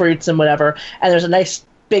fruits and whatever. And there's a nice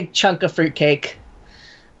big chunk of fruitcake.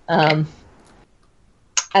 And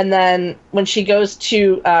then when she goes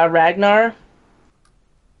to Ragnar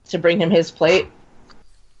to bring him his plate,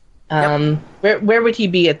 where would he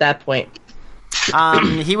be at that point?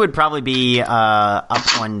 He would probably be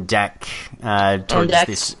up on deck,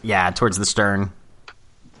 towards the stern.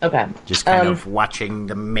 Okay. Just kind of watching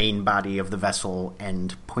the main body of the vessel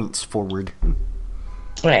and points forward.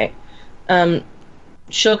 Right.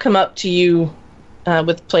 She'll come up to you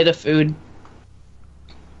with a plate of food.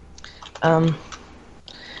 Hey,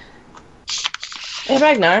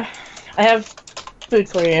 Ragnar. I have food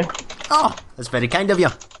for you. Oh, that's very kind of you.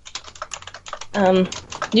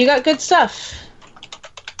 You got good stuff.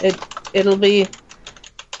 It'll be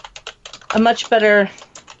a much better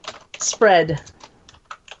spread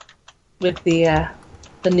with the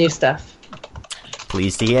new stuff.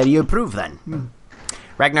 Pleased to hear you approve, then.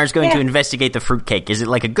 Ragnar's going to investigate the fruitcake. Is it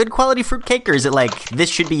like a good quality fruitcake, or is it like, this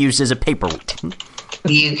should be used as a paperweight?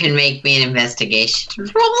 You can make me an investigation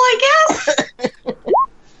roll, I guess.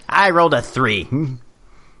 I rolled a 3.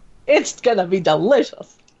 It's gonna be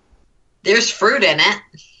delicious. There's fruit in it.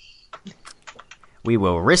 We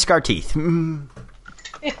will risk our teeth. Your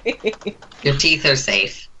teeth are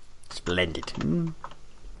safe. Splendid.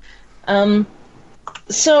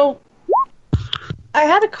 So, I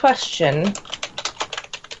had a question.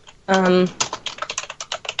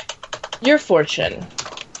 Your fortune.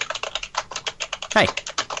 Hey.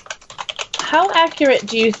 How accurate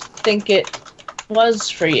do you think it was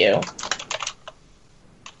for you?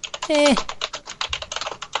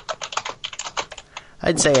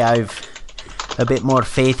 I'd say I've a bit more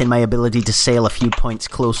faith in my ability to sail a few points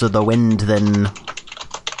closer to the wind than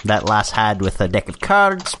that lass had with a deck of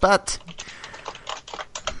cards, but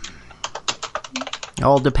it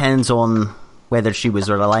all depends on whether she was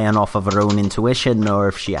relying off of her own intuition or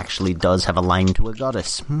if she actually does have a line to a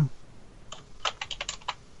goddess.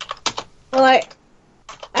 Well,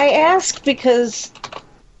 I ask because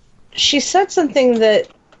she said something that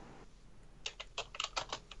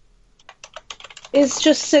is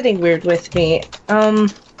just sitting weird with me. You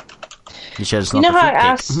know how I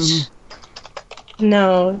asked...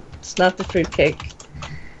 No, it's not the fruitcake.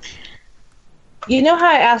 You know how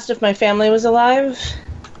I asked if my family was alive?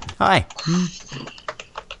 Hi.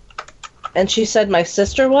 And she said my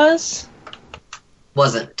sister was?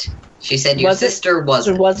 Wasn't. She said your sister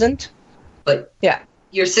wasn't. Or wasn't? But yeah,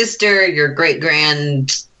 your sister, your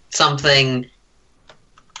great-grand something...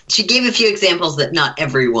 She gave a few examples that not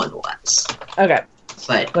everyone was. Okay.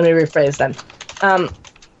 But let me rephrase then.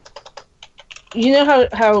 You know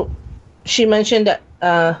how she mentioned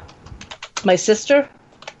my sister?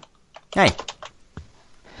 Hey.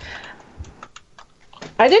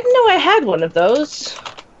 I didn't know I had one of those.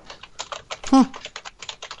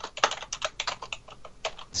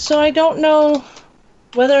 So I don't know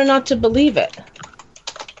whether or not to believe it.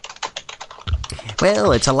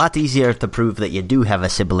 Well, it's a lot easier to prove that you do have a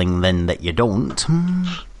sibling than that you don't.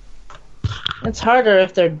 It's harder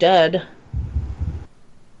if they're dead.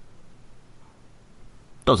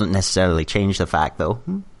 Doesn't necessarily change the fact, though.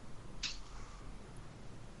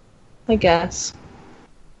 I guess.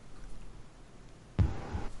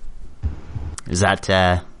 Is that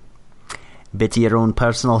a bit of your own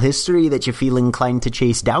personal history that you feel inclined to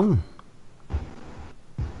chase down?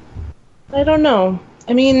 I don't know.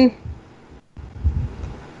 I mean,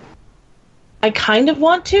 I kind of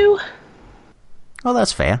want to. Oh,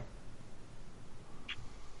 that's fair.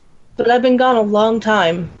 But I've been gone a long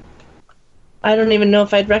time. I don't even know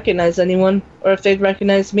if I'd recognize anyone, or if they'd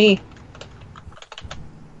recognize me.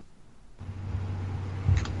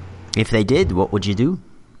 If they did, what would you do?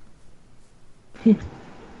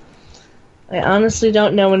 I honestly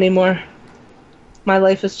don't know anymore. My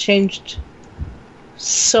life has changed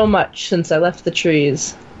so much since I left the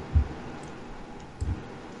trees.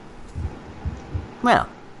 Well,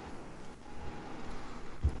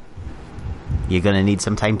 you're gonna need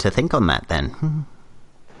some time to think on that then.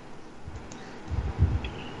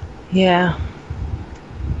 Yeah.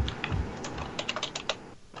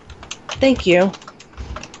 Thank you.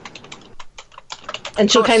 And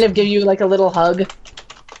she'll kind of give you like a little hug.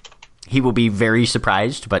 He will be very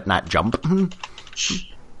surprised, but not jump.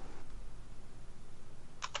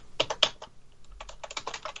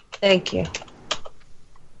 Thank you.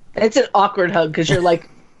 It's an awkward hug because you're like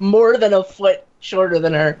more than a foot shorter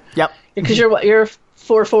than her. Yep. Because you're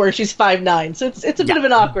 4'4" and she's 5'9", so it's a bit of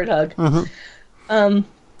an awkward hug. Mm-hmm.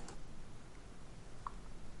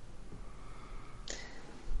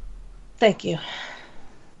 Thank you.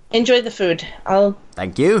 Enjoy the food.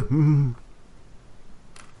 Thank you.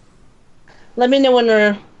 Let me know when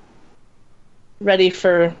we're ready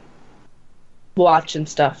for watch and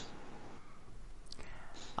stuff.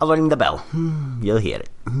 I'll ring the bell. You'll hear it.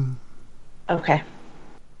 Okay.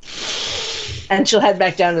 And she'll head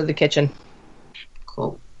back down to the kitchen.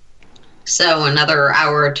 cool. So another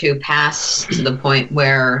hour or two pass to the point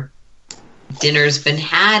where dinner's been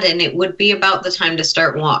had, and it would be about the time to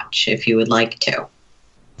start watch if you would like to.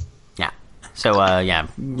 So,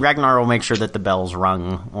 Ragnar will make sure that the bell's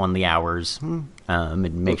rung on the hours,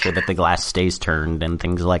 and make sure that the glass stays turned and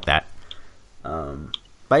things like that.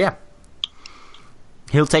 But yeah.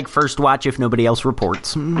 He'll take first watch if nobody else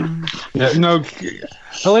reports. Yeah, no,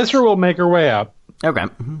 Halisstra will make her way up. Okay.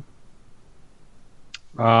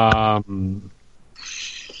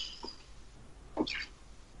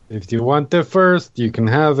 If you want it first, you can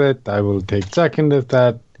have it. I will take second if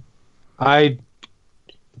that. I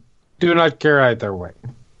do not care either way.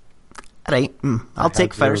 Alright, I'll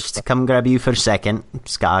take first. Come grab you for second.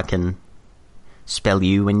 Ska can spell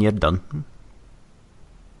you when you're done.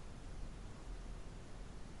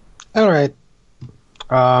 Alright.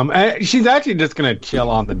 She's actually just gonna chill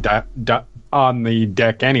on the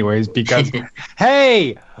deck anyways, because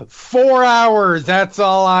hey, 4 hours, that's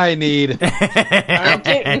all I need.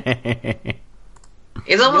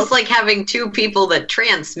 It's almost like having two people that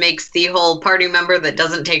trance makes the whole party member that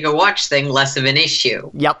doesn't take a watch thing less of an issue.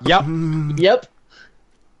 Yep.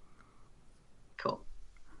 Cool.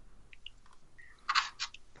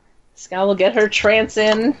 Scout will get her trance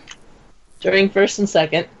in during first and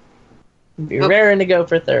second. Be raring to go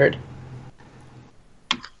for third.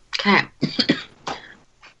 Okay.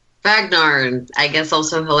 Ragnar, and I guess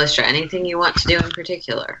also Halisstra, anything you want to do in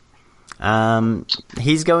particular?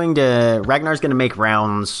 Ragnar's going to make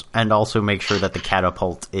rounds and also make sure that the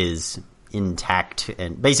catapult is intact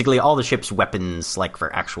and basically all the ship's weapons, like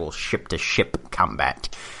for actual ship-to-ship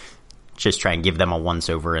combat. Just try and give them a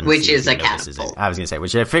once-over. And which see is if a he notices catapult. it. I was going to say,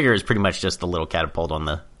 which I figure is pretty much just a little catapult on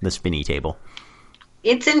the spinny table.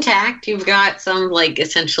 It's intact. You've got some, like,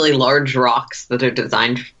 essentially large rocks that are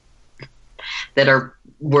designed,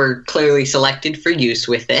 were clearly selected for use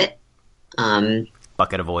with it.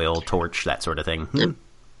 Bucket of oil, torch, that sort of thing.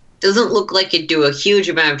 Doesn't look like it'd do a huge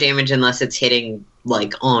amount of damage unless it's hitting,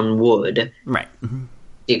 like, on wood. Right.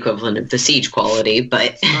 The equivalent of the siege quality,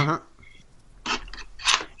 but... No,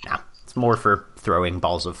 it's more for throwing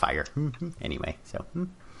balls of fire. Anyway, so...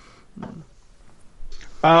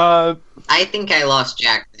 I think I lost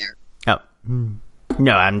Jack there. Oh.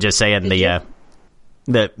 No, I'm just saying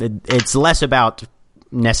it's less about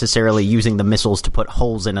necessarily using the missiles to put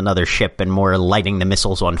holes in another ship and more lighting the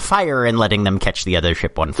missiles on fire and letting them catch the other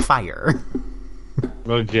ship on fire.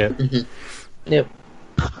 Legit. Yep.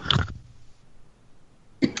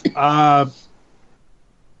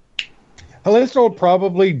 Halisstra will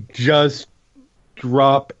probably just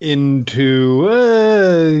drop into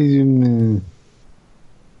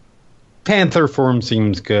panther form.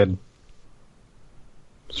 Seems good.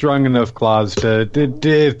 Strong enough claws to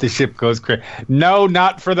if the ship goes crazy. No,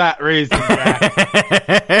 not for that reason, Jack.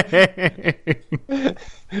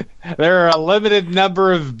 There are a limited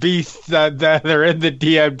number of beasts that are in the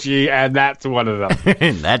DMG, and that's one of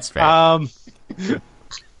them. That's fair.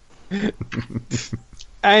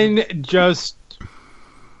 And just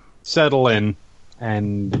settle in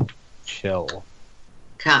and chill.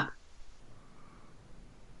 Okay.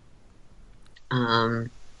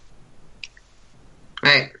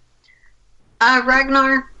 Right.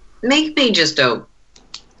 Ragnar, make me just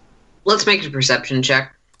let's make a perception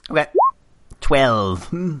check. Okay. 12.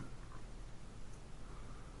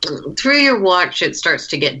 Through your watch, it starts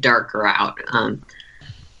to get darker out.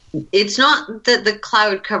 It's not that the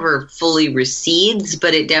cloud cover fully recedes,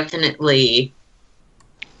 but it definitely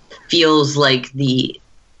feels like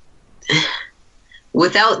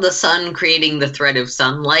without the sun creating the thread of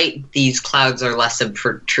sunlight, these clouds are less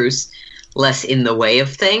obtruse, less in the way of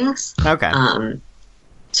things. Okay.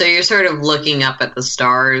 So you're sort of looking up at the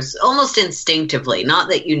stars almost instinctively. Not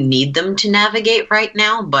that you need them to navigate right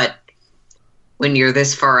now, but when you're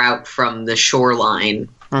this far out from the shoreline,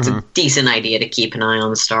 it's a decent idea to keep an eye on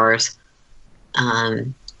the stars.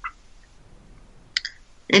 And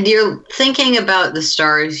you're thinking about the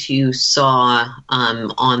stars you saw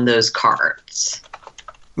on those cards.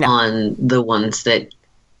 Yeah. On the ones that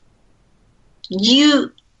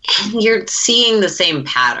you're seeing the same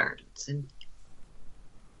patterns. And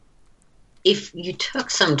if you took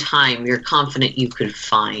some time, you're confident you could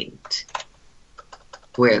find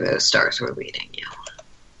where those stars were leading you.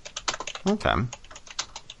 Okay.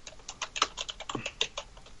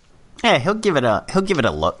 Yeah, he'll give it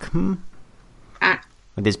a look. Would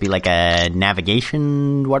this be like a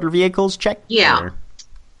navigation water vehicles check? Yeah.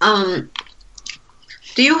 Or?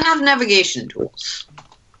 Do you have navigation tools?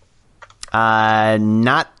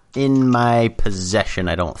 Not in my possession,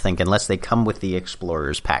 I don't think, unless they come with the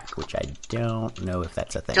Explorer's Pack, which I don't know if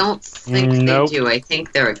that's a thing. Don't think Nope. they do. I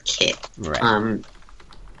think they're a kit. Right.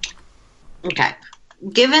 Okay.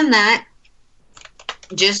 Given that,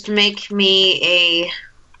 just make me a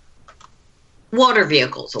water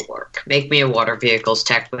vehicles will work. Make me a water vehicles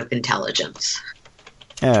tech with intelligence.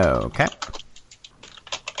 Okay.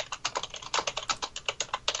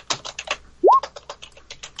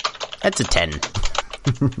 That's a 10.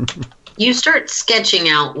 You start sketching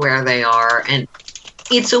out where they are, and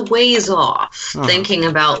it's a ways off. Thinking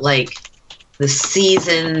about, like, the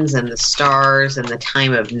seasons and the stars and the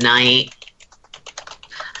time of night.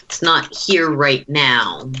 It's not here right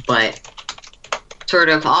now, but sort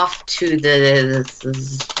of off to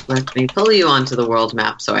let me pull you onto the world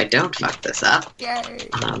map so I don't fuck this up. Yay!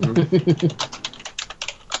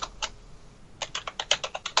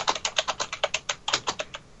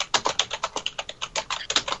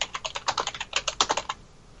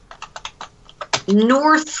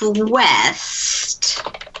 Northwest.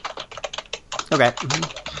 Okay.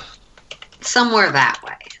 Somewhere that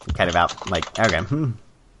way. Kind of out, like, okay.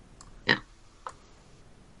 Yeah.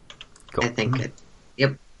 Cool. I think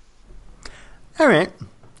yep. Alright.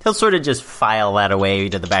 He'll sort of just file that away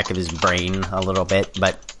to the back of his brain a little bit,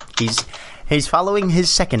 but he's following his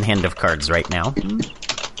second hand of cards right now.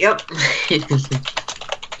 Yep.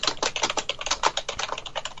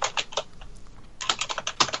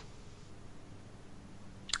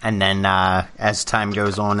 And then, as time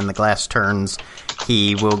goes on and the glass turns,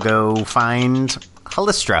 he will go find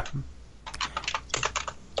Halisstra.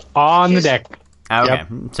 On the deck. Okay, Yep.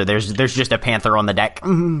 so there's just a panther on the deck.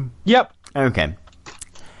 Yep. Okay.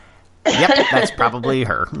 Yep, that's probably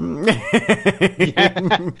her.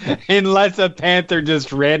 Unless a panther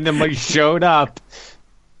just randomly showed up.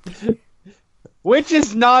 Which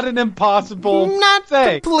is not an impossible Not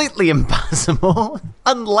thing. completely impossible.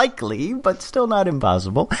 Unlikely, but still not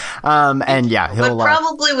impossible. And yeah, he'll But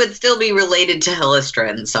probably would still be related to Halisstra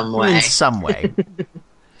in some way. in some way.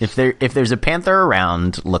 If there's a panther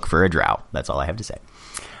around, look for a drow. That's all I have to say.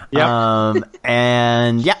 Yep.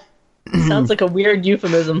 And yeah, Sounds like a weird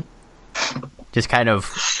euphemism. just kind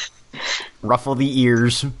of ruffle the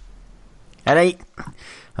ears. At 8,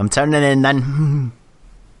 I'm turning in then.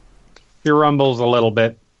 He rumbles a little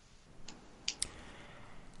bit.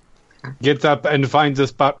 Gets up and finds a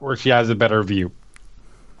spot where she has a better view.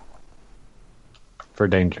 For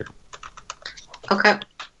danger. Okay.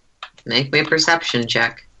 Make me a perception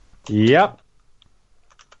check. Yep.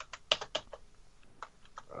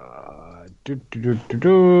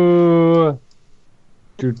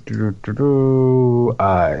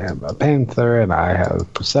 I am a panther and I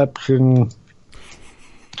have perception.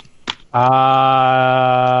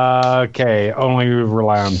 Okay, only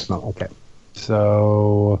rely on smell. Okay.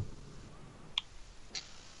 So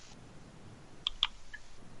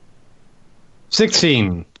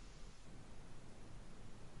 16.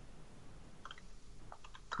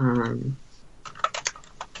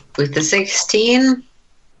 With the 16,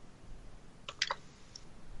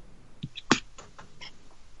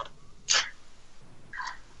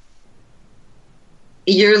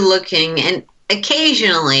 you're looking, and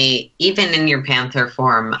occasionally, even in your panther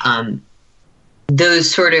form, those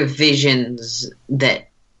sort of visions that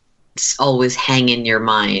always hang in your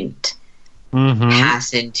mind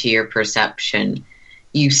pass into your perception.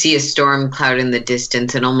 You see a storm cloud in the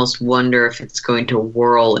distance and almost wonder if it's going to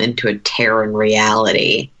whirl into a Terran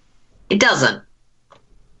reality. It doesn't.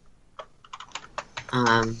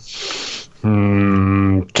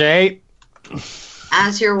 Okay.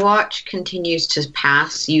 As your watch continues to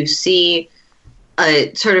pass, you see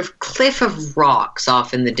a sort of cliff of rocks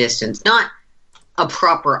off in the distance. Not a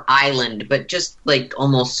proper island, but just like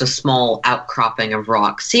almost a small outcropping of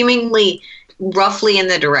rocks, seemingly roughly in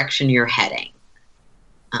the direction you're heading.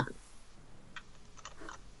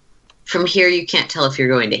 From here, you can't tell if you're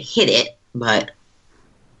going to hit it, but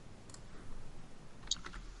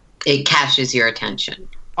it catches your attention.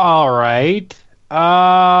 All right.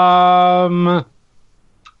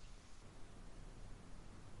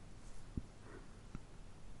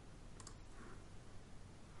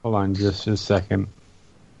 Hold on just a second.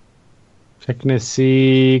 Checking to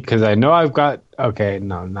see, because I know I've got... Okay,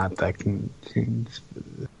 no, not that can change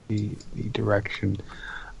the direction.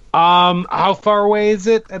 How far away is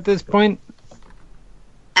it at this point?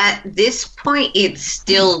 At this point, it's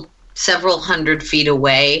still several hundred feet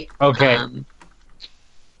away. Okay.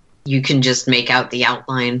 You can just make out the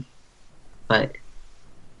outline, but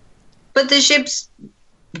the ship's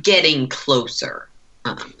getting closer.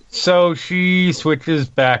 So she switches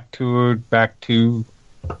back to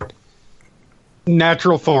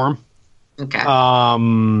natural form. Okay.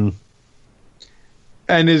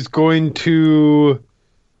 And is going to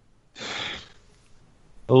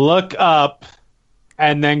look up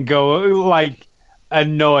and then go like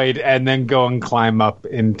annoyed and then go and climb up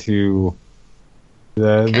into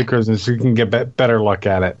the cruiser so you can get better look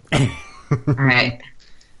at it. All right.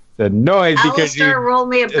 The noise because you Alastar, roll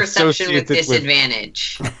me a perception with associated with-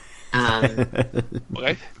 disadvantage.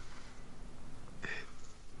 Okay.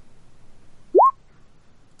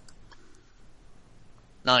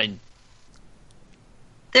 Nine.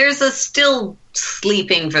 There's a still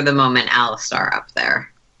sleeping for the moment Alastar up there.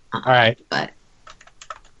 All right. But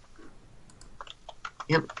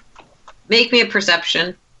yep. Make me a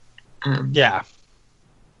perception. Yeah.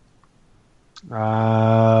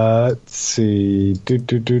 Let's see.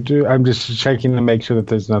 I'm just checking to make sure that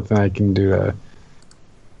there's nothing I can do to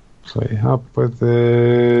actually help with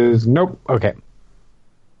this. Nope. Okay.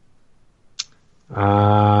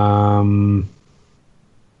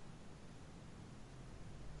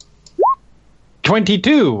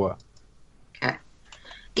 22. Okay.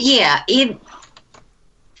 Yeah,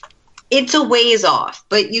 it's a ways off,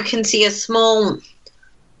 but you can see a small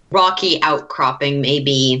rocky outcropping,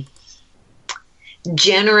 maybe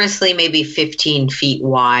generously maybe 15 feet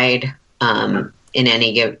wide in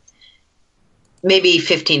any given, maybe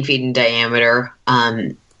 15 feet in diameter.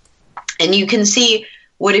 And you can see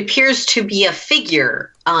what appears to be a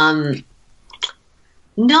figure,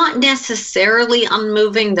 not necessarily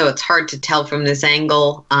unmoving, though it's hard to tell from this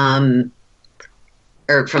angle,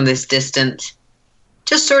 or from this distance.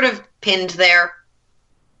 Just sort of pinned there.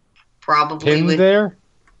 Probably Pinned there?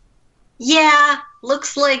 Yeah,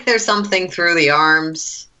 looks like there's something through the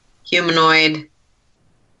arms. Humanoid.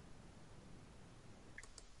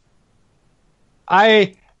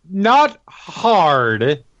 Not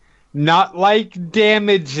hard, not like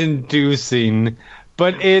damage inducing,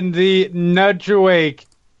 but in the nudge awake.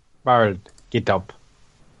 Bard, get up.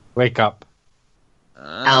 Wake up.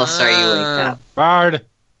 Alastar, you wake up. Bard,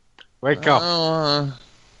 wake up.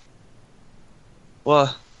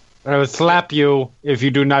 What? I will slap you if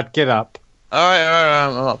you do not get up. Alright,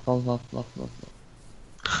 I'm up.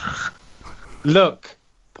 Look,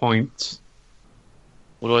 points.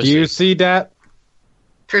 What do I Do see? you see that?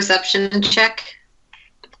 Perception check.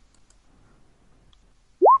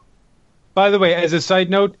 By the way, as a side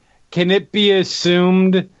note, can it be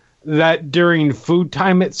assumed that during food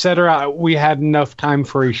time, etc., we had enough time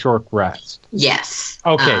for a short rest? Yes.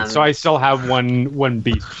 Okay, so I still have one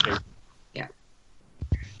beast shape. Yeah.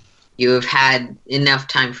 You have had enough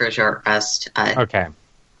time for a short rest. Okay.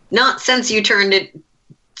 Not since you turned it,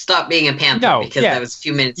 stopped being a panther, because that was a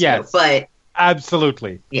few minutes ago. But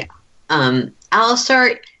absolutely. Yeah.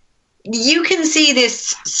 Alastar, you can see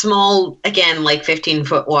this small, again, like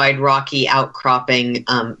 15-foot wide rocky outcropping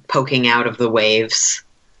poking out of the waves.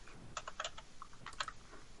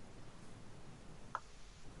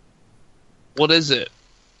 What is it?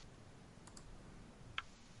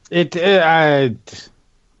 Do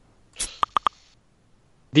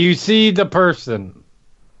you see the person?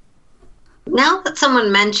 Now that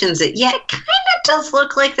someone mentions it, yeah, it kind of does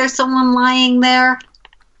look like there's someone lying there.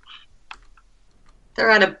 They're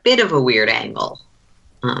at a bit of a weird angle.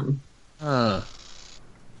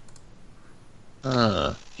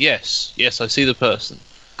 Yes, I see the person.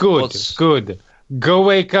 Good, good. Go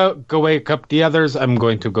wake up the others. I'm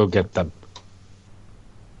going to go get them.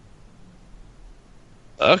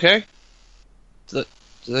 Okay. Do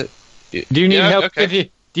you need help? Okay.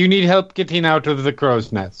 Do you need help getting out of the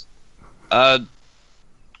crow's nest?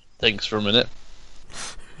 Thanks for a minute.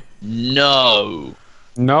 No.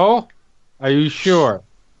 No? Are you sure?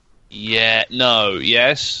 Yeah, no,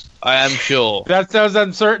 yes, I am sure. That sounds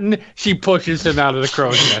uncertain. She pushes him out of the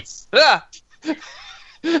crow's nest. Ah!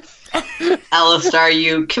 Alastar,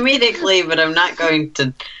 you comedically, but I'm not going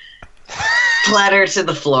to clatter to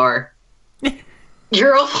the floor.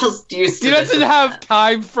 You're almost used to He this. doesn't have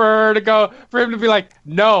time for him to be like,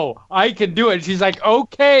 no, I can do it. And she's like,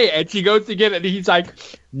 okay. And she goes to get it, and he's like,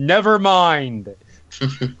 never mind.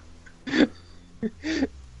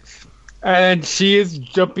 And she is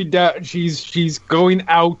jumping down. She's going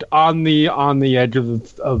out on the edge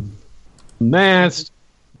of the mast,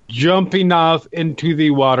 jumping off into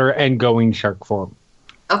the water and going shark form.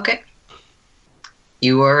 Okay.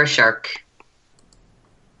 You are a shark.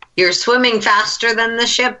 You're swimming faster than the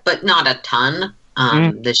ship, but not a ton.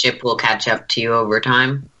 The ship will catch up to you over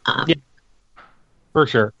time. Yeah, for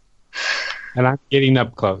sure. And I'm getting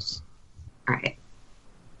up close. All right.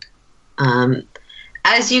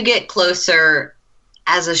 As you get closer,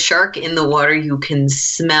 as a shark in the water, you can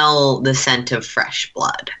smell the scent of fresh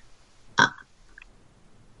blood.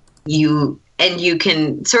 You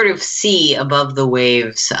can sort of see above the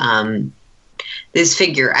waves this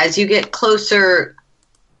figure. As you get closer,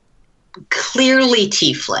 clearly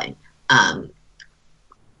tiefling,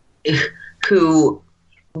 who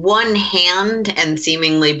one hand and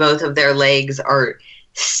seemingly both of their legs are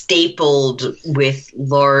stapled with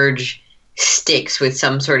large sticks with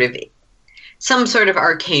some sort of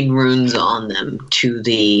arcane runes on them to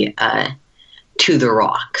the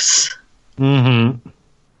rocks. Mm-hmm.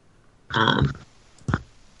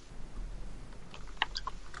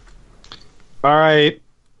 All right.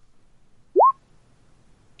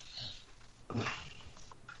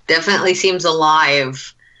 Definitely seems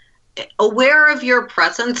alive. Aware of your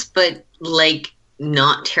presence, but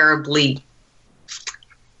not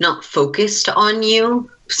focused on you.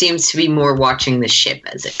 Seems to be more watching the ship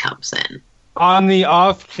as it comes in. On the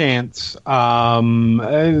off chance, I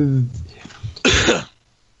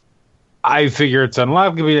figure it's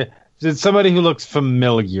unlikely. Is it somebody who looks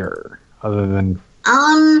familiar other than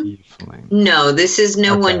tiefling? No, this is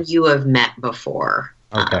no one you have met before.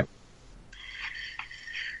 Okay.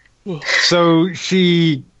 So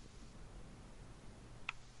she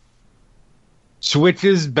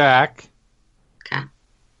switches back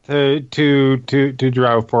to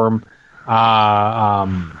drow form,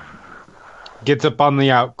 gets up on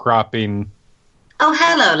the outcropping, Oh,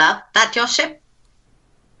 hello, love. That your ship?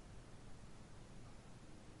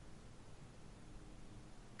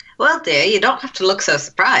 Well, dear, you don't have to look so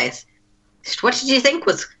surprised. What did you think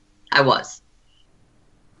I was?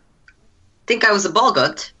 Think I was a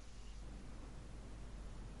boggart?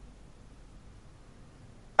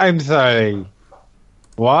 I'm sorry.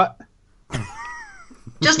 What?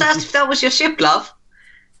 Just asked if that was your ship, love.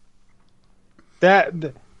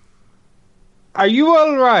 Are you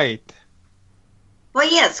all right? Well,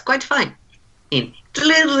 yes, quite fine. It's a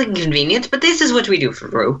little inconvenient, but this is what we do for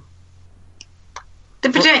Rue. The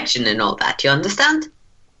protection and all that, you understand?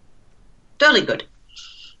 Totally good.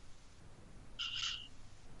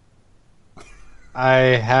 I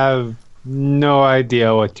have no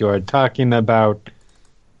idea what you are talking about.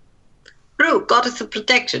 Rue, goddess of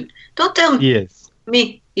protection. Don't tell Yes.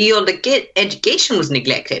 me your education was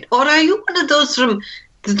neglected, or are you one of those from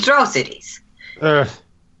the Drow cities?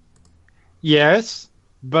 Yes,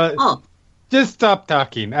 but Oh, just stop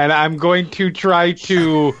talking, and I'm going to try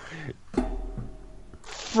to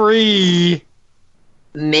free.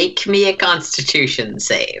 make me a constitution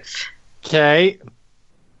save. Okay.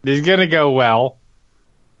 This is gonna go well.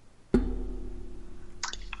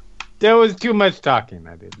 There was too much talking,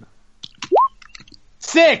 I didn't know.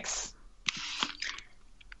 6!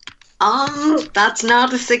 That's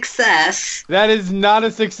not a success. That is not a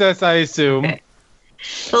success, I assume. Okay.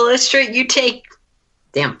 Halisstra, you take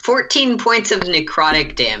 14 points of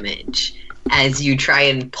necrotic damage as you try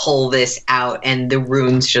and pull this out, and the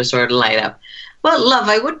runes just sort of light up. Well, love,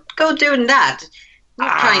 I would go doing that. You're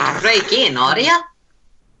trying to break in, are ya?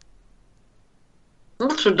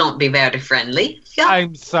 That would not be very friendly. Yeah,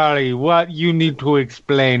 I'm sorry, what? You need to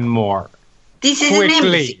explain more. this is an embassy.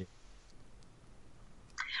 Quickly.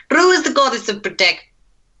 Rue is the goddess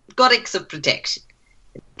of protection.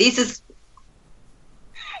 This is...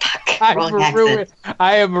 Fuck, wrong accent.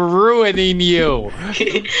 I am ruining you.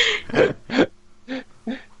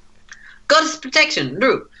 Goddess of protection,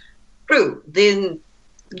 Rue, the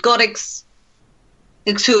goddess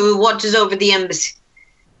who watches over the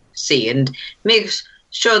embassy and makes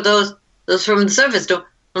sure those from the surface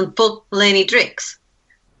don't pull any tricks.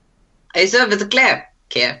 I serve as a cleric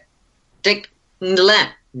here, protecting the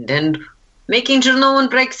land and making sure no one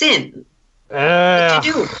breaks in. What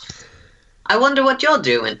you do? I wonder what you're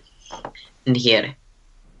doing in here.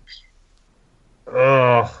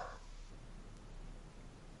 Oh,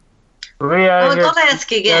 I gotta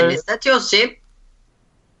ask again, is that your ship?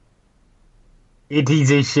 It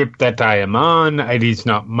is a ship that I am on. It is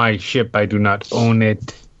not my ship. I do not own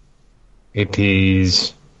it. It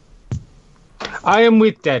is... I am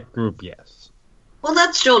with that group, yes. Well,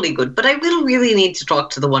 that's jolly good, but I will really need to talk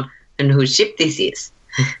to the one on whose ship this is.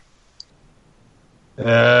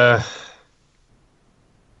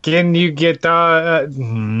 Can you get... No,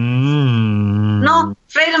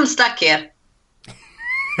 afraid I'm stuck here.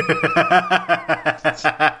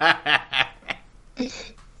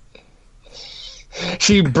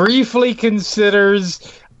 She briefly considers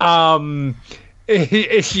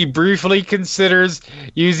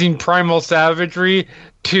using primal savagery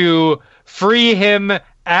to free him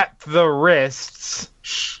at the wrists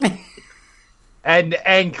and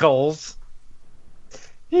ankles.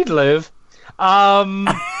 He'd live.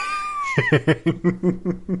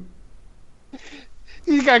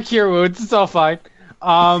 He's got cure wounds, it's all fine.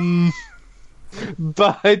 But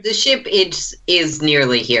The ship is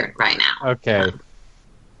nearly here right now. okay.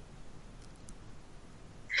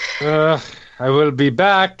 I will be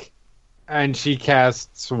back. And she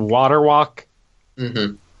casts Water Walk.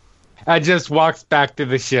 Mm-hmm. And just walks back to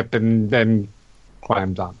the ship and then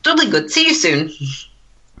climbs on. Totally good. See you soon.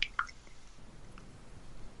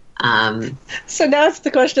 So now it's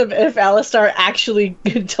the question of if Alastar actually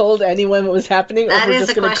told anyone what was happening, That or we're is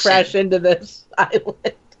just the going to question. crash into this island.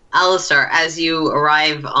 Alastar, as you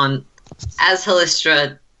arrive as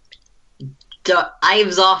Halisstra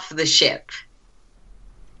dives off the ship.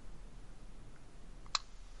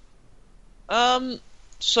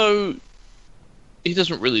 So he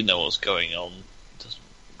doesn't really know what's going on. Doesn't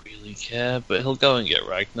really care, but he'll go and get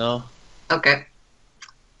Ragnar. Okay.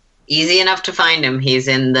 Easy enough to find him. He's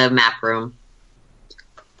in the map room.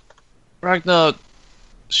 Ragnar,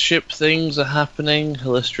 ship things are happening.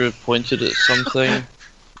 Halisstra pointed at something.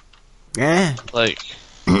 Yeah. Like,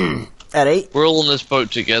 Alright. we're all on this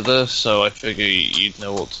boat together, so I figure you'd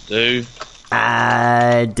know what to do.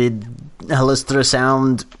 Did Halisstra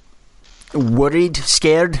sound worried,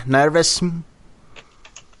 scared, nervous?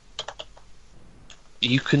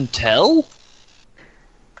 You can tell?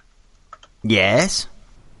 Yes.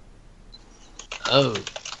 Oh.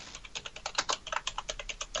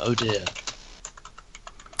 Oh dear.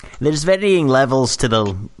 There's varying levels to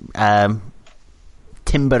the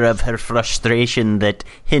timbre of her frustration that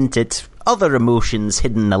hint at other emotions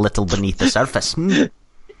hidden a little beneath the surface.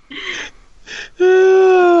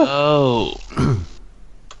 Oh.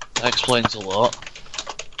 That explains a lot.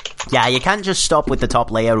 Yeah, you can't just stop with the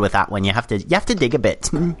top layer with that one. You have to dig a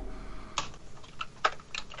bit.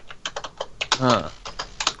 Huh.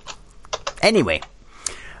 Anyway.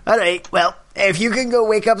 Alright, well, if you can go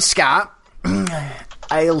wake up Scott,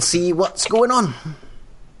 I'll see what's going on.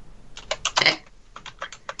 Okay.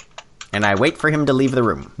 And I wait for him to leave the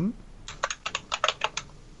room.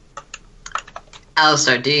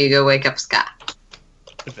 Alastar, do you go wake up Scott?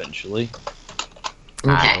 Eventually.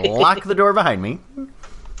 I lock the door behind me.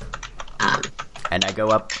 Um, And I go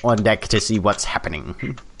up on deck to see what's happening.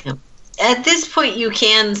 At this point, you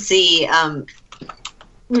can see a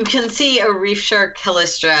reef shark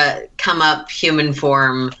Halisstra come up, human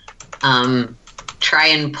form, try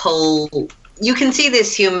and pull. You can see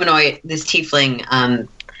this humanoid, this tiefling,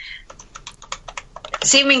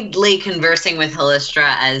 seemingly conversing with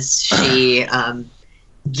Halisstra as she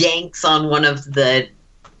yanks on one of the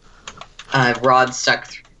rods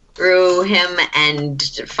stuck through him and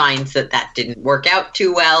finds that didn't work out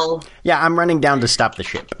too well. Yeah, I'm running down to stop the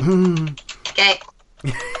ship. Okay.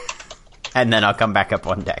 And then I'll come back up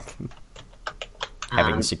on deck,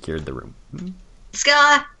 having secured the room.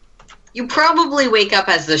 Ska, you probably wake up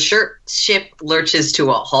as the ship lurches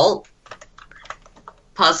to a halt,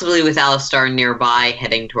 possibly with Alastar nearby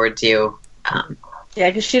heading towards you. Yeah,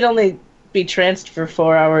 because she'd only be tranced for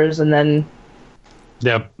 4 hours and then.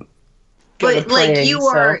 Yep. But like you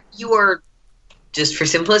are, just for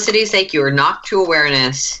simplicity's sake, you are knocked to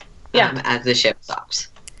awareness. As the ship stops.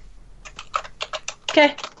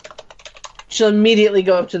 Okay. She'll immediately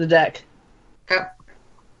go up to the deck. Okay.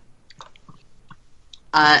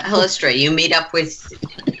 Halisstra, you meet up with.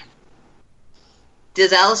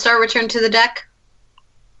 Does Alastar return to the deck?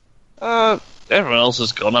 Everyone else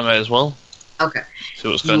is gone. I may as well. Okay. See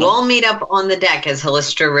what's going You on. all meet up on the deck as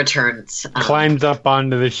Halisstra returns. Climbs up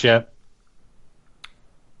onto the ship.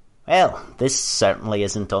 Well, this certainly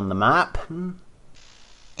isn't on the map.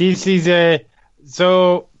 This is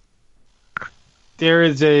so there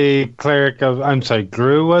is a cleric of, I'm sorry,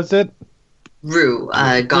 Gru, was it? Rue,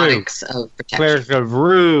 Goddess of Protection. Cleric of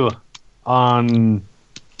Rue on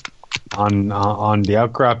the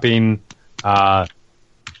outcropping,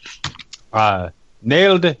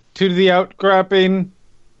 nailed to the outcropping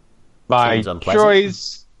by Seems unpleasant.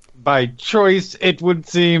 choice. By choice, it would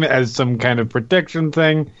seem, as some kind of protection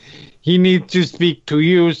thing. He needs to speak to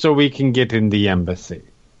you so we can get in the embassy.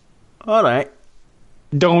 All right.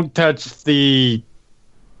 Don't touch the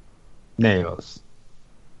nails.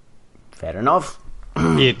 Fair enough.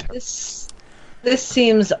 This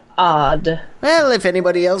seems odd. Well, if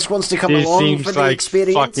anybody else wants to come This along seems for the like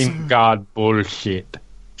experience. fucking god bullshit.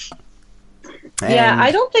 Yeah,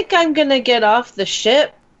 I don't think I'm gonna get off the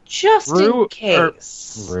ship, just in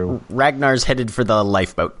case. Ragnar's headed for the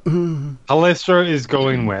lifeboat. Halisstra is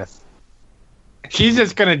going with. She's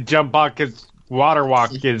just gonna jump off because water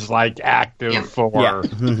walk is like active for. Yeah.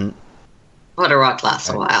 Water walk lasts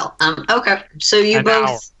a while. Okay, so you An both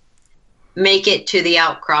hour. make it to the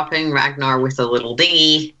outcropping. Ragnar with a little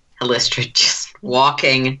dinghy. Halisstra just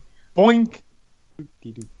walking. Boink.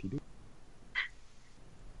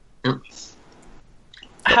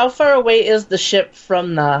 How far away is the ship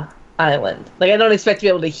from the island? Like, I don't expect to be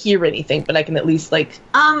able to hear anything, but I can at least, like...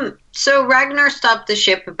 So Ragnar stopped the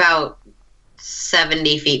ship about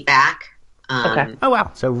 70 feet back. Okay. Oh,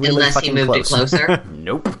 wow. So really Unless he fucking moved it close. closer.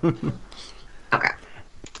 Nope. Okay.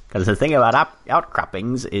 Because the thing about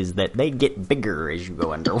outcroppings is that they get bigger as you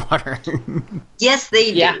go underwater. Yes,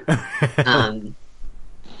 they do. Yeah.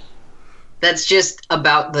 That's just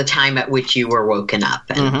about the time at which you were woken up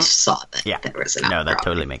and saw that there was an outcropping. No, that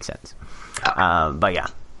totally makes sense. Okay. But yeah,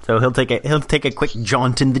 so he'll take a quick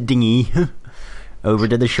jaunt in the dinghy over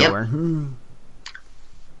to the shore.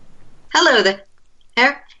 Hello there.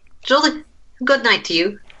 Jolly good night to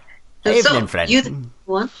you. Evening, friend. You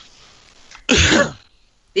what?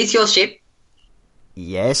 Is your ship?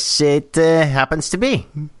 Yes, it happens to be.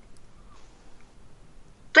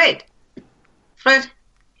 Great. Fred,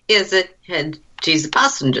 here's it, and she's a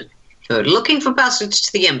passenger. You're looking for passage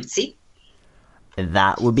to the embassy?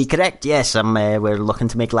 That would be correct. Yes, we're looking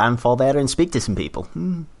to make landfall there and speak to some people.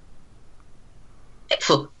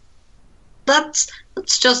 Delightful. That's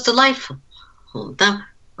just delightful.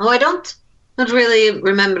 I don't really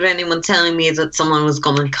remember anyone telling me that someone was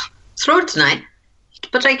coming through tonight,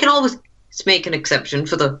 but I can always make an exception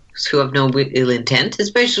for those who have no ill intent,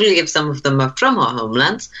 especially if some of them are from our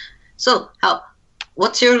homelands. So,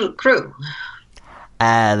 what's your crew?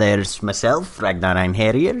 There's myself, Ragnar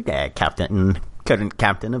Einherjar, current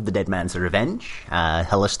captain of the Dead Man's Revenge.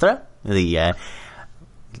 Halisstra, the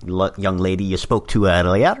young lady you spoke to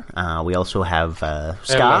earlier. We also have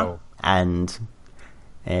Ska and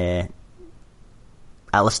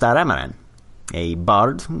Alastar, a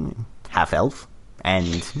bard, half-elf,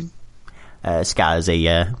 and Ska is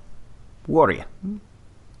a warrior.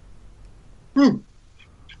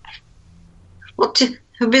 What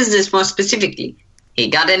business more specifically? You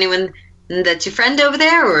got anyone that's your friend over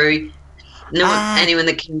there, or anyone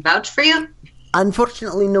that can vouch for you?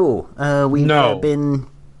 Unfortunately, no. We've been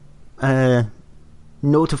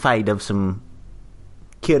notified of some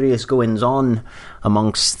curious goings-on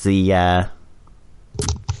amongst the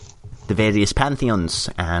various pantheons,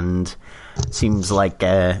 and seems like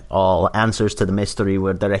all answers to the mystery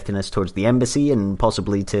were directing us towards the embassy and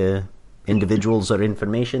possibly to individuals or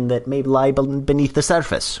information that may lie beneath the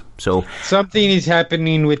surface. So something is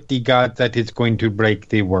happening with the god that is going to break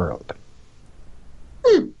the world.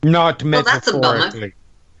 Not metaphorically.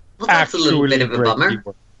 Well, that's a little bit of a bummer.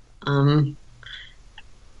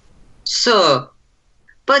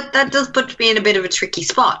 But that does put me in a bit of a tricky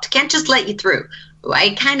spot. Can't just let you through.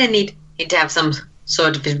 I kind of need to have some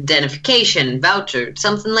sort of identification, voucher,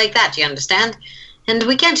 something like that, you understand? And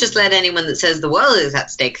we can't just let anyone that says the world is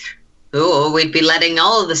at stake through. Oh, we'd be letting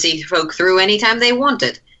all of the sea folk through anytime they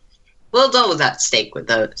wanted. World's always at stake with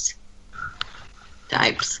those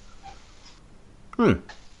types.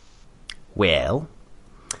 Well,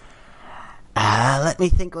 let me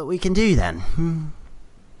think what we can do then.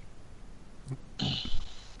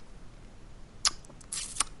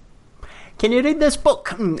 Can you read this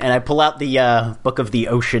book? And I pull out the Book of the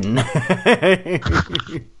Ocean.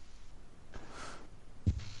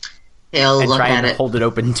 He'll and look try at and it. Hold it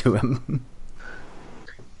open to him.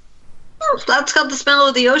 Well, that's got the smell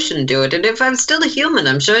of the ocean to it, and if I'm still a human,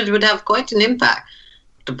 I'm sure it would have quite an impact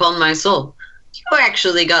upon my soul. You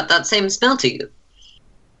actually got that same smell to you.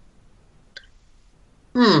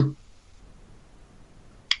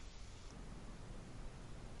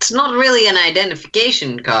 It's not really an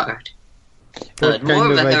identification card, but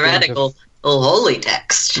more of a heretical holy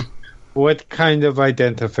text. What kind of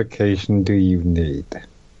identification do you need?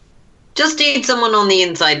 Just need someone on the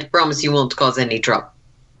inside to promise you won't cause any trouble.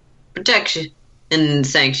 Protection and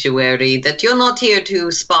sanctuary, that you're not here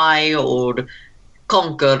to spy or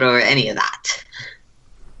conquer or any of that.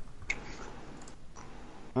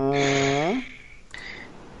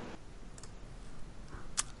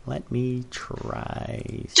 Let me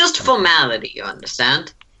try. Just formality, you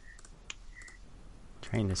understand?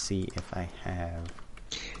 Trying to see if I have.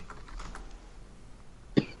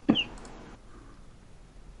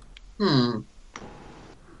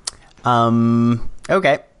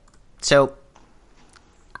 Okay. So,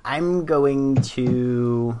 I'm going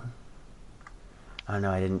to... Oh no,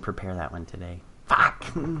 I didn't prepare that one today. Fuck!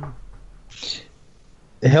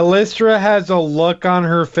 Halisstra has a look on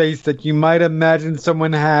her face that you might imagine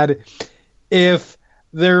someone had if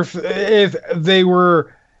they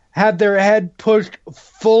had their head pushed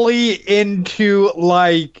fully into,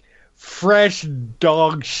 like, fresh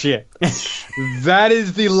dog shit. That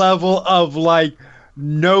is the level of, like,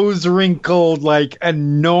 nose wrinkled, like, It's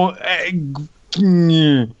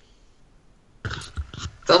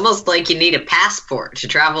almost like you need a passport to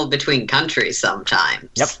travel between countries sometimes.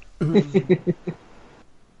 Yep.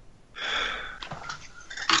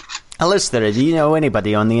 Halisstra, do you know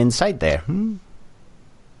anybody on the inside there?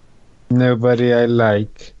 Nobody I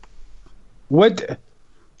like. What?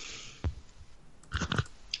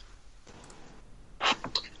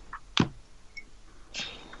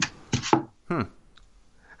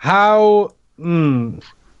 How?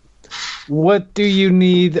 What do you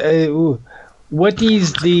need? What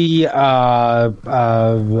is the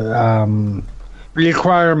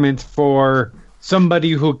requirement for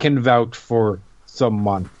somebody who can vouch for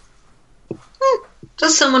someone?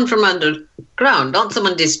 Just someone from underground, not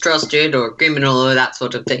someone distrusted or criminal or that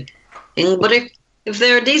sort of thing. But if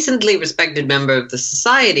they're a decently respected member of the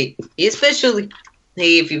society, especially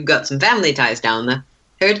if you've got some family ties down there,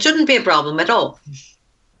 it shouldn't be a problem at all.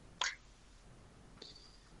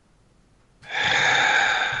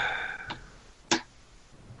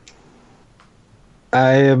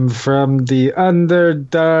 I am from the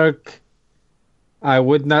Underdark. I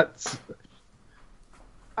would not...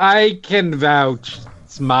 I can vouch.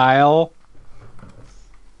 Smile.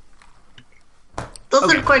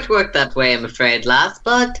 Doesn't quite work that way, I'm afraid, lass,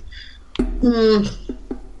 but...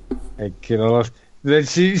 I can... Then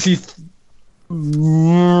she's...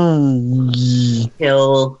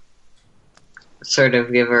 He'll sort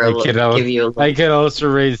of give her a look. Give you a look. I can also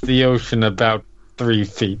raise the ocean about 3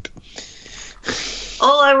 feet.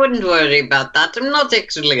 Oh, I wouldn't worry about that. I'm not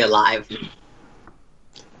actually alive.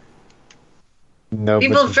 No,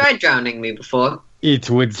 People have tried drowning me before. It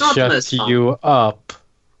would shut you up.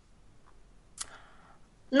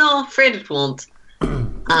 No, afraid it won't.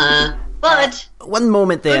 But one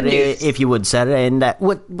moment there, if you would, sir. And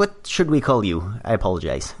what should we call you? I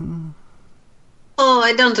apologize. Oh,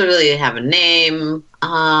 I don't really have a name.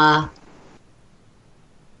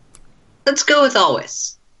 Let's go with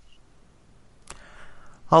Always.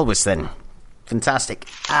 Always, then. Fantastic.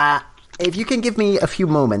 If you can give me a few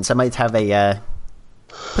moments, I might have a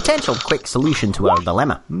potential quick solution to our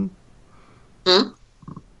dilemma.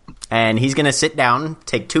 And he's going to sit down,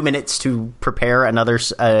 take 2 minutes to prepare another,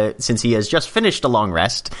 since he has just finished a long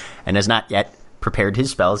rest and has not yet prepared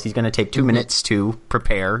his spells, he's going to take 2 minutes to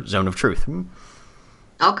prepare Zone of Truth.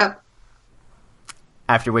 Okay.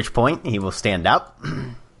 After which point, he will stand up.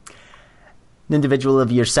 An individual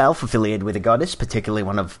of yourself affiliated with a goddess, particularly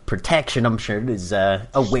one of protection, I'm sure, is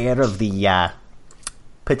aware of the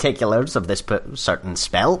particulars of this certain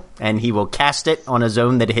spell, and he will cast it on a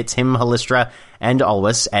zone that hits him, Halisstra, and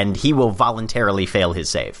Always, and he will voluntarily fail his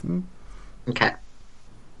save. Okay.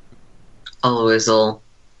 Always will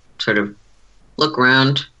sort of look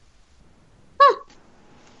around.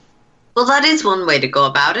 Well, that is one way to go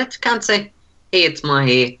about it. Can't say, hey, it's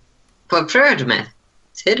my preferred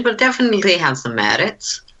method, but definitely has some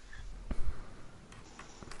merits.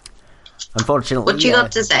 Unfortunately, what you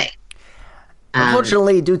got to say?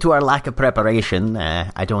 Unfortunately, due to our lack of preparation,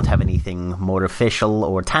 I don't have anything more official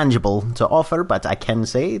or tangible to offer, but I can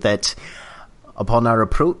say that upon our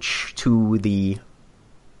approach to the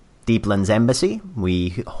Deeplands Embassy,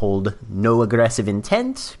 we hold no aggressive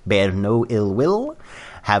intent, bear no ill will,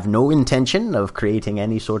 have no intention of creating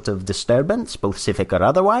any sort of disturbance, both civic or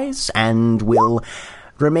otherwise, and will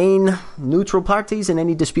remain neutral parties in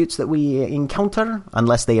any disputes that we encounter,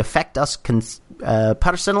 unless they affect us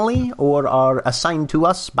personally or are assigned to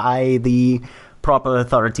us by the proper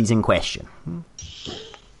authorities in question.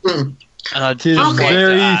 And I Tis just like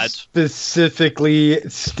very to add, specifically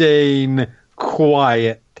staying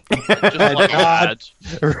quiet. just like to add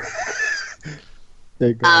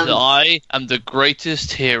that I am the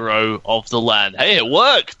greatest hero of the land. Hey, it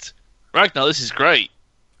worked! Ragnar, this is great.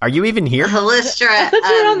 Are you even here? Halisstra, I thought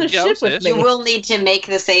you were on the ship with you me. will need to make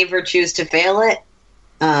the save or choose to fail it.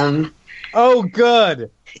 Oh, good.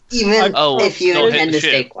 Even if you not hit intend the to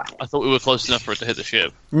stay ship. quiet. I thought we were close enough for it to hit the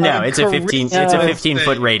ship. No, it's a 15. It's a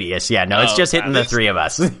 15-foot radius. Yeah, no, it's Oh, just hitting the damn. 3 of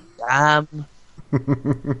us. Damn.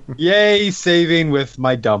 Yay, saving with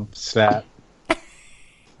my dump stat.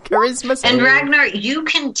 Charisma save. And Ragnar, you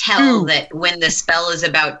can tell that when the spell is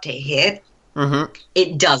about to hit,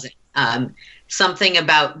 it doesn't. Something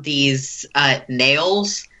about these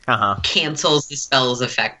nails cancels the spell's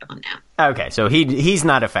effect on him. Okay, so he's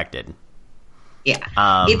not affected. Yeah.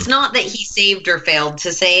 It's not that he saved or failed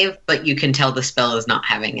to save, but you can tell the spell is not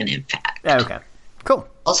having an impact. Okay, cool.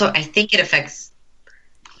 Also, I think it affects...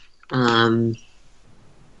 don't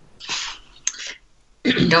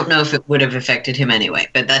know if it would have affected him anyway,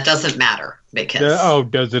 but that doesn't matter because...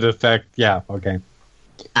 does it affect... Yeah, okay.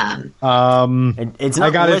 It's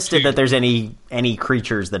not got it listed too. that there's any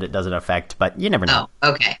creatures that it doesn't affect, but you never know.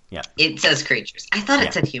 Oh, okay. Yeah. It says creatures. I thought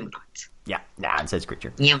it said humanoids. Yeah, it says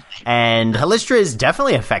creature. Yeah. And Halisstra is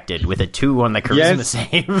definitely affected with a 2 on the charisma Yes,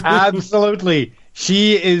 save. absolutely.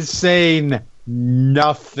 She is saying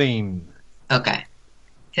nothing. Okay.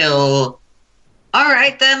 He'll...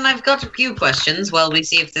 Alright, then I've got a few questions while we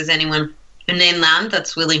see if there's anyone in inland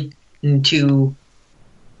that's willing to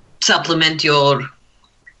supplement your...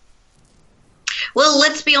 Well,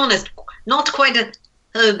 let's be honest, not quite an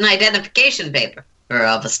identification paper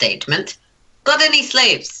of a statement. Got any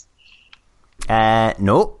slaves?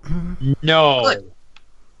 No. No. Good.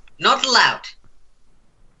 Not allowed.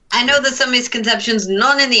 I know there's some misconceptions,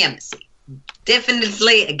 none in the embassy.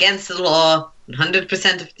 Definitely against the law,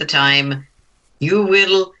 100% of the time. You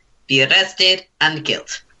will be arrested and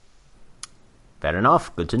killed. Fair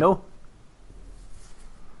enough. Good to know.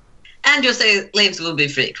 And your slaves will be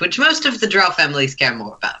freed, which most of the Drow families care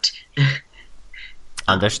more about.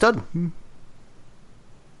 Understood.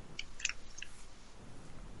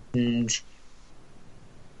 And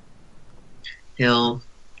he'll...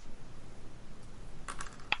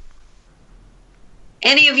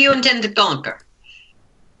 Any of you intend to conquer?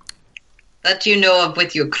 That you know of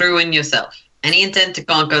with your crew and yourself. Any intent to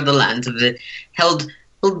conquer the lands of the held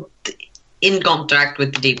in contract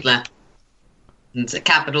with the Deeplands, the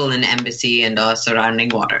capital and embassy and our surrounding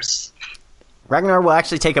waters. Ragnar will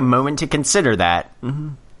actually take a moment to consider that,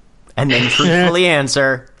 and then truthfully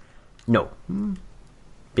answer, no.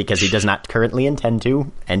 Because he does not currently intend to,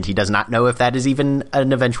 and he does not know if that is even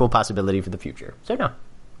an eventual possibility for the future. So no.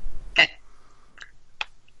 Okay.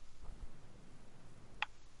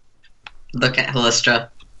 Look at Halisstra.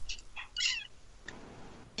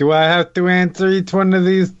 Do I have to answer each one of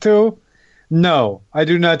these too? No, I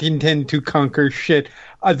do not intend to conquer shit.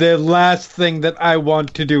 The last thing that I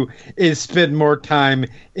want to do is spend more time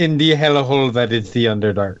in the hellhole that is the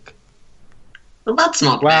Underdark. Well, that's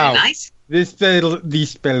not very nice. This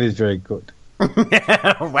spell is very good.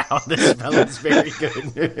 Wow, this spell is very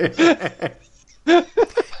good.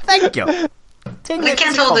 Thank you. I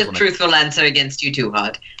can't hold a truthful answer against you too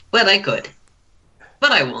hard. Well, I could.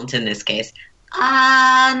 But I won't in this case.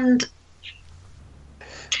 And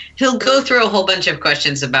he'll go through a whole bunch of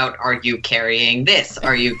questions about, are you carrying this?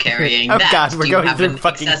 Are you carrying that? God, we're Do you going have through an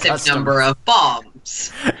fucking excessive customs. number of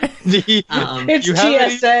bombs? It's you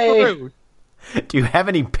have GSA. any fruit? Do you have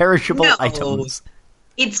any perishable No. items?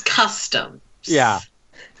 It's customs. Yeah.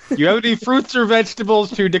 Do you have any fruits or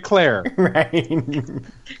vegetables to declare? Right.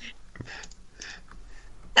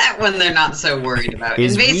 That one they're not so worried about.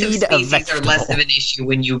 Is Invasive weed a species are less vegetable? of an issue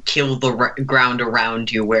when you kill the ground around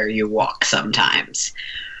you where you walk sometimes.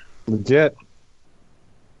 Legit.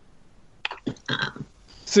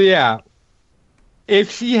 So yeah,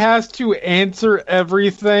 if she has to answer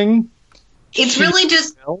everything, It's she really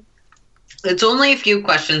just... will. It's only a few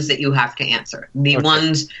questions that you have to answer. The Okay.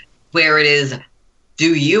 ones where it is,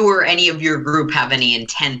 do you or any of your group have any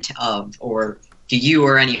intent of, or do you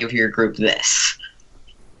or any of your group this?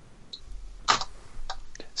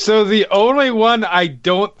 So the only one I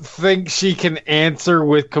don't think she can answer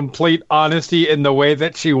with complete honesty in the way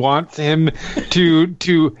that she wants him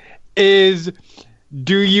to is,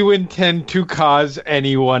 do you intend to cause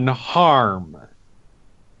anyone harm?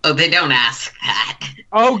 Oh, they don't ask that.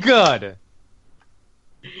 Oh, good.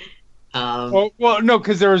 Well, no,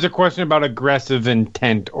 because there was a question about aggressive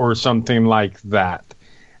intent or something like that.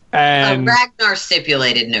 And Ragnar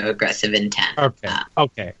stipulated no aggressive intent.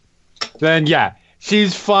 Okay. Then yeah,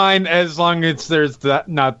 she's fine as long as there's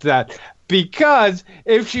not that. Because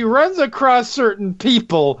if she runs across certain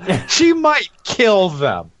people, she might kill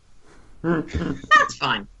them. That's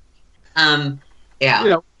fine.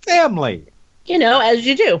 Yeah. Family. As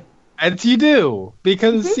you do. As you do.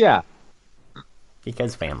 Because, yeah.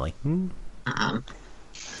 Because family.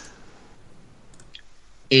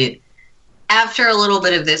 After a little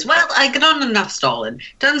bit of this, well, I got enough stalling.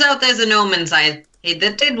 Turns out there's a gnome inside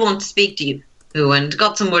that did want to speak to you, and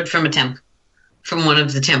got some wood from from one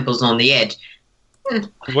of the temples on the edge.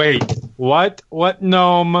 Wait, what? What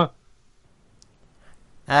gnome?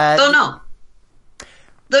 Don't know.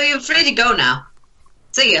 Though you're free to go now.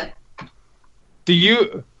 See ya. Do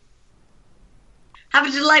you... Have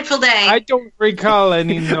a delightful day. I don't recall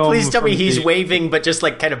any gnome. Please tell me from he's the- waving, but just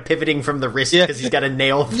like kind of pivoting from the wrist Yeah. because he's got a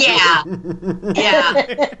nail. Yeah. Yeah.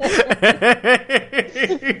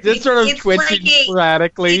 Just sort of It's twitching like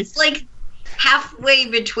sporadically. It's like halfway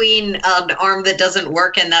between an arm that doesn't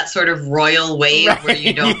work and that sort of royal wave where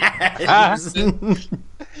you don't. Yes.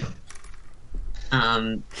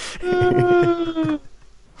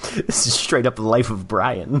 This is straight up the life of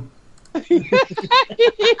Brian.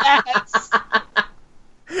 Yes.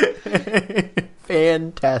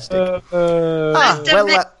 Fantastic.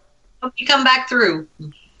 Hope you come back through.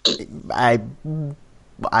 I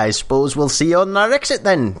suppose we'll see you on our exit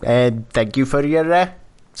then. Thank you for your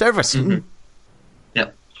service.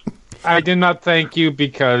 Yep. I do not thank you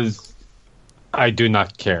because I do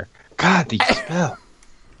not care. God, the spell.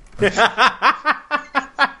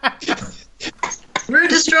 We'll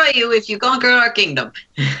destroy you if you conquer our kingdom.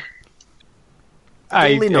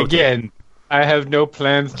 I have no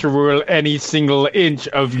plans to rule any single inch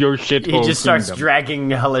of your shithole He just starts kingdom. dragging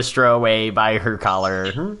Halisstra away by her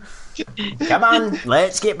collar. Come on,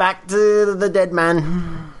 let's get back to the dead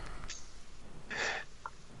man.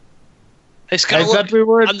 Hey, I Scott, thought we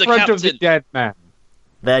were in I'm the front of the captain. dead man.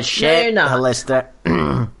 The shit, you're not. Halisstra.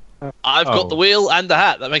 I've got the wheel and the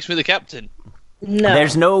hat. That makes me the captain. No.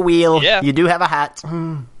 There's no wheel. Yeah. You do have a hat.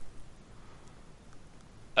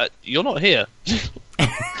 You're not here.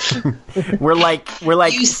 We're like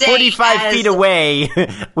You say 45 as- feet away.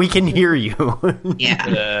 We can hear you.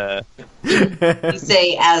 Yeah. You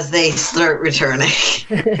say as they start returning.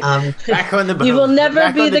 Back on the boat. You will never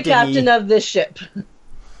Back be on the dinghy. captain of this ship.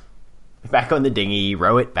 Back on the dinghy.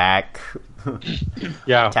 Row it back.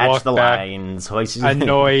 Yeah, Attach walk the back, lines. Hoist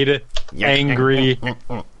annoyed, angry,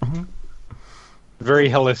 very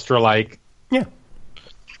Halisstra-like. Yeah.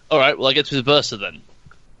 All right. Well, I get to the Versa then.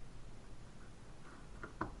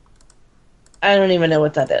 I don't even know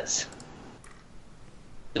what that is.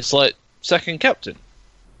 It's like second captain.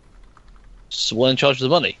 Just one in charge of the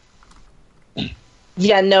money.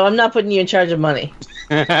 Yeah, no, I'm not putting you in charge of money.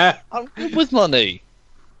 I'm good with money.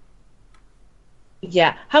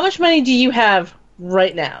 Yeah. How much money do you have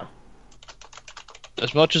right now?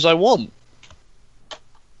 As much as I want.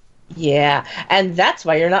 Yeah, and that's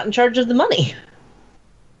why you're not in charge of the money.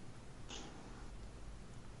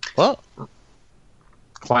 What?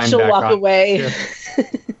 Climb She'll back walk on. away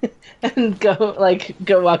and go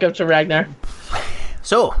walk up to Ragnar.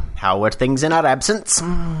 So, how are things in our absence?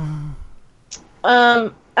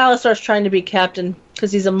 Alastar's trying to be captain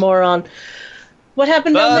because he's a moron. What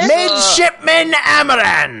happened down there? Midshipman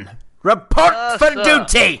Amaran! Report for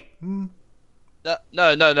duty! No.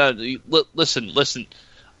 Listen.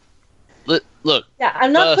 Look. Yeah,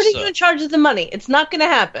 I'm not putting Versa. you in charge of the money. It's not going to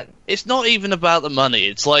happen. It's not even about the money.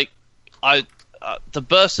 It's like the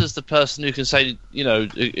bursar's the person who can say,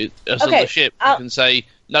 as on the ship, who can say,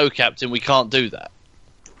 "No, Captain, we can't do that."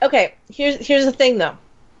 Okay, here's the thing, though.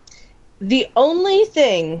 The only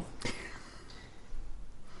thing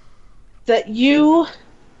that you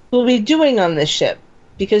will be doing on this ship,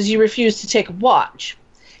 because you refuse to take watch,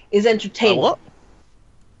 is entertainment. What?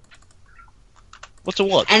 What's a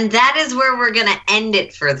watch? And that is where we're going to end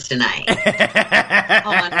it for tonight.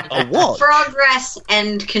 A watch? Progress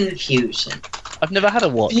and confusion. I've never had a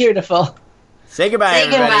watch. Beautiful. Say goodbye, Say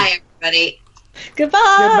everybody. goodbye, everybody.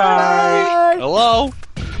 Goodbye. Goodbye. Hello?